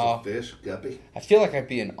 Just a fish? Guppy? I feel like I'd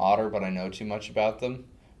be an otter, but I know too much about them,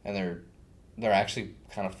 and they're actually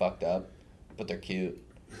kind of fucked up, but they're cute.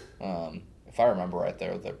 If I remember right,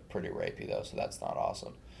 they're pretty rapey though, so that's not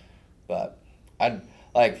awesome. But I'd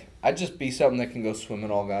just be something that can go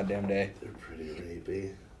swimming all goddamn day. They're pretty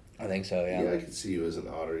rapey. I think so, yeah. Yeah, I could see you as an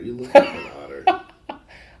otter. You look like an otter.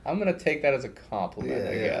 I'm gonna take that as a compliment,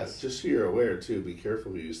 I guess. Just so you're aware too, be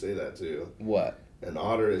careful who you say that to. What? An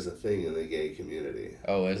otter is a thing in the gay community.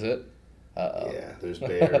 Oh, is it? Uh-oh. Yeah, there's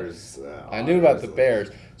bears. I knew about the bears.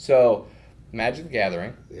 So, Magic the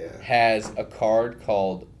Gathering has a card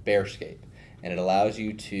called Bearscape, and it allows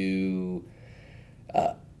you to,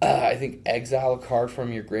 I think, exile a card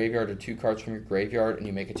from your graveyard or 2 cards from your graveyard, and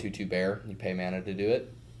you make a 2/2 bear, and you pay mana to do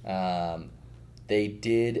it. They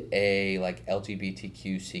did a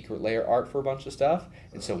LGBTQ secret layer art for a bunch of stuff,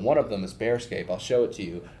 and so one of them is Bearscape. I'll show it to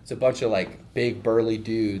you. It's a bunch of big burly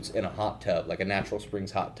dudes in a hot tub, like a Natural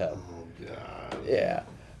Springs hot tub. Oh god. Yeah.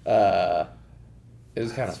 It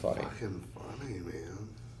was kind of funny. Fucking funny, man.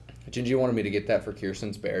 Gingy wanted me to get that for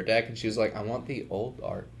Kirsten's bear deck, and she was like, I want the old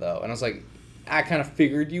art though. And I was like, I kind of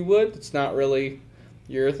figured you would. It's not really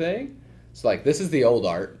your thing. So this is the old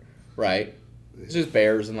art, right? It's just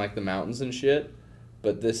bears in the mountains and shit.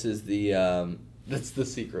 But this is that's the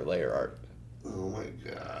secret layer art. Oh my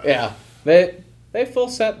god. Yeah, they full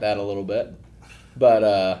set that a little bit,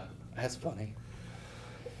 but that's funny.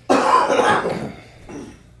 That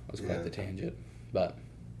was quite the tangent, but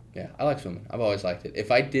yeah, I like swimming. I've always liked it. If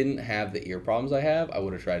I didn't have the ear problems I have, I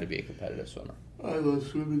would have tried to be a competitive swimmer. I love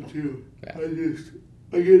swimming too. Yeah.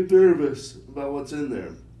 I get nervous about what's in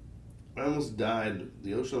there. I almost died.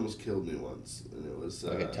 The ocean almost killed me once, and it was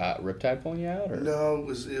a riptide pulling you out, or no?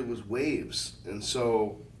 It was waves, and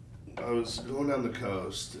so I was going down the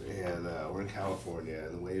coast, and we're in California,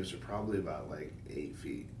 and the waves are probably about 8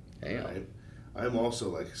 feet. Damn. Right? I'm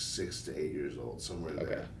also 6 to 8 years old, somewhere in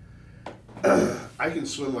there. I can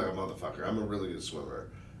swim like a motherfucker. I'm a really good swimmer,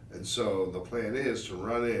 and so the plan is to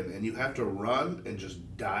run in, and you have to run and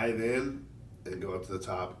just dive in and go up to the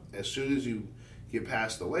top. As soon as you get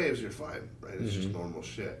past the waves, you're fine, right? It's just normal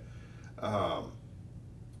shit. I'm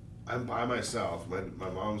by myself. My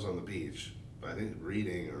mom's on the beach, I think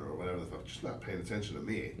reading or whatever the fuck, just not paying attention to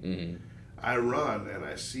me. Mm-hmm. I run and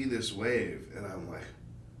I see this wave, and I'm like,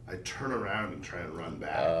 I turn around and try and run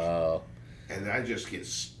back. And I just get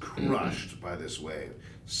crushed by this wave.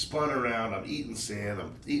 Spun around, I'm eating sand,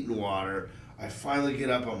 I'm eating water. I finally get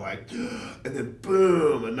up, I'm like, and then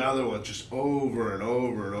boom, another one just over and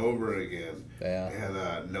over and over again. Yeah.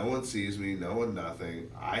 And no one sees me, no one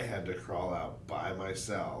nothing. I had to crawl out by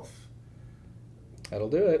myself. That'll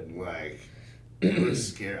do it. It was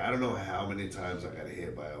scary. I don't know how many times I got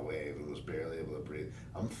hit by a wave and was barely able to breathe.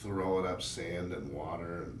 I'm throwing up sand and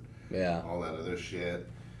water and all that other shit.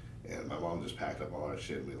 And my mom just packed up all our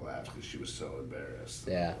shit and we laughed because she was so embarrassed.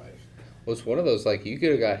 Yeah. Well, it's one of those, you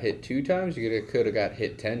could have got hit 2 times, you could have got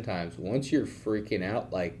hit 10 times. Once you're freaking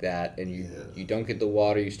out like that and you don't get the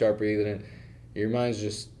water, you start breathing in, your mind's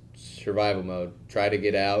just survival mode. Try to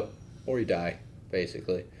get out or you die,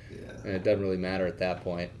 basically. Yeah. And it doesn't really matter at that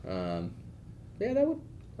point. That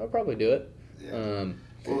would probably do it. Yeah.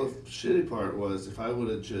 Well, the shitty part was if I would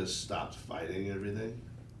have just stopped fighting everything.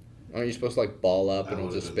 Aren't you supposed to ball up and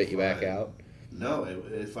it'll just spit you back out? No,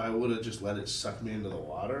 if I would have just let it suck me into the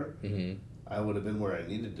water, I would have been where I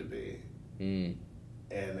needed to be. Mm.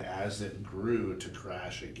 And as it grew to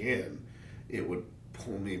crash again, it would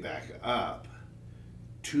pull me back up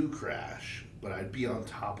to crash, but I'd be on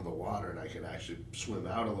top of the water and I could actually swim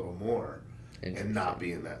out a little more. and not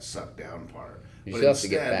be in that suck down part. You But still have to instead,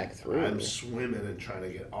 get back through. I'm swimming and trying to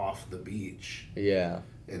get off the beach. Yeah.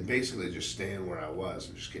 And basically just staying where I was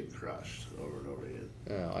and just getting crushed over and over again.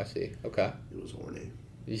 Oh, I see. Okay. It was horny.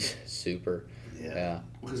 Super. Yeah.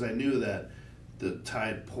 Because I knew that the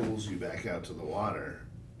tide pulls you back out to the water,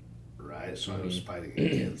 right? So I was fighting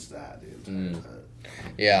against that the entire time.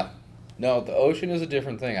 Yeah. No, the ocean is a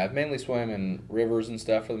different thing. I've mainly swam in rivers and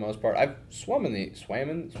stuff for the most part. I've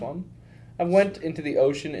I went into the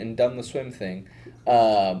ocean and done the swim thing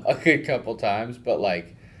a good couple times, but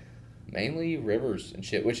like mainly rivers and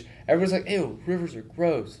shit, which everyone's like, ew, rivers are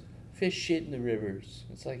gross. Fish shit in the rivers.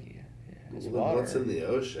 It's like, yeah, it's water. What's in the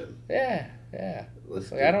ocean? Yeah.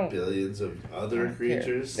 Let's like, billions of other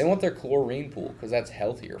creatures. They want their chlorine pool because that's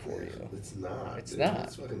healthier for you. It's not. It's not.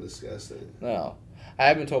 It's fucking disgusting. No. I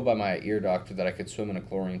have been told by my ear doctor that I could swim in a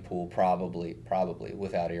chlorine pool probably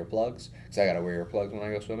without earplugs because I got to wear earplugs when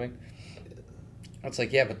I go swimming. It's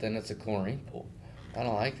like, yeah, but then it's a chlorine pool. I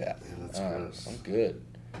don't like that. Yeah, that's gross. I'm good.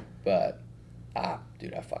 But,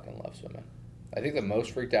 dude, I fucking love swimming. I think the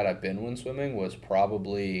most freaked out I've been when swimming was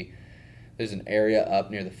probably, there's an area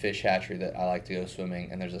up near the fish hatchery that I like to go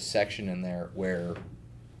swimming, and there's a section in there where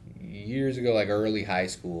years ago, like early high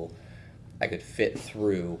school, I could fit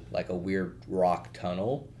through like a weird rock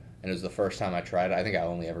tunnel, and it was the first time I tried it. I think I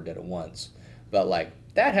only ever did it once. But, like,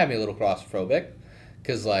 that had me a little claustrophobic,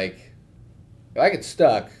 because, like, if I get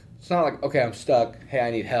stuck, it's not like, okay, I'm stuck, hey, I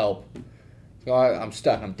need help. No, I'm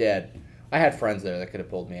stuck, I'm dead. I had friends there that could have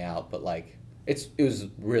pulled me out, but, like, it was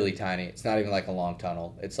really tiny. It's not even like a long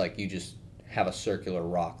tunnel. It's like you just have a circular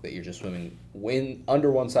rock that you're just swimming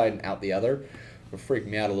under one side and out the other. It would freak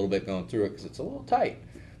me out a little bit going through it because it's a little tight.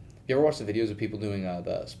 You ever watch the videos of people doing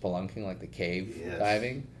the spelunking, like the cave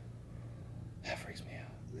diving? That freaks me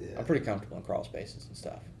out. Yeah. I'm pretty comfortable in crawl spaces and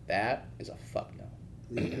stuff. That is a fuck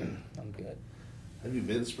no. Yeah. I'm good. Have you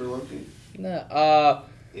been spelunking? No.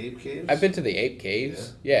 Ape caves? I've been to the ape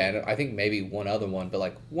caves. Yeah, and I think maybe one other one, but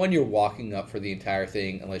like when you're walking up for the entire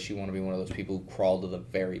thing, unless you want to be one of those people who crawl to the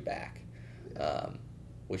very back,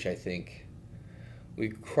 which I think we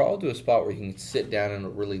crawled to a spot where you can sit down in a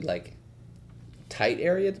really like tight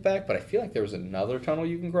area at the back, but I feel like there was another tunnel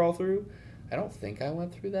you can crawl through. I don't think I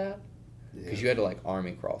went through that because you had to like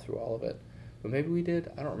army crawl through all of it, but maybe we did.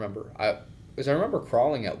 I don't remember. Because I remember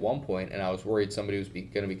crawling at one point and I was worried somebody was going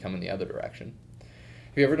to be coming the other direction.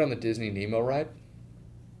 Have you ever done the Disney Nemo ride?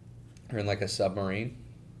 You're in like a submarine.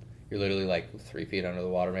 You're literally like 3 feet under the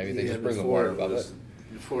water. Maybe they just bring the water above it.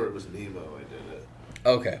 Before it was Nemo, I did it.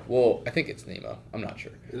 Okay, well, I think it's Nemo. I'm not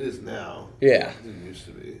sure. It is now. Yeah. It didn't used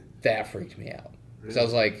to be. That freaked me out. Because I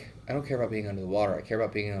was like, I don't care about being under the water. I care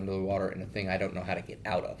about being under the water in a thing I don't know how to get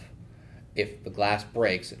out of. If the glass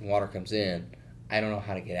breaks and water comes in, I don't know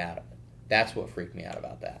how to get out of it. That's what freaked me out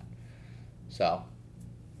about that. So,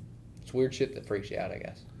 it's weird shit that freaks you out, I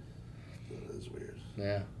guess. That is weird.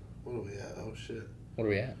 Yeah. What are we at? Oh, shit. What are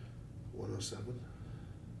we at? 107.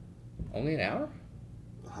 Only an hour?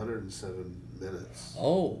 107 minutes.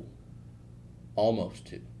 Oh. Almost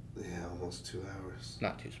 2. Yeah, almost 2 hours.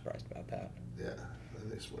 Not too surprised about that. Yeah, that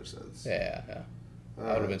makes more sense. Yeah.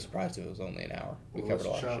 I would have been surprised if it was only an hour. We covered a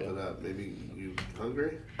lot of shit. Let's chop it up. Maybe you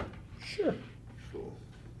hungry? Sure. Cool.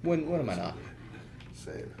 When am I not?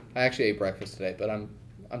 Same. I actually ate breakfast today, but I'm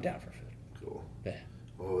down for food. Cool. Yeah.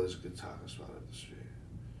 Oh, there's a good taco spot up the street.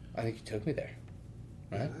 I think you took me there.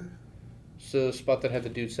 Right? Yeah. So the spot that had the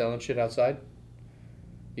dude selling shit outside?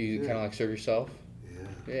 You kind of like serve yourself?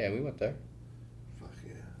 Yeah. Yeah, we went there. Fuck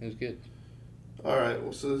yeah. It was good. All right.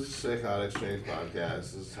 Well, so this is Psychotic Strength Podcast.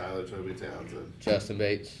 This is Tyler Toby Townsend. Justin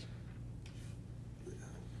Bates.